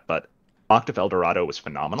say that. But Mocked of El Dorado was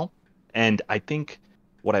phenomenal, and I think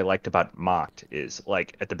what I liked about Mocked is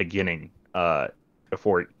like at the beginning,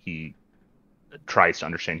 before he tries to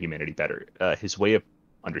understand humanity better. His way of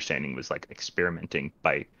understanding was like experimenting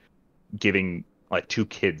by giving like two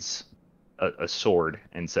kids a sword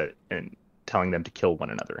and telling them to kill one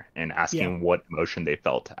another and Yeah. asking what emotion they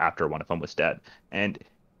felt after one of them was dead. And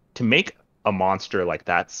to make a monster like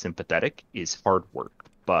that sympathetic is hard work,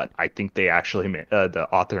 but I think they actually the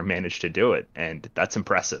author managed to do it, and that's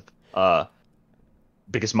impressive.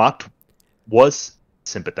 Because Mocked was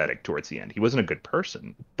sympathetic towards the end. He wasn't a good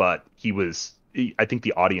person, but I think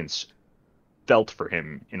the audience felt for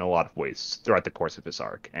him in a lot of ways throughout the course of his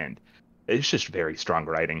arc, and it's just very strong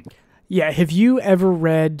writing. Yeah. Have you ever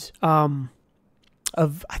read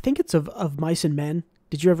I think it's of Mice and Men?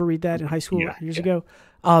 Did you ever read that in high school Yeah, years yeah, ago?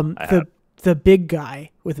 I The have. big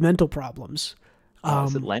guy with mental problems.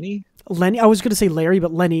 Is it Um, Lenny? Lenny. I was going to say Larry,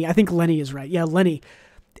 but Lenny. I think Lenny is right. Yeah, Lenny.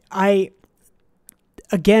 I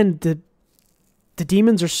again the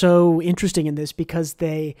demons are so interesting in this because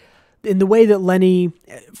they, in the way that Lenny,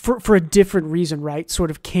 for a different reason, right,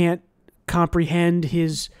 sort of can't comprehend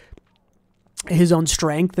his own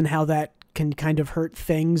strength and how that can kind of hurt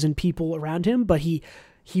things and people around him, but he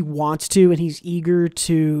wants to, and he's eager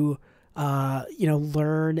to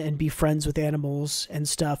learn and be friends with animals and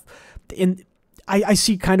stuff. And I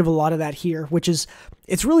see kind of a lot of that here, which is,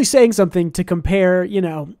 it's really saying something to compare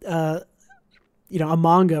a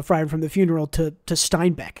manga, Friar from the Funeral, to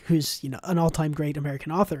Steinbeck, who's an all-time great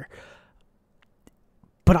American author.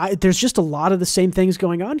 But there's just a lot of the same things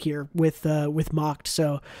going on here with Mocked.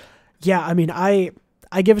 So yeah, I mean, I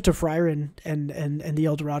give it to Friar and the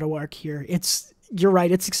El Dorado arc here. You're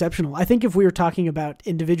right, it's exceptional. I think if we were talking about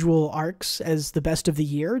individual arcs as the best of the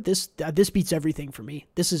year, this beats everything for me.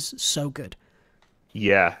 This is so good.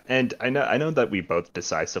 Yeah, and I know that we both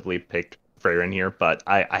decisively picked Freyr in here, but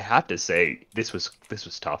I have to say this was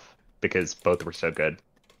tough because both were so good.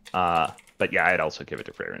 But yeah, I'd also give it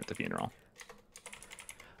to Freyr at the funeral.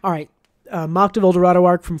 All right. Mocked of El Dorado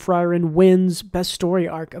arc from Friarin wins Best Story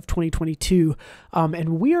arc of 2022.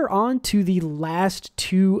 And we are on to the last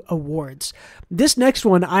two awards. This next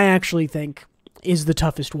one, I actually think, is the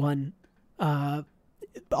toughest one.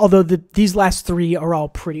 Although these last three are all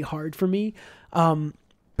pretty hard for me. But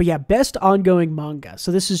yeah, Best Ongoing Manga.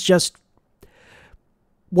 So this is just,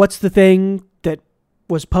 what's the thing that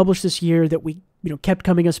was published this year that we kept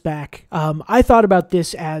coming us back. I thought about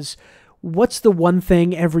this as, what's the one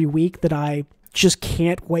thing every week that I just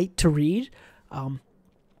can't wait to read?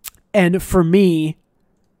 And for me,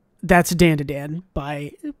 that's Dan to Dan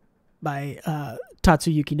by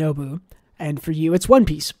Tatsuyuki Nobu. And for you, it's One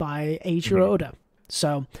Piece by Eiichiro Oda.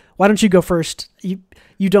 So why don't you go first?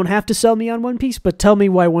 You don't have to sell me on One Piece, but tell me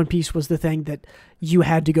why One Piece was the thing that you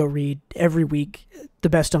had to go read every week, the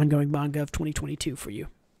best ongoing manga of 2022 for you.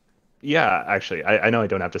 Yeah, actually, I know I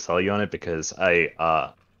don't have to sell you on it because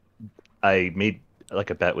I made like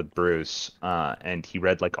a bet with Bruce, and he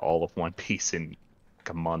read like all of One Piece in like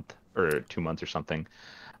a month or 2 months or something.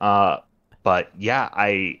 But yeah,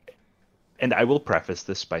 I will preface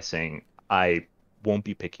this by saying I won't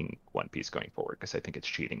be picking One Piece going forward because I think it's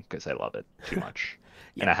cheating because I love it too much,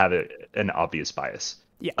 Yeah. and I have an obvious bias.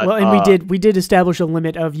 Yeah, But well, and we did establish a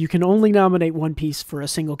limit of, you can only nominate One Piece for a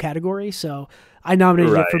single category. So I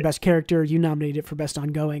nominated it for right, best character. You nominated it for best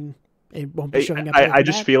ongoing. It won't be showing up I, here I for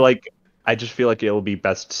just that. feel like it'll be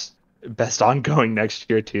best ongoing next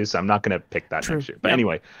year too. So I'm not gonna pick that True. next year. But Yep.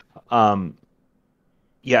 anyway,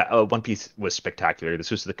 yeah, One Piece was spectacular.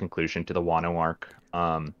 This was the conclusion to the Wano arc.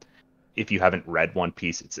 If you haven't read One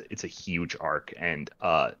Piece, it's a huge arc, and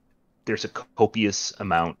there's a copious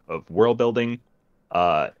amount of world building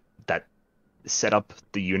that set up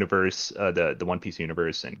the universe, the One Piece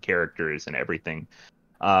universe and characters and everything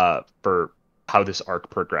for how this arc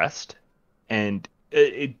progressed, and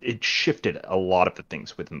it shifted a lot of the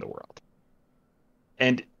things within the world,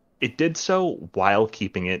 and it did so while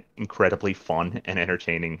keeping it incredibly fun and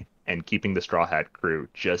entertaining, and keeping the Straw Hat crew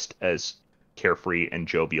just as carefree and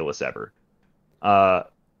jovial as ever. Uh,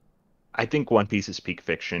 I think One Piece is peak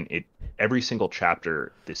fiction. Every single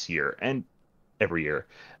chapter this year and every year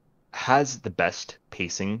has the best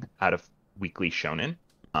pacing out of weekly shonen.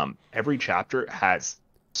 Every chapter has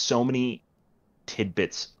so many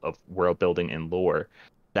tidbits of world building and lore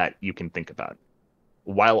that you can think about,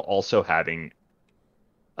 while also having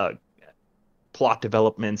uh, plot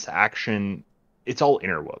developments, action. It's all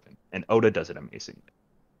interwoven, and Oda does it amazingly. I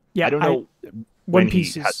Yeah, don't know One when he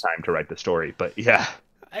Piece has is, time to write the story, but yeah,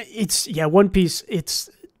 One Piece. It's,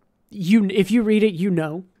 if you read it,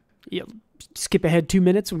 you skip ahead 2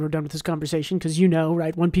 minutes when we're done with this conversation, because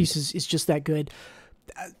right, One Piece is just that good.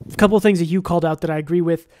 A couple of things that you called out that I agree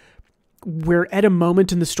with. We're at a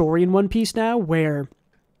moment in the story in One Piece now where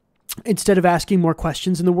instead of asking more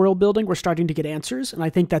questions in the world building, we're starting to get answers. And I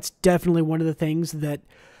think that's definitely one of the things that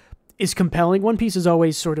is compelling. One Piece has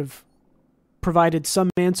always sort of provided some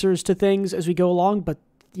answers to things as we go along, but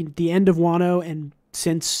the end of Wano and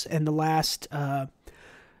the last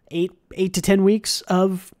 8 to 10 weeks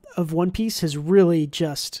of One Piece has really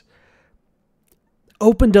just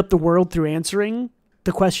opened up the world through answering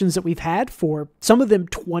the questions that we've had for some of them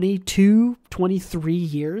 22, 23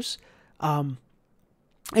 years.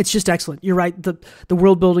 It's just excellent. You're right. The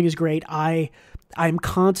world building is great. I'm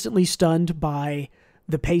constantly stunned by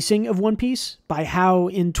the pacing of One Piece, by how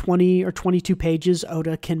in 20 or 22 pages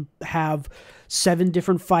Oda can have 7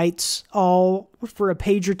 different fights all for a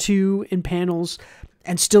page or two in panels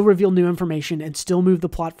and still reveal new information and still move the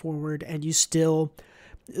plot forward, and you still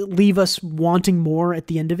leave us wanting more at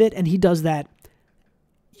the end of it. And he does that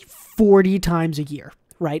 40 times a year,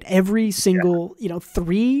 right? Every single,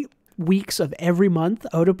 3 weeks of every month,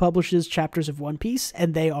 Oda publishes chapters of One Piece,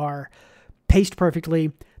 and they are paced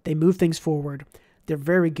perfectly. They move things forward. They're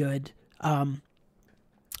very good.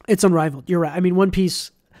 It's unrivaled. You're right. I mean, One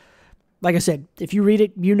Piece, like I said, if you read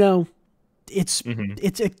it, it's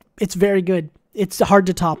very good. It's hard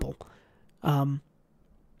to topple.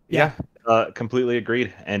 Completely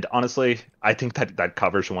agreed. And honestly, I think that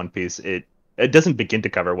covers One Piece. It doesn't begin to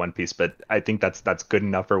cover One Piece, but I think that's good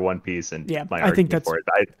enough for One Piece. And I think that's for it.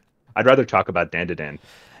 I'd rather talk about Dan.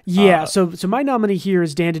 Yeah. So my nominee here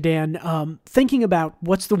is Dan. Thinking about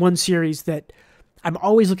what's the one series that I'm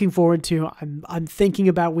always looking forward to. I'm thinking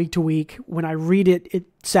about week to week. When I read it, it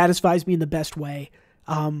satisfies me in the best way.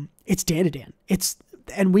 It's Dan.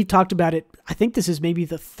 And we talked about it. I think this is maybe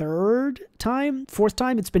the fourth time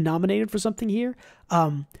it's been nominated for something here.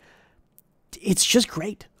 It's just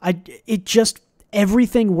great.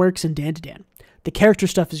 Everything works in Dan. The character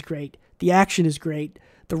stuff is great. The action is great.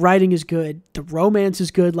 The writing is good. The romance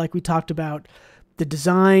is good, like we talked about. The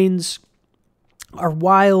designs are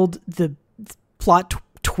wild. The plot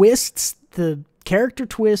twists, the character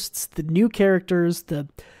twists, the new characters, the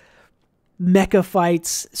mecha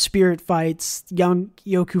fights, spirit fights, young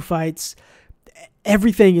Yoku fights.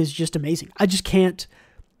 Everything is just amazing. I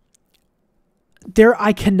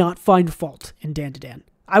cannot find fault in Dan.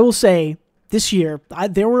 I will say this year,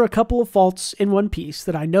 there were a couple of faults in One Piece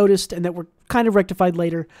that I noticed and that were kind of rectified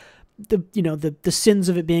later. The sins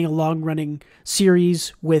of it being a long-running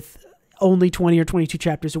series with only 20 or 22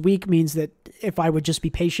 chapters a week means that if I would just be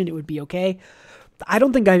patient, it would be okay. I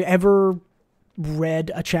don't think I've ever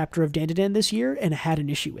read a chapter of Dan this year and had an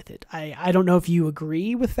issue with it. I don't know if you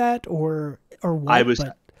agree with that or what. I was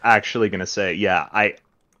actually going to say, yeah,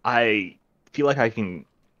 I feel like I can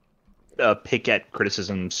pick at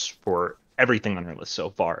criticisms for everything on our list so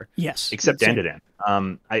far. Yes, except Dan.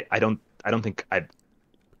 I don't think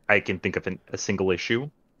I can think of a single issue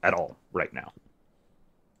at all right now.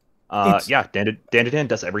 Dan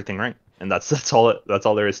does everything right, and that's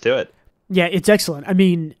all there is to it. Yeah, it's excellent. I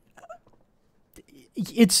mean,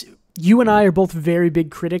 it's you and I are both very big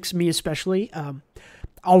critics, me especially.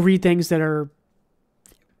 I'll read things that are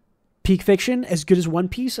peak fiction, as good as One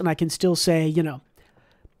Piece, and I can still say,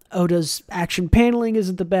 Oda's action paneling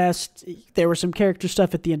isn't the best. There was some character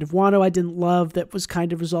stuff at the end of Wano I didn't love that was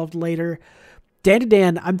kind of resolved later.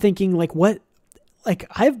 Dan, I'm thinking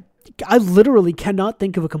I literally cannot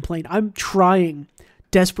think of a complaint. I'm trying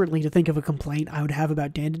desperately to think of a complaint I would have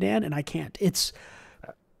about Dan, and I can't.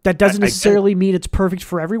 That doesn't necessarily mean it's perfect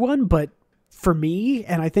for everyone, but for me,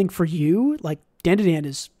 and I think for you, Dan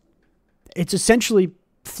it's essentially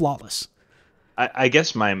flawless. I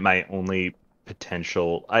guess my only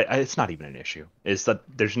potential, it's not even an issue, is that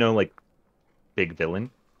there's no big villain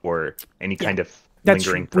or any kind of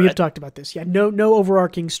lingering threat. We have talked about this. Yeah, no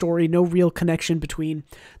overarching story, no real connection between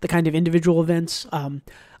the kind of individual events.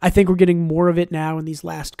 I think we're getting more of it now in these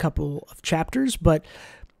last couple of chapters, but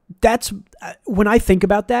that's when I think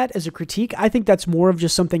about that as a critique, I think that's more of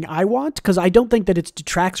just something I want, because I don't think that it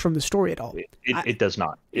detracts from the story at all. It does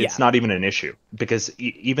not. It's not even an issue, because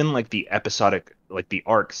even the episodic, the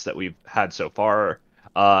arcs that we've had so far,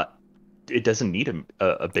 it doesn't need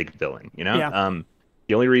a big villain, Yeah.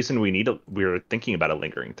 The only reason we're thinking about a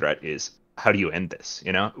lingering threat is how do you end this?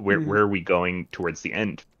 Where are we going towards the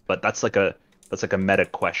end? But that's like a meta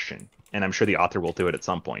question, and I'm sure the author will do it at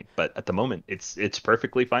some point. But at the moment, it's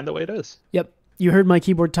perfectly fine the way it is. Yep, you heard my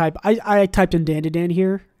keyboard type. I typed in Dan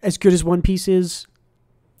here. As good as One Piece is,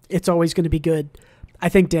 it's always going to be good. I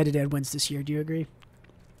think Dan wins this year. Do you agree?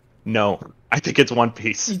 No, I think it's One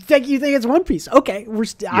Piece. You think it's One Piece? Okay,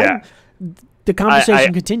 the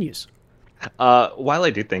conversation continues. While I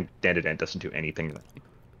do think Dan doesn't do anything,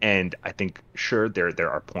 and I think sure there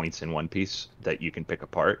are points in One Piece that you can pick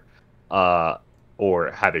apart,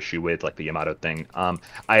 or have issue with, like the Yamato thing.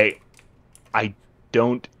 I I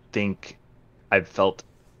don't think I've felt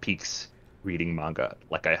peaks reading manga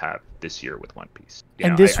like I have this year with One Piece.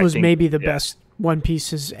 And this I was think, maybe the best One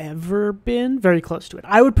Piece has ever been. Very close to it.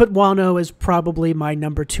 I would put Wano as probably my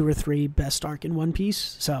number 2 or 3 best arc in One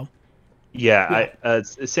Piece. So yeah.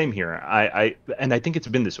 Same here. And I think it's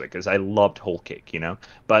been this way because I loved Whole Cake,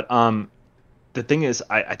 But the thing is,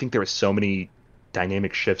 I think there were so many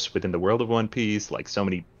dynamic shifts within the world of One Piece, like so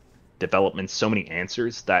many developments, so many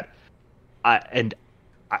answers that I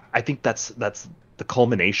think that's the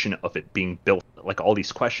culmination of it being built, like all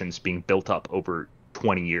these questions being built up over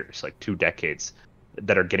 20 years, like 2 decades,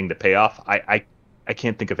 that are getting the payoff. I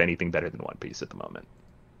can't think of anything better than One Piece at the moment.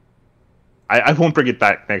 I won't bring it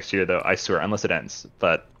back next year though, I swear, unless it ends.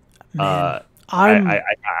 But man, I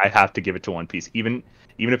have to give it to One Piece, even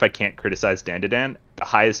if I can't criticize Dan. The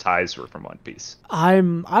highest highs were from One Piece.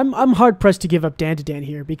 I'm hard pressed to give up Dan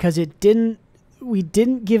here because we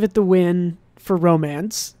didn't give it the win for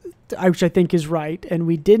romance, which I think is right, and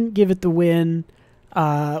we didn't give it the win.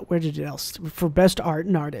 Where did it else for best art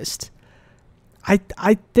and artist?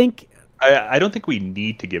 I think. I don't think we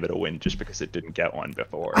need to give it a win just because it didn't get one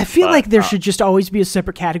before. I feel like there should just always be a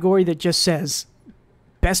separate category that just says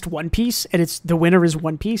best One Piece, and it's the winner is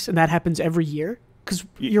One Piece, and that happens every year. Because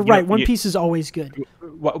you're right, One Piece is always good.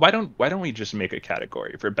 Why don't we just make a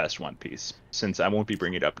category for best One Piece? Since I won't be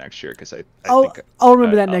bringing it up next year, because I'll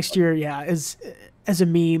remember that next year. Yeah, as a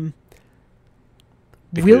meme.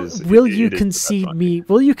 Will you concede me?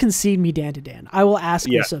 Will you concede me Dan? I will ask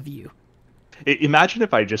this of you. Imagine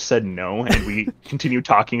if I just said no and we continue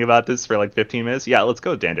talking about this for like 15 minutes. Yeah, let's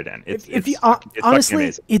go Dan. It's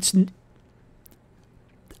honestly,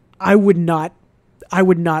 I would not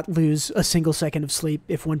lose a single second of sleep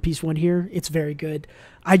if One Piece won here. It's very good.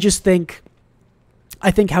 I think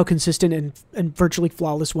how consistent and virtually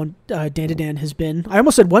flawless Dan has been. I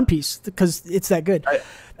almost said One Piece because it's that good.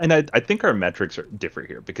 I think our metrics are different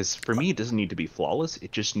here because for me, it doesn't need to be flawless.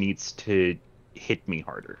 It just needs to hit me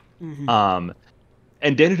harder. Mm-hmm.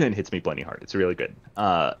 And Dan hits me plenty hard. It's really good.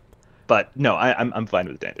 But no, I'm fine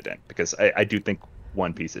with Dan because I do think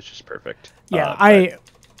One Piece is just perfect. Yeah,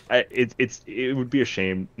 it would be a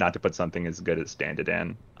shame not to put something as good as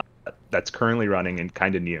Dan that's currently running and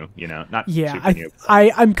kind of new, not super new.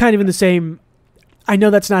 I'm kind of in the same. I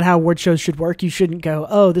know that's not how award shows should work. You shouldn't go,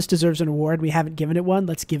 oh, this deserves an award. We haven't given it one.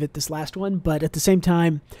 Let's give it this last one. But at the same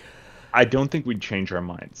time, I don't think we'd change our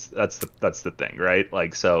minds. That's the thing, right?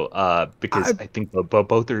 Like because I think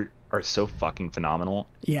both are so fucking phenomenal.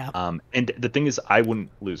 Yeah. And the thing is, I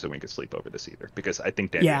wouldn't lose a wink of sleep over this either because I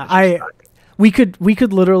think Dan. Yeah, we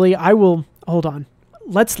could literally. I will hold on.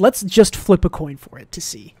 Let's just flip a coin for it to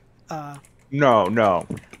see. No.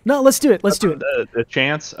 Let's do it. Let's do it. The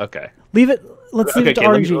chance. Okay. Leave it. Let's leave it to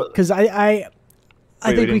RNG because I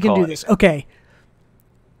think we can do this. Okay.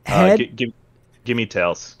 Head. Give me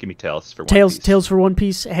tails. Give me tails for One Piece. Tails for One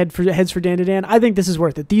Piece. Heads for Dan. I think this is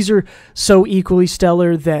worth it. These are so equally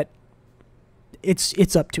stellar that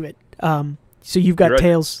it's up to it. So you've got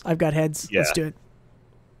tails. I've got heads. Yeah. Let's do it.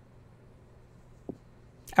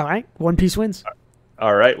 All right. One Piece wins.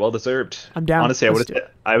 All right. Well deserved. I'm down. Honestly,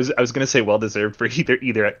 I was going to say well deserved for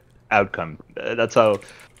either outcome. That's how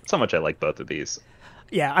much I like both of these.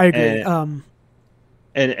 Yeah, I agree.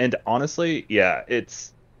 And honestly, yeah,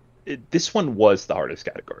 this one was the hardest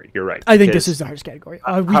category. You're right. I think this is the hardest category.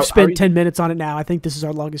 We've spent 10 minutes on it now. I think this is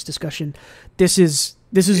our longest discussion. This is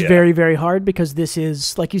very, very hard because this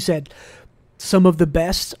is, like you said, some of the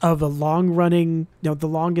best of the the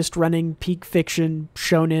longest running peak fiction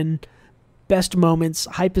shonen, best moments,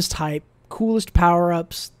 hypest hype, coolest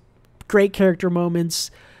power-ups, great character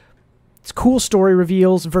moments, it's cool story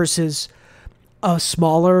reveals versus a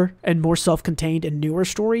smaller and more self-contained and newer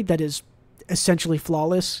story that is essentially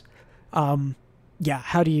flawless. How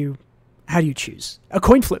do you choose? A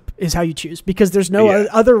coin flip is how you choose because there's no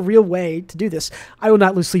other real way to do this. I will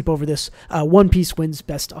not lose sleep over this. One Piece wins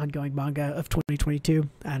best ongoing manga of 2022,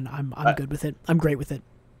 and I'm good with it. I'm great with it.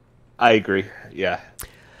 I agree. Yeah.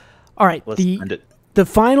 All right. The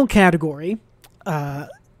final category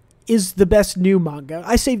is the best new manga.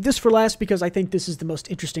 I saved this for last because I think this is the most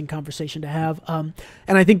interesting conversation to have, and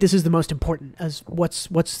I think this is the most important as what's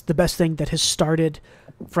the best thing that has started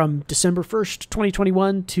from December 1st,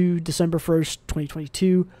 2021 to December 1st,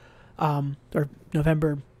 2022, or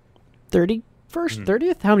November 31st,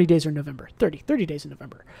 30th? How many days are November? 30 days in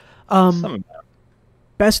November.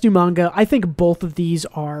 Best new manga. I think both of these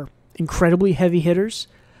are incredibly heavy hitters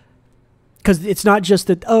because it's not just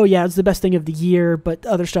that, oh yeah, it's the best thing of the year, but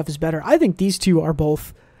other stuff is better. I think these two are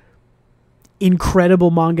both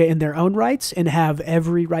incredible manga in their own rights and have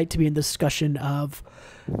every right to be in the discussion of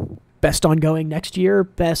best ongoing next year,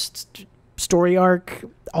 best story arc,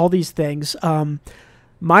 all these things.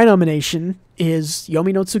 My nomination is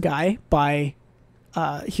Yomi no Tsugai by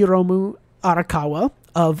Hiromu Arakawa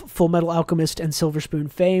of Full Metal Alchemist and Silver Spoon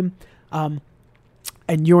fame.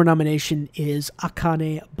 And your nomination is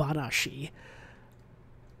Akane Banashi.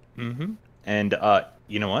 Mm-hmm. And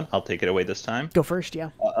you know what? I'll take it away this time. Go first, yeah.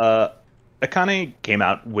 Akane came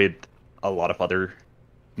out with a lot of other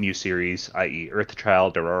new series, i.e.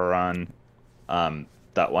 Earthchild, Dororon,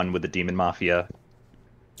 that one with the Demon Mafia.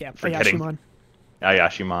 Yeah, Ayashimon.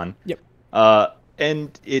 Yep.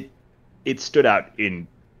 And it stood out in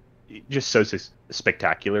just so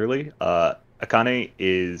spectacularly. Akane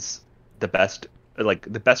is the best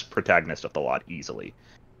protagonist of the lot easily,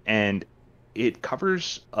 and it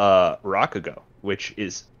covers Rakugo, which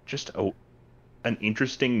is just an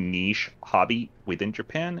interesting niche hobby within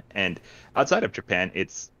Japan, and outside of Japan,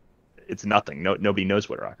 it's nothing. Nobody knows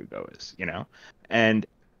what Rakugo is, and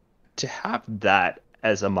to have that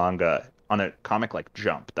as a manga on a comic like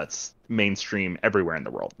Jump that's mainstream everywhere in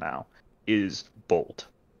the world now is bold.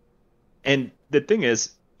 And the thing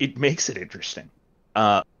is, it makes it interesting.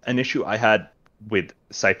 An issue I had with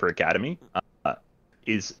Cypher Academy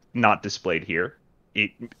is not displayed here.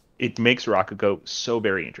 It makes Rakugo so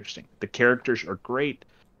very interesting. The characters are great.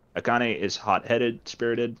 Akane is hot-headed,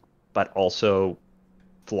 spirited, but also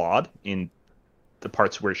flawed in the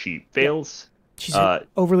parts where she fails. She's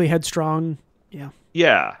overly headstrong.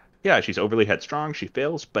 Yeah, she's overly headstrong. She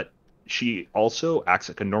fails, but she also acts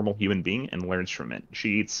like a normal human being and learns from it.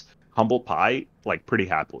 She eats humble pie like pretty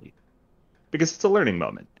happily because it's a learning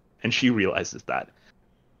moment, and she realizes that.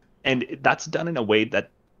 And that's done in a way that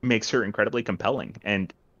makes her incredibly compelling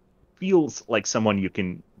and feels like someone you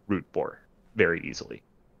can root for very easily.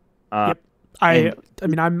 Yep. I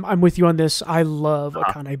mean, I'm with you on this. I love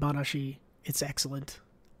Akane Banashi. It's excellent.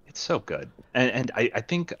 It's so good, and I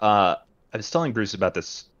think I was telling Bruce about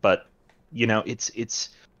this, but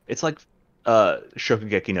it's like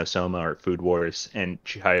Shokugeki no Soma or Food Wars and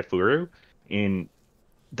Chihaya Furu in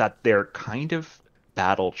that they're kind of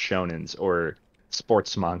battle shonens or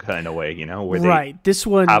sports manga in a way, where right. This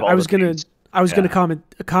one I was gonna comment.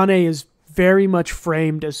 Akane is very much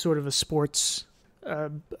framed as sort of a sports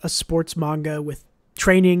manga with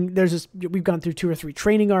training. We've gone through 2 or 3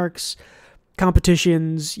 training arcs,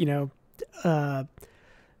 competitions,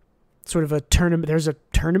 sort of a tournament. There's a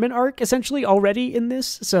tournament arc essentially already in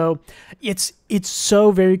this, so it's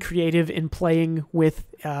so very creative in playing with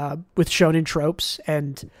shonen tropes.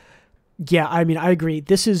 And yeah, I mean, I agree.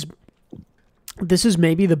 This is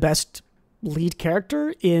maybe the best lead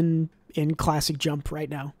character in classic Jump right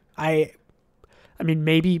now. I mean,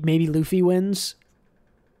 maybe Luffy wins,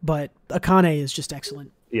 but Akane is just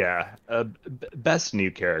excellent. Yeah, best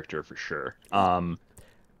new character for sure. I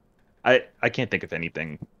can't think of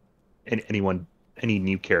anything. Any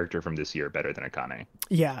new character from this year better than Akane.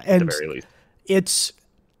 Yeah, at the very least.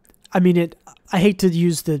 I hate to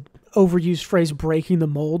use the overused phrase breaking the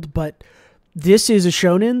mold, but this is a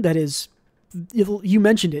shonen that is, you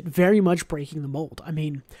mentioned it, very much breaking the mold. I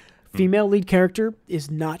mean, female lead character is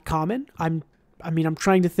not common. I'm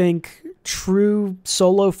trying to think true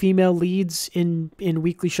solo female leads in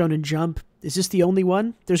Weekly Shonen Jump. Is this the only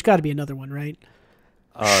one? There's got to be another one, right?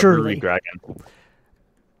 Surely. Ruri Dragon.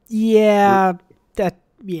 Yeah,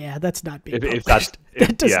 that's not big. If that's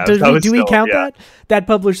do we count that? That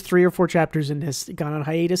published 3 or 4 chapters and has gone on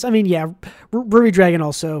hiatus. I mean, yeah, Ruri Dragon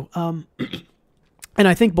also. And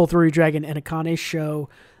I think both Ruri Dragon and Akane show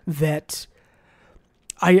that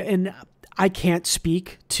I can't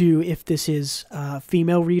speak to if this is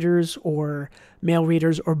female readers or male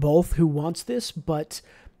readers or both who wants this, but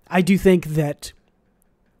I do think that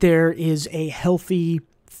there is a healthy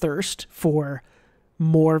thirst for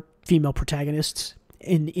more female protagonists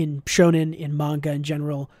in shonen, in manga in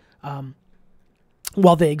general.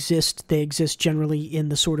 While they exist generally in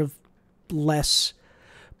the sort of less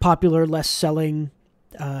popular, less selling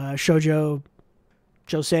shoujo,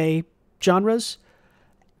 josei genres.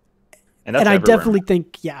 And I definitely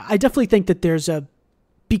think that there's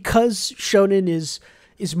because shonen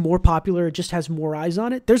is more popular, it just has more eyes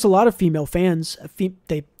on it. There's a lot of female fans.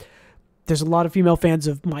 There's a lot of female fans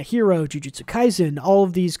of My Hero, Jujutsu Kaisen, all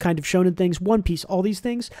of these kind of shonen things, One Piece, all these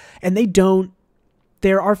things. And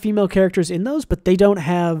there are female characters in those, but they don't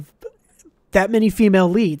have that many female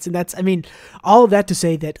leads. And all of that to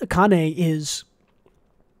say that Akane is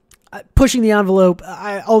pushing the envelope,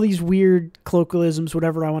 all these weird colloquialisms,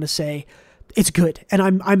 whatever I want to say. It's good. And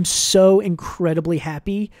I'm so incredibly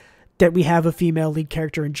happy that we have a female lead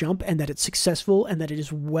character in Jump, and that it's successful, and that it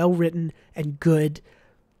is well written and good.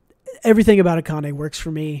 Everything about Akane works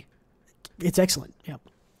for me. It's excellent.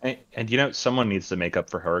 Yeah. And someone needs to make up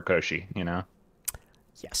for Horikoshi.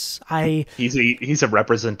 Yes, he's a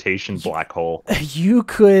representation black hole. You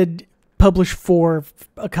could publish 4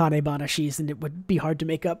 Akane Banashis, and it would be hard to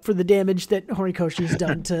make up for the damage that Horikoshi's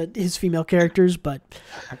done to his female characters, but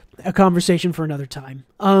a conversation for another time.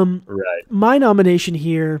 Right. My nomination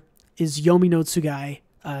here is Yomi no Tsugai.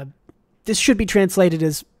 This should be translated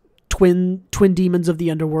as twin demons of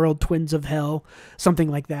the underworld, twins of hell, something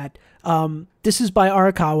like that. This is by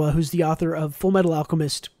Arakawa, who's the author of Full Metal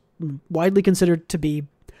Alchemist, widely considered to be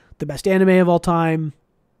the best anime of all time,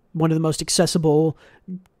 one of the most accessible,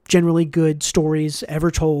 generally good stories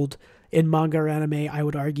ever told in manga or anime, I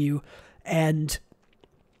would argue. And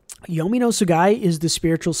Yomi no Tsugai is the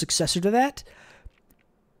spiritual successor to that.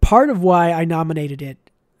 Part of why I nominated it,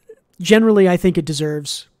 generally I think it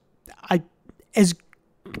deserves, as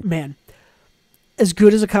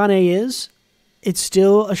good as Akane is, it's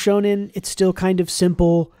still a shonen, it's still kind of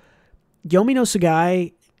simple. Yomi no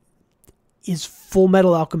Tsugai is Full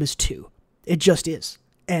Metal Alchemist 2. It just is.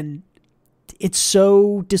 And it's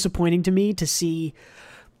so disappointing to me to see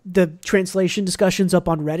the translation discussions up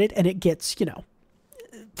on Reddit, and it gets,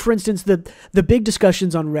 for instance, the big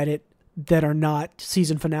discussions on Reddit that are not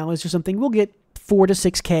season finales or something will get 4 to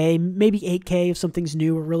 6K, maybe 8K if something's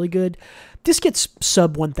new or really good. This gets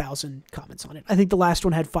sub 1,000 comments on it. I think the last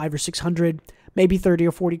one had 500 or 600, maybe 30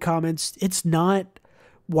 or 40 comments. It's not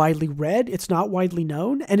widely read. It's not widely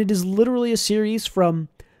known. And it is literally a series from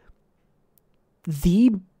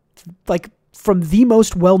the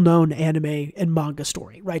most well-known anime and manga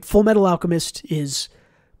story, right? Full Metal Alchemist is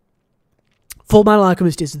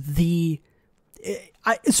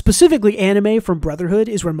specifically anime from Brotherhood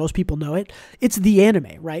is where most people know it. It's the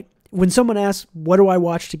anime, right? When someone asks, what do I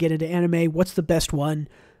watch to get into anime? What's the best one?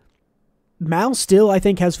 Mal still, I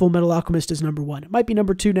think, has Full Metal Alchemist as number 1. It might be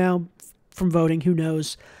number 2 now from voting. Who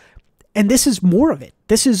knows? And this is more of it.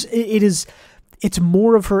 It's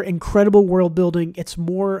more of her incredible world building. It's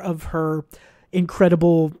more of her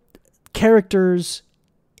incredible characters.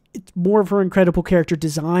 It's more of her incredible character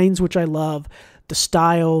designs, which I love. The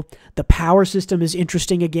style, the power system is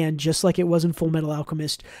interesting again, just like it was in Full Metal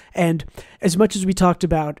Alchemist. And as much as we talked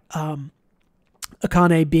about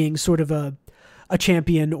Akane being sort of a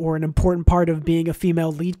champion or an important part of being a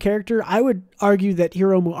female lead character, I would argue that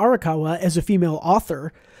Hiromu Arakawa, as a female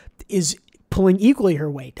author, is pulling equally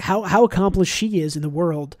her weight. How accomplished she is in the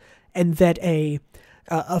world, and that a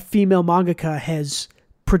female mangaka has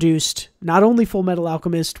produced not only Full Metal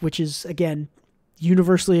Alchemist, which is, again,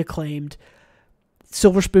 universally acclaimed,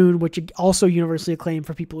 Silver Spoon, which is also universally acclaimed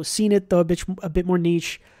for people who've seen it, though a bit more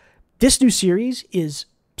niche. This new series is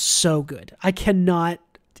so good. I cannot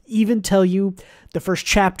even tell you. The first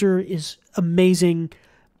chapter is amazing.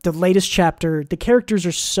 The latest chapter, the characters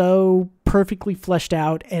are so perfectly fleshed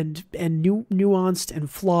out and nuanced and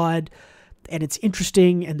flawed, and it's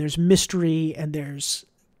interesting, and there's mystery, and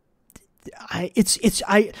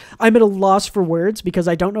I'm at a loss for words because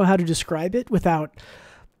I don't know how to describe it without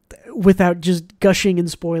just gushing and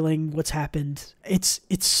spoiling what's happened. It's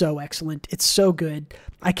so excellent. It's so good.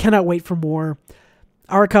 I cannot wait for more.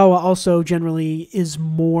 Arakawa also generally is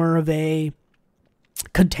more of a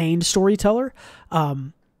contained storyteller.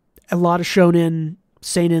 A lot of seinen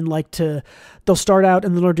they'll start out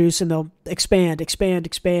and they'll introduce and they'll expand.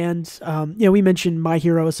 We mentioned My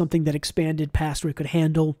Hero as something that expanded past what it could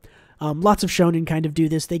handle. Lots of shonen kind of do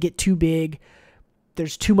this. They get too big.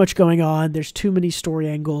 There's too much going on. There's too many story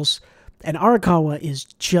angles. And Arakawa is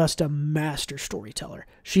just a master storyteller.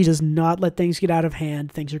 She does not let things get out of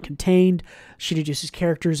hand. Things are contained. She introduces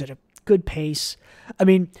characters at a good pace. I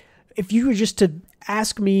mean, if you were just to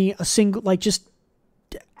ask me a single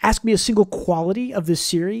quality of this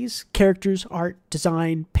series, characters, art,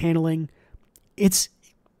 design, paneling, it's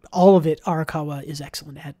all of it Arakawa is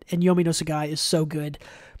excellent at. And Yomi no Tsugai is so good.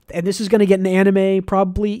 And this is going to get an anime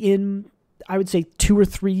probably in, I would say, 2 or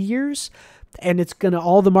 3 years. And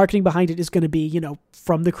all the marketing behind it is going to be,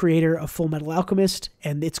 from the creator of Full Metal Alchemist.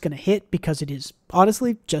 And it's going to hit because it is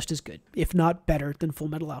honestly just as good, if not better than Full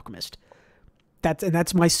Metal Alchemist.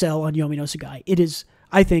 That's my sell on Yomi no Tsugai. It is,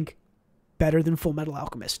 I think, better than Full Metal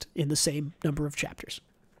Alchemist in the same number of chapters.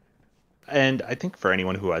 And I think for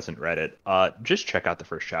anyone who hasn't read it, just check out the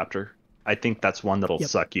first chapter. I think that's one that'll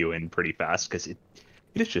suck you in pretty fast because it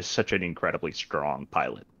is just such an incredibly strong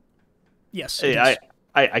pilot. Yes.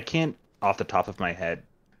 I can't, off the top of my head,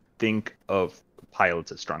 think of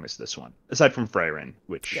pilots as strong as this one, aside from Frieren,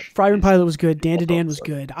 which Frieren pilot was good. Dan to also Dan was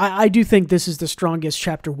good. I do think this is the strongest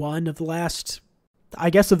chapter 1 of the last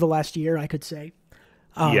year, I could say.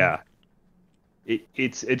 Yeah,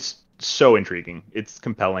 it's so intriguing. It's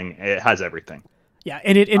compelling. It has everything. Yeah,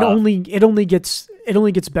 and it only gets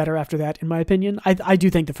better after that, in my opinion. I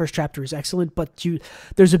do think the first chapter is excellent, but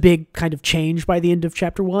there's a big kind of change by the end of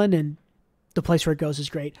chapter 1, and the place where it goes is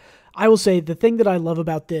great. I will say the thing that I love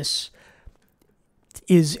about this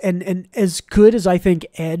is, and as good as I think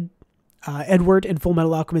Edward in Full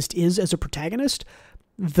Metal Alchemist is as a protagonist,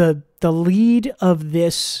 the lead of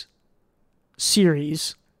this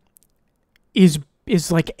series is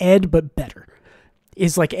like Ed but better.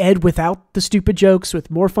 Is like Ed without the stupid jokes, with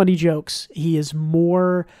more funny jokes. He is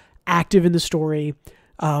more active in the story.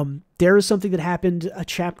 There is something that happened a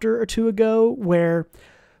chapter or two ago where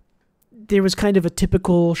there was kind of a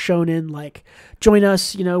typical shonen, like, join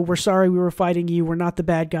us, we're sorry we were fighting you, we're not the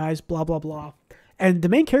bad guys, blah, blah, blah. And the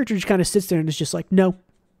main character just kind of sits there and is just like, no, I'm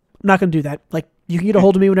not going to do that. Like, you can get a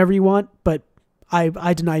hold of me whenever you want, but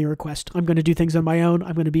I deny your request. I'm going to do things on my own.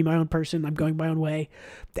 I'm going to be my own person. I'm going my own way.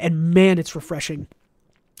 And man, it's refreshing.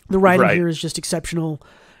 The writing here is just exceptional.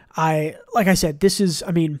 Like I said, this is,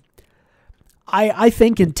 I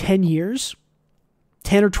think in 10 years,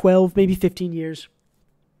 10 or 12, maybe 15 years,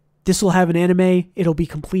 this will have an anime. It'll be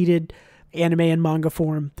completed, anime and manga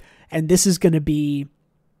form. And this is going to be,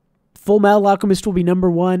 Full Metal Alchemist will be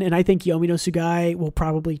number 1. And I think Yomi no Tsugai will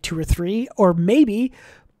probably 2 or 3, or maybe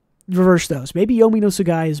reverse those. Maybe Yomi no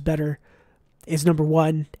Tsugai is number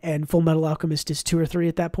 1 and Full Metal Alchemist is 2 or 3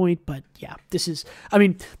 at that point. But yeah, this is,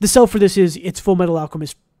 the sell for this is it's Full Metal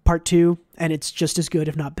Alchemist Part 2, and it's just as good,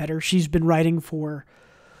 if not better. She's been writing for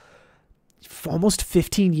almost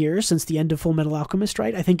 15 years since the end of Full Metal Alchemist,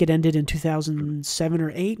 right? I think it ended in 2007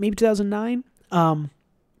 or 8, maybe 2009. And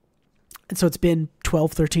so it's been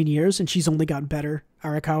 12, 13 years, and she's only gotten better.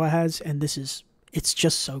 Arakawa has, and it's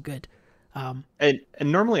just so good. And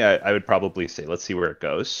normally I would probably say, let's see where it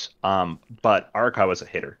goes. But Arakawa's a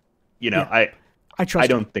hitter. I trust. I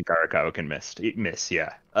don't think Arakawa can miss.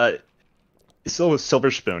 Yeah. Still with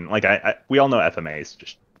Silver Spoon, like we all know FMA is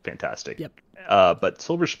just fantastic. Yep. But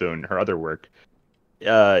Silver Spoon, her other work,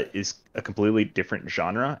 is a completely different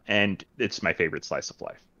genre, and it's my favorite slice of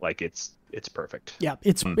life. Like it's perfect. Yeah,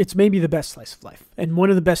 it's maybe the best slice of life, and one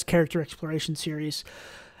of the best character exploration series.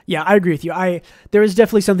 Yeah, I agree with you. There is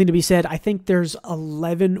definitely something to be said. I think there's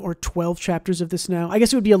 11 or 12 chapters of this now. I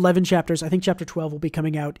guess it would be 11 chapters. I think chapter 12 will be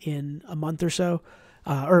coming out in a month or so,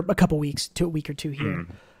 or a couple weeks, to a week or two here.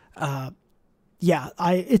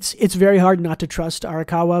 It's very hard not to trust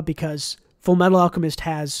Arakawa because Full Metal Alchemist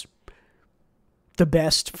has the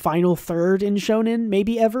best final third in shonen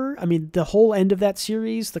maybe ever. The whole end of that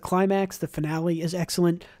series, the climax, the finale is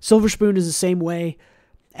excellent. Silver Spoon is the same way.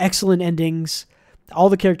 Excellent endings. All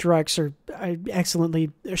the character arcs are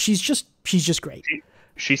excellently. She's just great.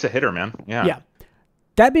 She's a hitter, man. Yeah. Yeah.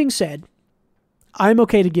 That being said, I'm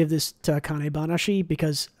okay to give this to Akane Banashi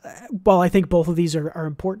because while I think both of these are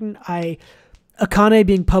important, Akane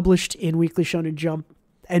being published in Weekly Shonen Jump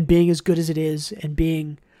and being as good as it is and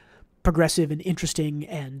being progressive and interesting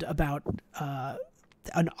and about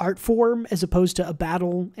an art form as opposed to a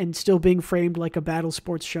battle and still being framed like a battle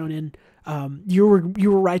sports shonen. You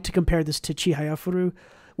were right to compare this to Chihayafuru,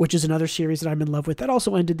 which is another series that I'm in love with. That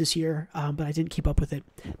also ended this year, but I didn't keep up with it.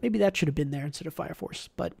 Maybe that should have been there instead of Fire Force.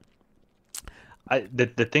 But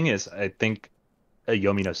the thing is, I think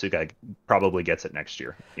Yomi no Tsugai probably gets it next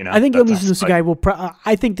year. I think Yomi no Tsugai will.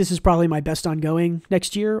 I think this is probably my best ongoing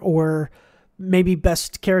next year, or maybe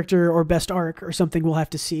best character or best arc or something. We'll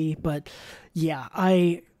have to see. But yeah,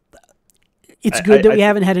 it's good that we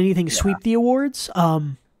haven't had anything sweep the awards.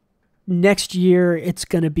 Next year, it's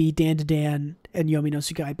going to be Dan to Dan and Yomi no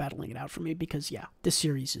Tsugai battling it out for me because this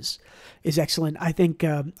series is excellent. I think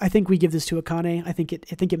we give this to Akane. I think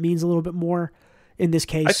it means a little bit more in this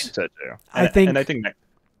case. I think so too. I think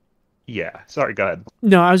yeah. Sorry, go ahead.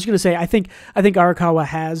 No, I was going to say I think Arakawa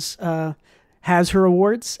has her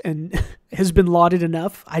awards and has been lauded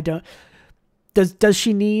enough. I don't. Does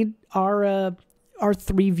she need our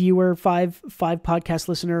 3 viewer, 5 podcast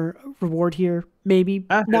listener reward here? Maybe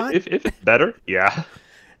not. If it's better, yeah.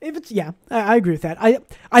 If it's I agree with that.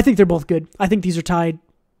 I think they're both good. I think these are tied.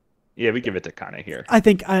 Yeah, we give it to Kane here. I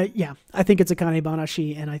think I think it's Akane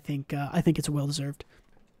Banashi, and I think it's well deserved.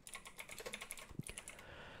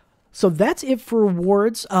 So that's it for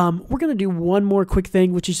awards. We're gonna do one more quick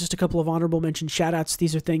thing, which is just a couple of honorable mention shout-outs.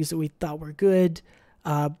 These are things that we thought were good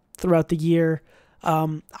throughout the year.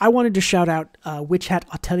 I wanted to shout out Witch Hat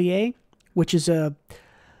Atelier, which is a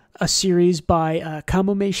series by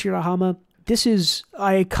Kamome Shirahama. this is,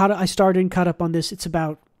 I started and caught up on this. It's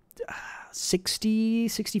about 60,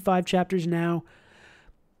 65 chapters now.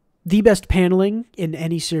 The best paneling in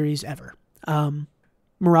any series ever.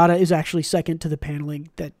 Murata is actually second to the paneling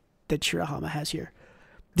that Shirahama has here.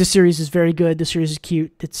 This series is very good. This series is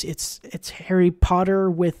cute. It's Harry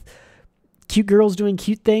Potter with cute girls doing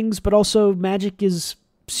cute things, but also magic is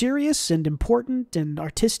serious and important and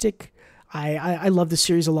artistic. I love this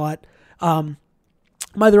series a lot.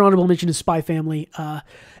 My other honorable mention is Spy Family.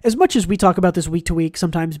 As much as we talk about this week to week,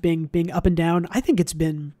 sometimes being up and down, I think it's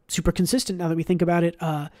been super consistent now that we think about it.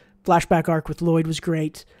 Flashback arc with Lloyd was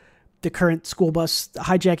great. The current school bus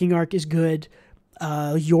hijacking arc is good.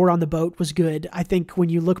 You're on the Boat was good. I think when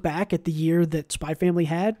you look back at the year that Spy Family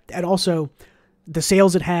had, and also the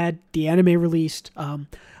sales it had, the anime released,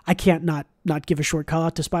 I can't not give a short call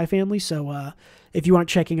out to Spy Family. So if you aren't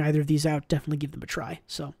checking either of these out, definitely give them a try.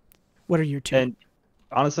 So what are your two? And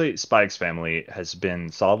honestly, Spy X Family has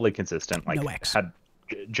been solidly consistent. Like, no X. Had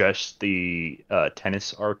just the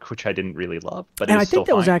tennis arc, which I didn't really love, but and I think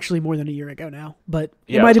that was actually more than a year ago now, but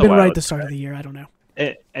Yeah, it might have it's a been right while at the start of the year. I don't know.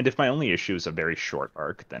 And if my only issue is a very short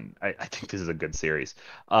arc, then I think this is a good series.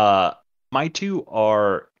 My two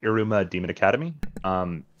are Iruma Demon Academy.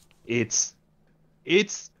 It's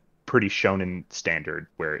pretty shonen standard,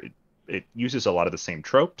 where it uses a lot of the same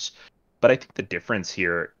tropes, but I think the difference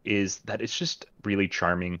here is that it's just really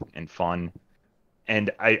charming and fun. And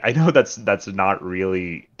I know that's not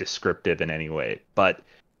really descriptive in any way, but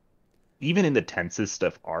even in the tensest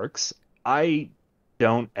of arcs, I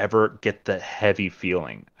don't ever get the heavy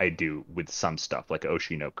feeling I do with some stuff like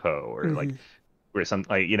Oshi no Ko or like where some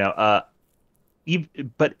like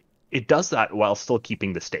but it does that while still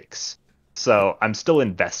keeping the stakes. So I'm still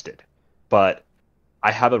invested, but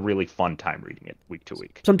I have a really fun time reading it week to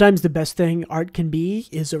week. Sometimes the best thing art can be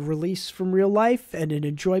is a release from real life and an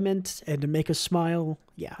enjoyment and to make us smile.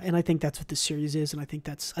 Yeah, and I think that's what this series is, and I think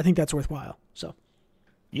that's worthwhile. So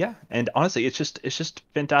yeah, and honestly, it's just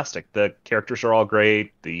fantastic. The characters are all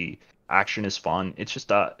great. The action is fun. It's just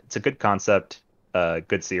it's a good concept,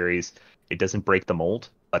 good series. It doesn't break the mold,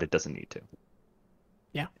 but it doesn't need to.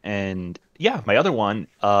 Yeah. And yeah, my other one,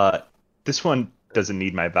 this one doesn't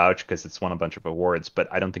need my vouch because it's won a bunch of awards, but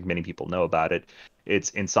I don't think many people know about it.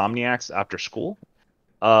 It's Insomniacs After School.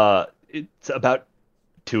 It's about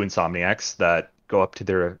two insomniacs that go up to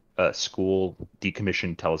their school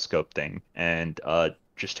decommissioned telescope thing and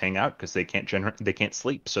just hang out because they can't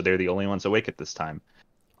sleep, so they're the only ones awake at this time.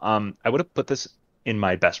 I would have put this in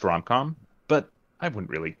my best rom-com, but I wouldn't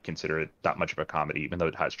really consider it that much of a comedy, even though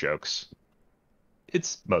it has jokes.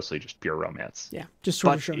 It's mostly just pure romance. Yeah, just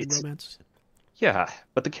sort of showing romance. Yeah,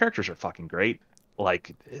 but the characters are fucking great.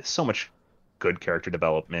 Like, so much good character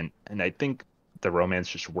development, and I think the romance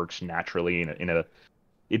just works naturally in a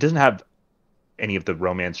it doesn't have any of the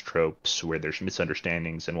romance tropes where there's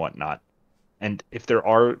misunderstandings and whatnot. And if there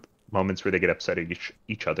are moments where they get upset at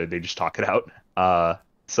each other, they just talk it out.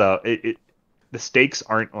 So the stakes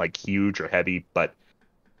aren't like huge or heavy, but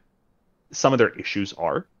some of their issues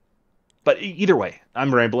are. But either way,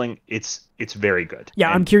 I'm rambling. It's very good. Yeah,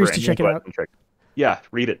 and I'm curious to check it out. Yeah,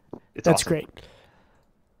 read it. That's awesome. Great.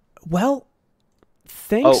 Well,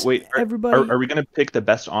 thanks, everybody. Are we going to pick the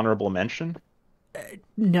best honorable mention?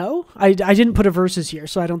 No, I didn't put a versus here,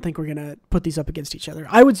 so I don't think we're going to put these up against each other.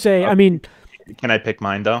 I would say, I mean... Can I pick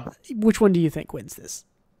mine, though? Which one do you think wins this?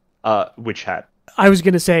 Witch Hat. I was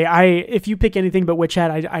going to say, if you pick anything but Witch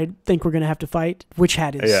Hat, I think we're going to have to fight. Witch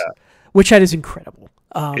Hat is incredible.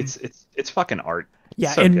 It's fucking art.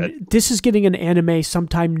 Yeah, so and good. This is getting an anime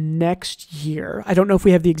sometime next year. I don't know if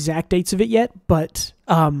we have the exact dates of it yet, but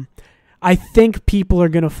I think people are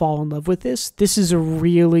going to fall in love with this. This is a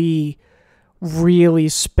really, really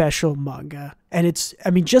special manga. And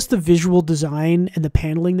just the visual design and the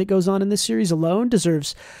paneling that goes on in this series alone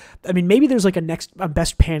deserves, maybe there's like a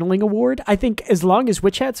best paneling award. I think as long as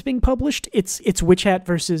Witch Hat's being published, it's Witch Hat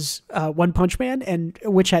versus One Punch Man, and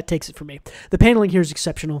Witch Hat takes it for me. The paneling here is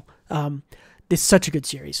exceptional. It's such a good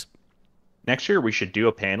series. Next year, we should do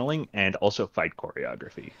a paneling and also fight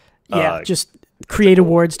choreography. Yeah, just create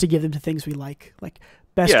awards to give them to things we like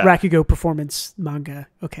best Rakugo performance manga.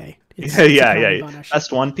 Okay. Yeah.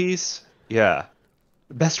 Best One Piece. Yeah.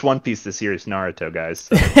 Best One Piece this year is Naruto, guys.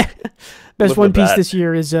 So best One Piece this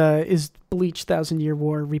year is Bleach 1,000 Year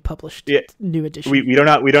War republished. Yeah. New edition. We don't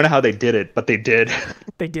know how they did it, but they did.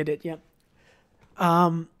 They did it, yeah.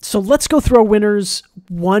 So let's go through our winners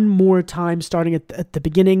one more time, starting at the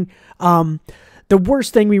beginning. The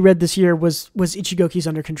worst thing we read this year was Ichigoki's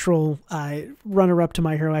Under Control, runner-up to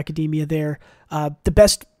My Hero Academia there. The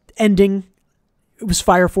best ending, it was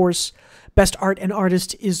Fire Force. Best art and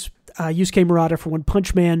artist is Yusuke Murata for One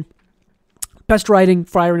Punch Man. Best writing,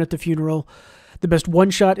 Firing at the Funeral. The best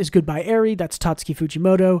one-shot is Goodbye Eri. That's Tatsuki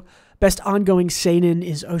Fujimoto. Best ongoing seinen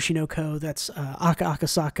is Oshinoko. That's Aka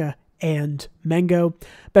Akasaka and Mango.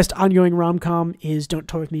 Best ongoing rom-com is Don't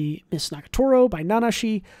Toy With Me, Miss Nagatoro by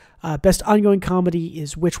Nanashi. Best ongoing comedy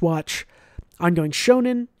is Witch Watch. Ongoing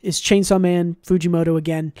shonen is Chainsaw Man, Fujimoto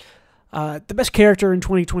again. The best character in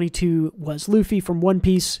 2022 was Luffy from One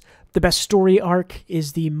Piece. The best story arc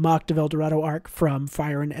is the Mock de Eldorado arc from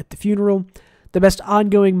Firing at the Funeral. The best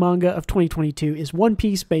ongoing manga of 2022 is One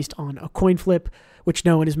Piece, based on a coin flip, which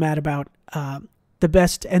no one is mad about. The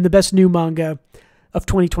best new manga of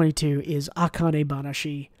 2022 is Akane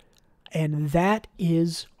Banashi. And that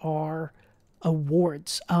is our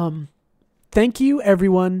awards. Thank you,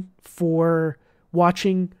 everyone, for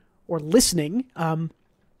watching or listening.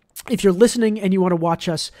 If you're listening and you want to watch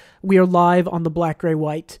us, we are live on the Black, Gray,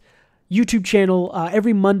 White YouTube channel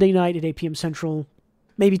every Monday night at 8 p.m. Central,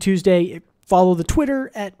 maybe Tuesday. Follow the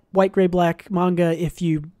Twitter at White, Gray, Black Manga if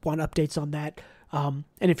you want updates on that. And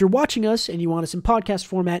if you're watching us and you want us in podcast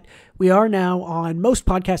format, we are now on most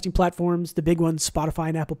podcasting platforms, the big ones, Spotify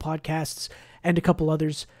and Apple Podcasts, and a couple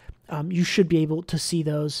others. You should be able to see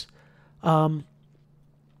those.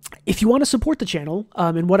 If you want to support the channel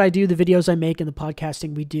and what I do, the videos I make and the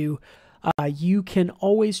podcasting we do, you can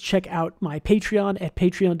always check out my Patreon at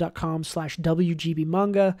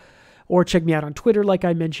patreon.com/WGBmanga, or check me out on Twitter, like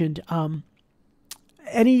I mentioned.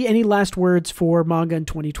 Any last words for manga in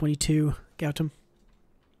 2022, Gautam?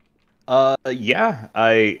 Yeah,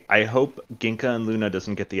 I hope Ginka and Luna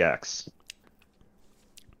doesn't get the axe.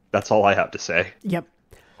 That's all I have to say. Yep.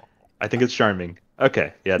 I think it's charming.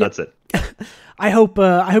 Okay, yeah, that's it. I hope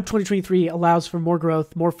 2023 allows for more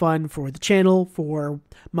growth, more fun for the channel, for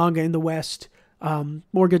manga in the West,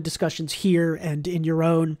 more good discussions here and in your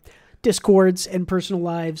own Discords and personal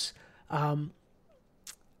lives.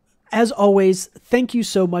 As always, thank you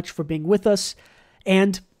so much for being with us,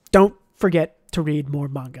 and don't forget to read more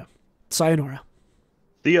manga. Sayonara.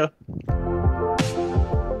 See ya.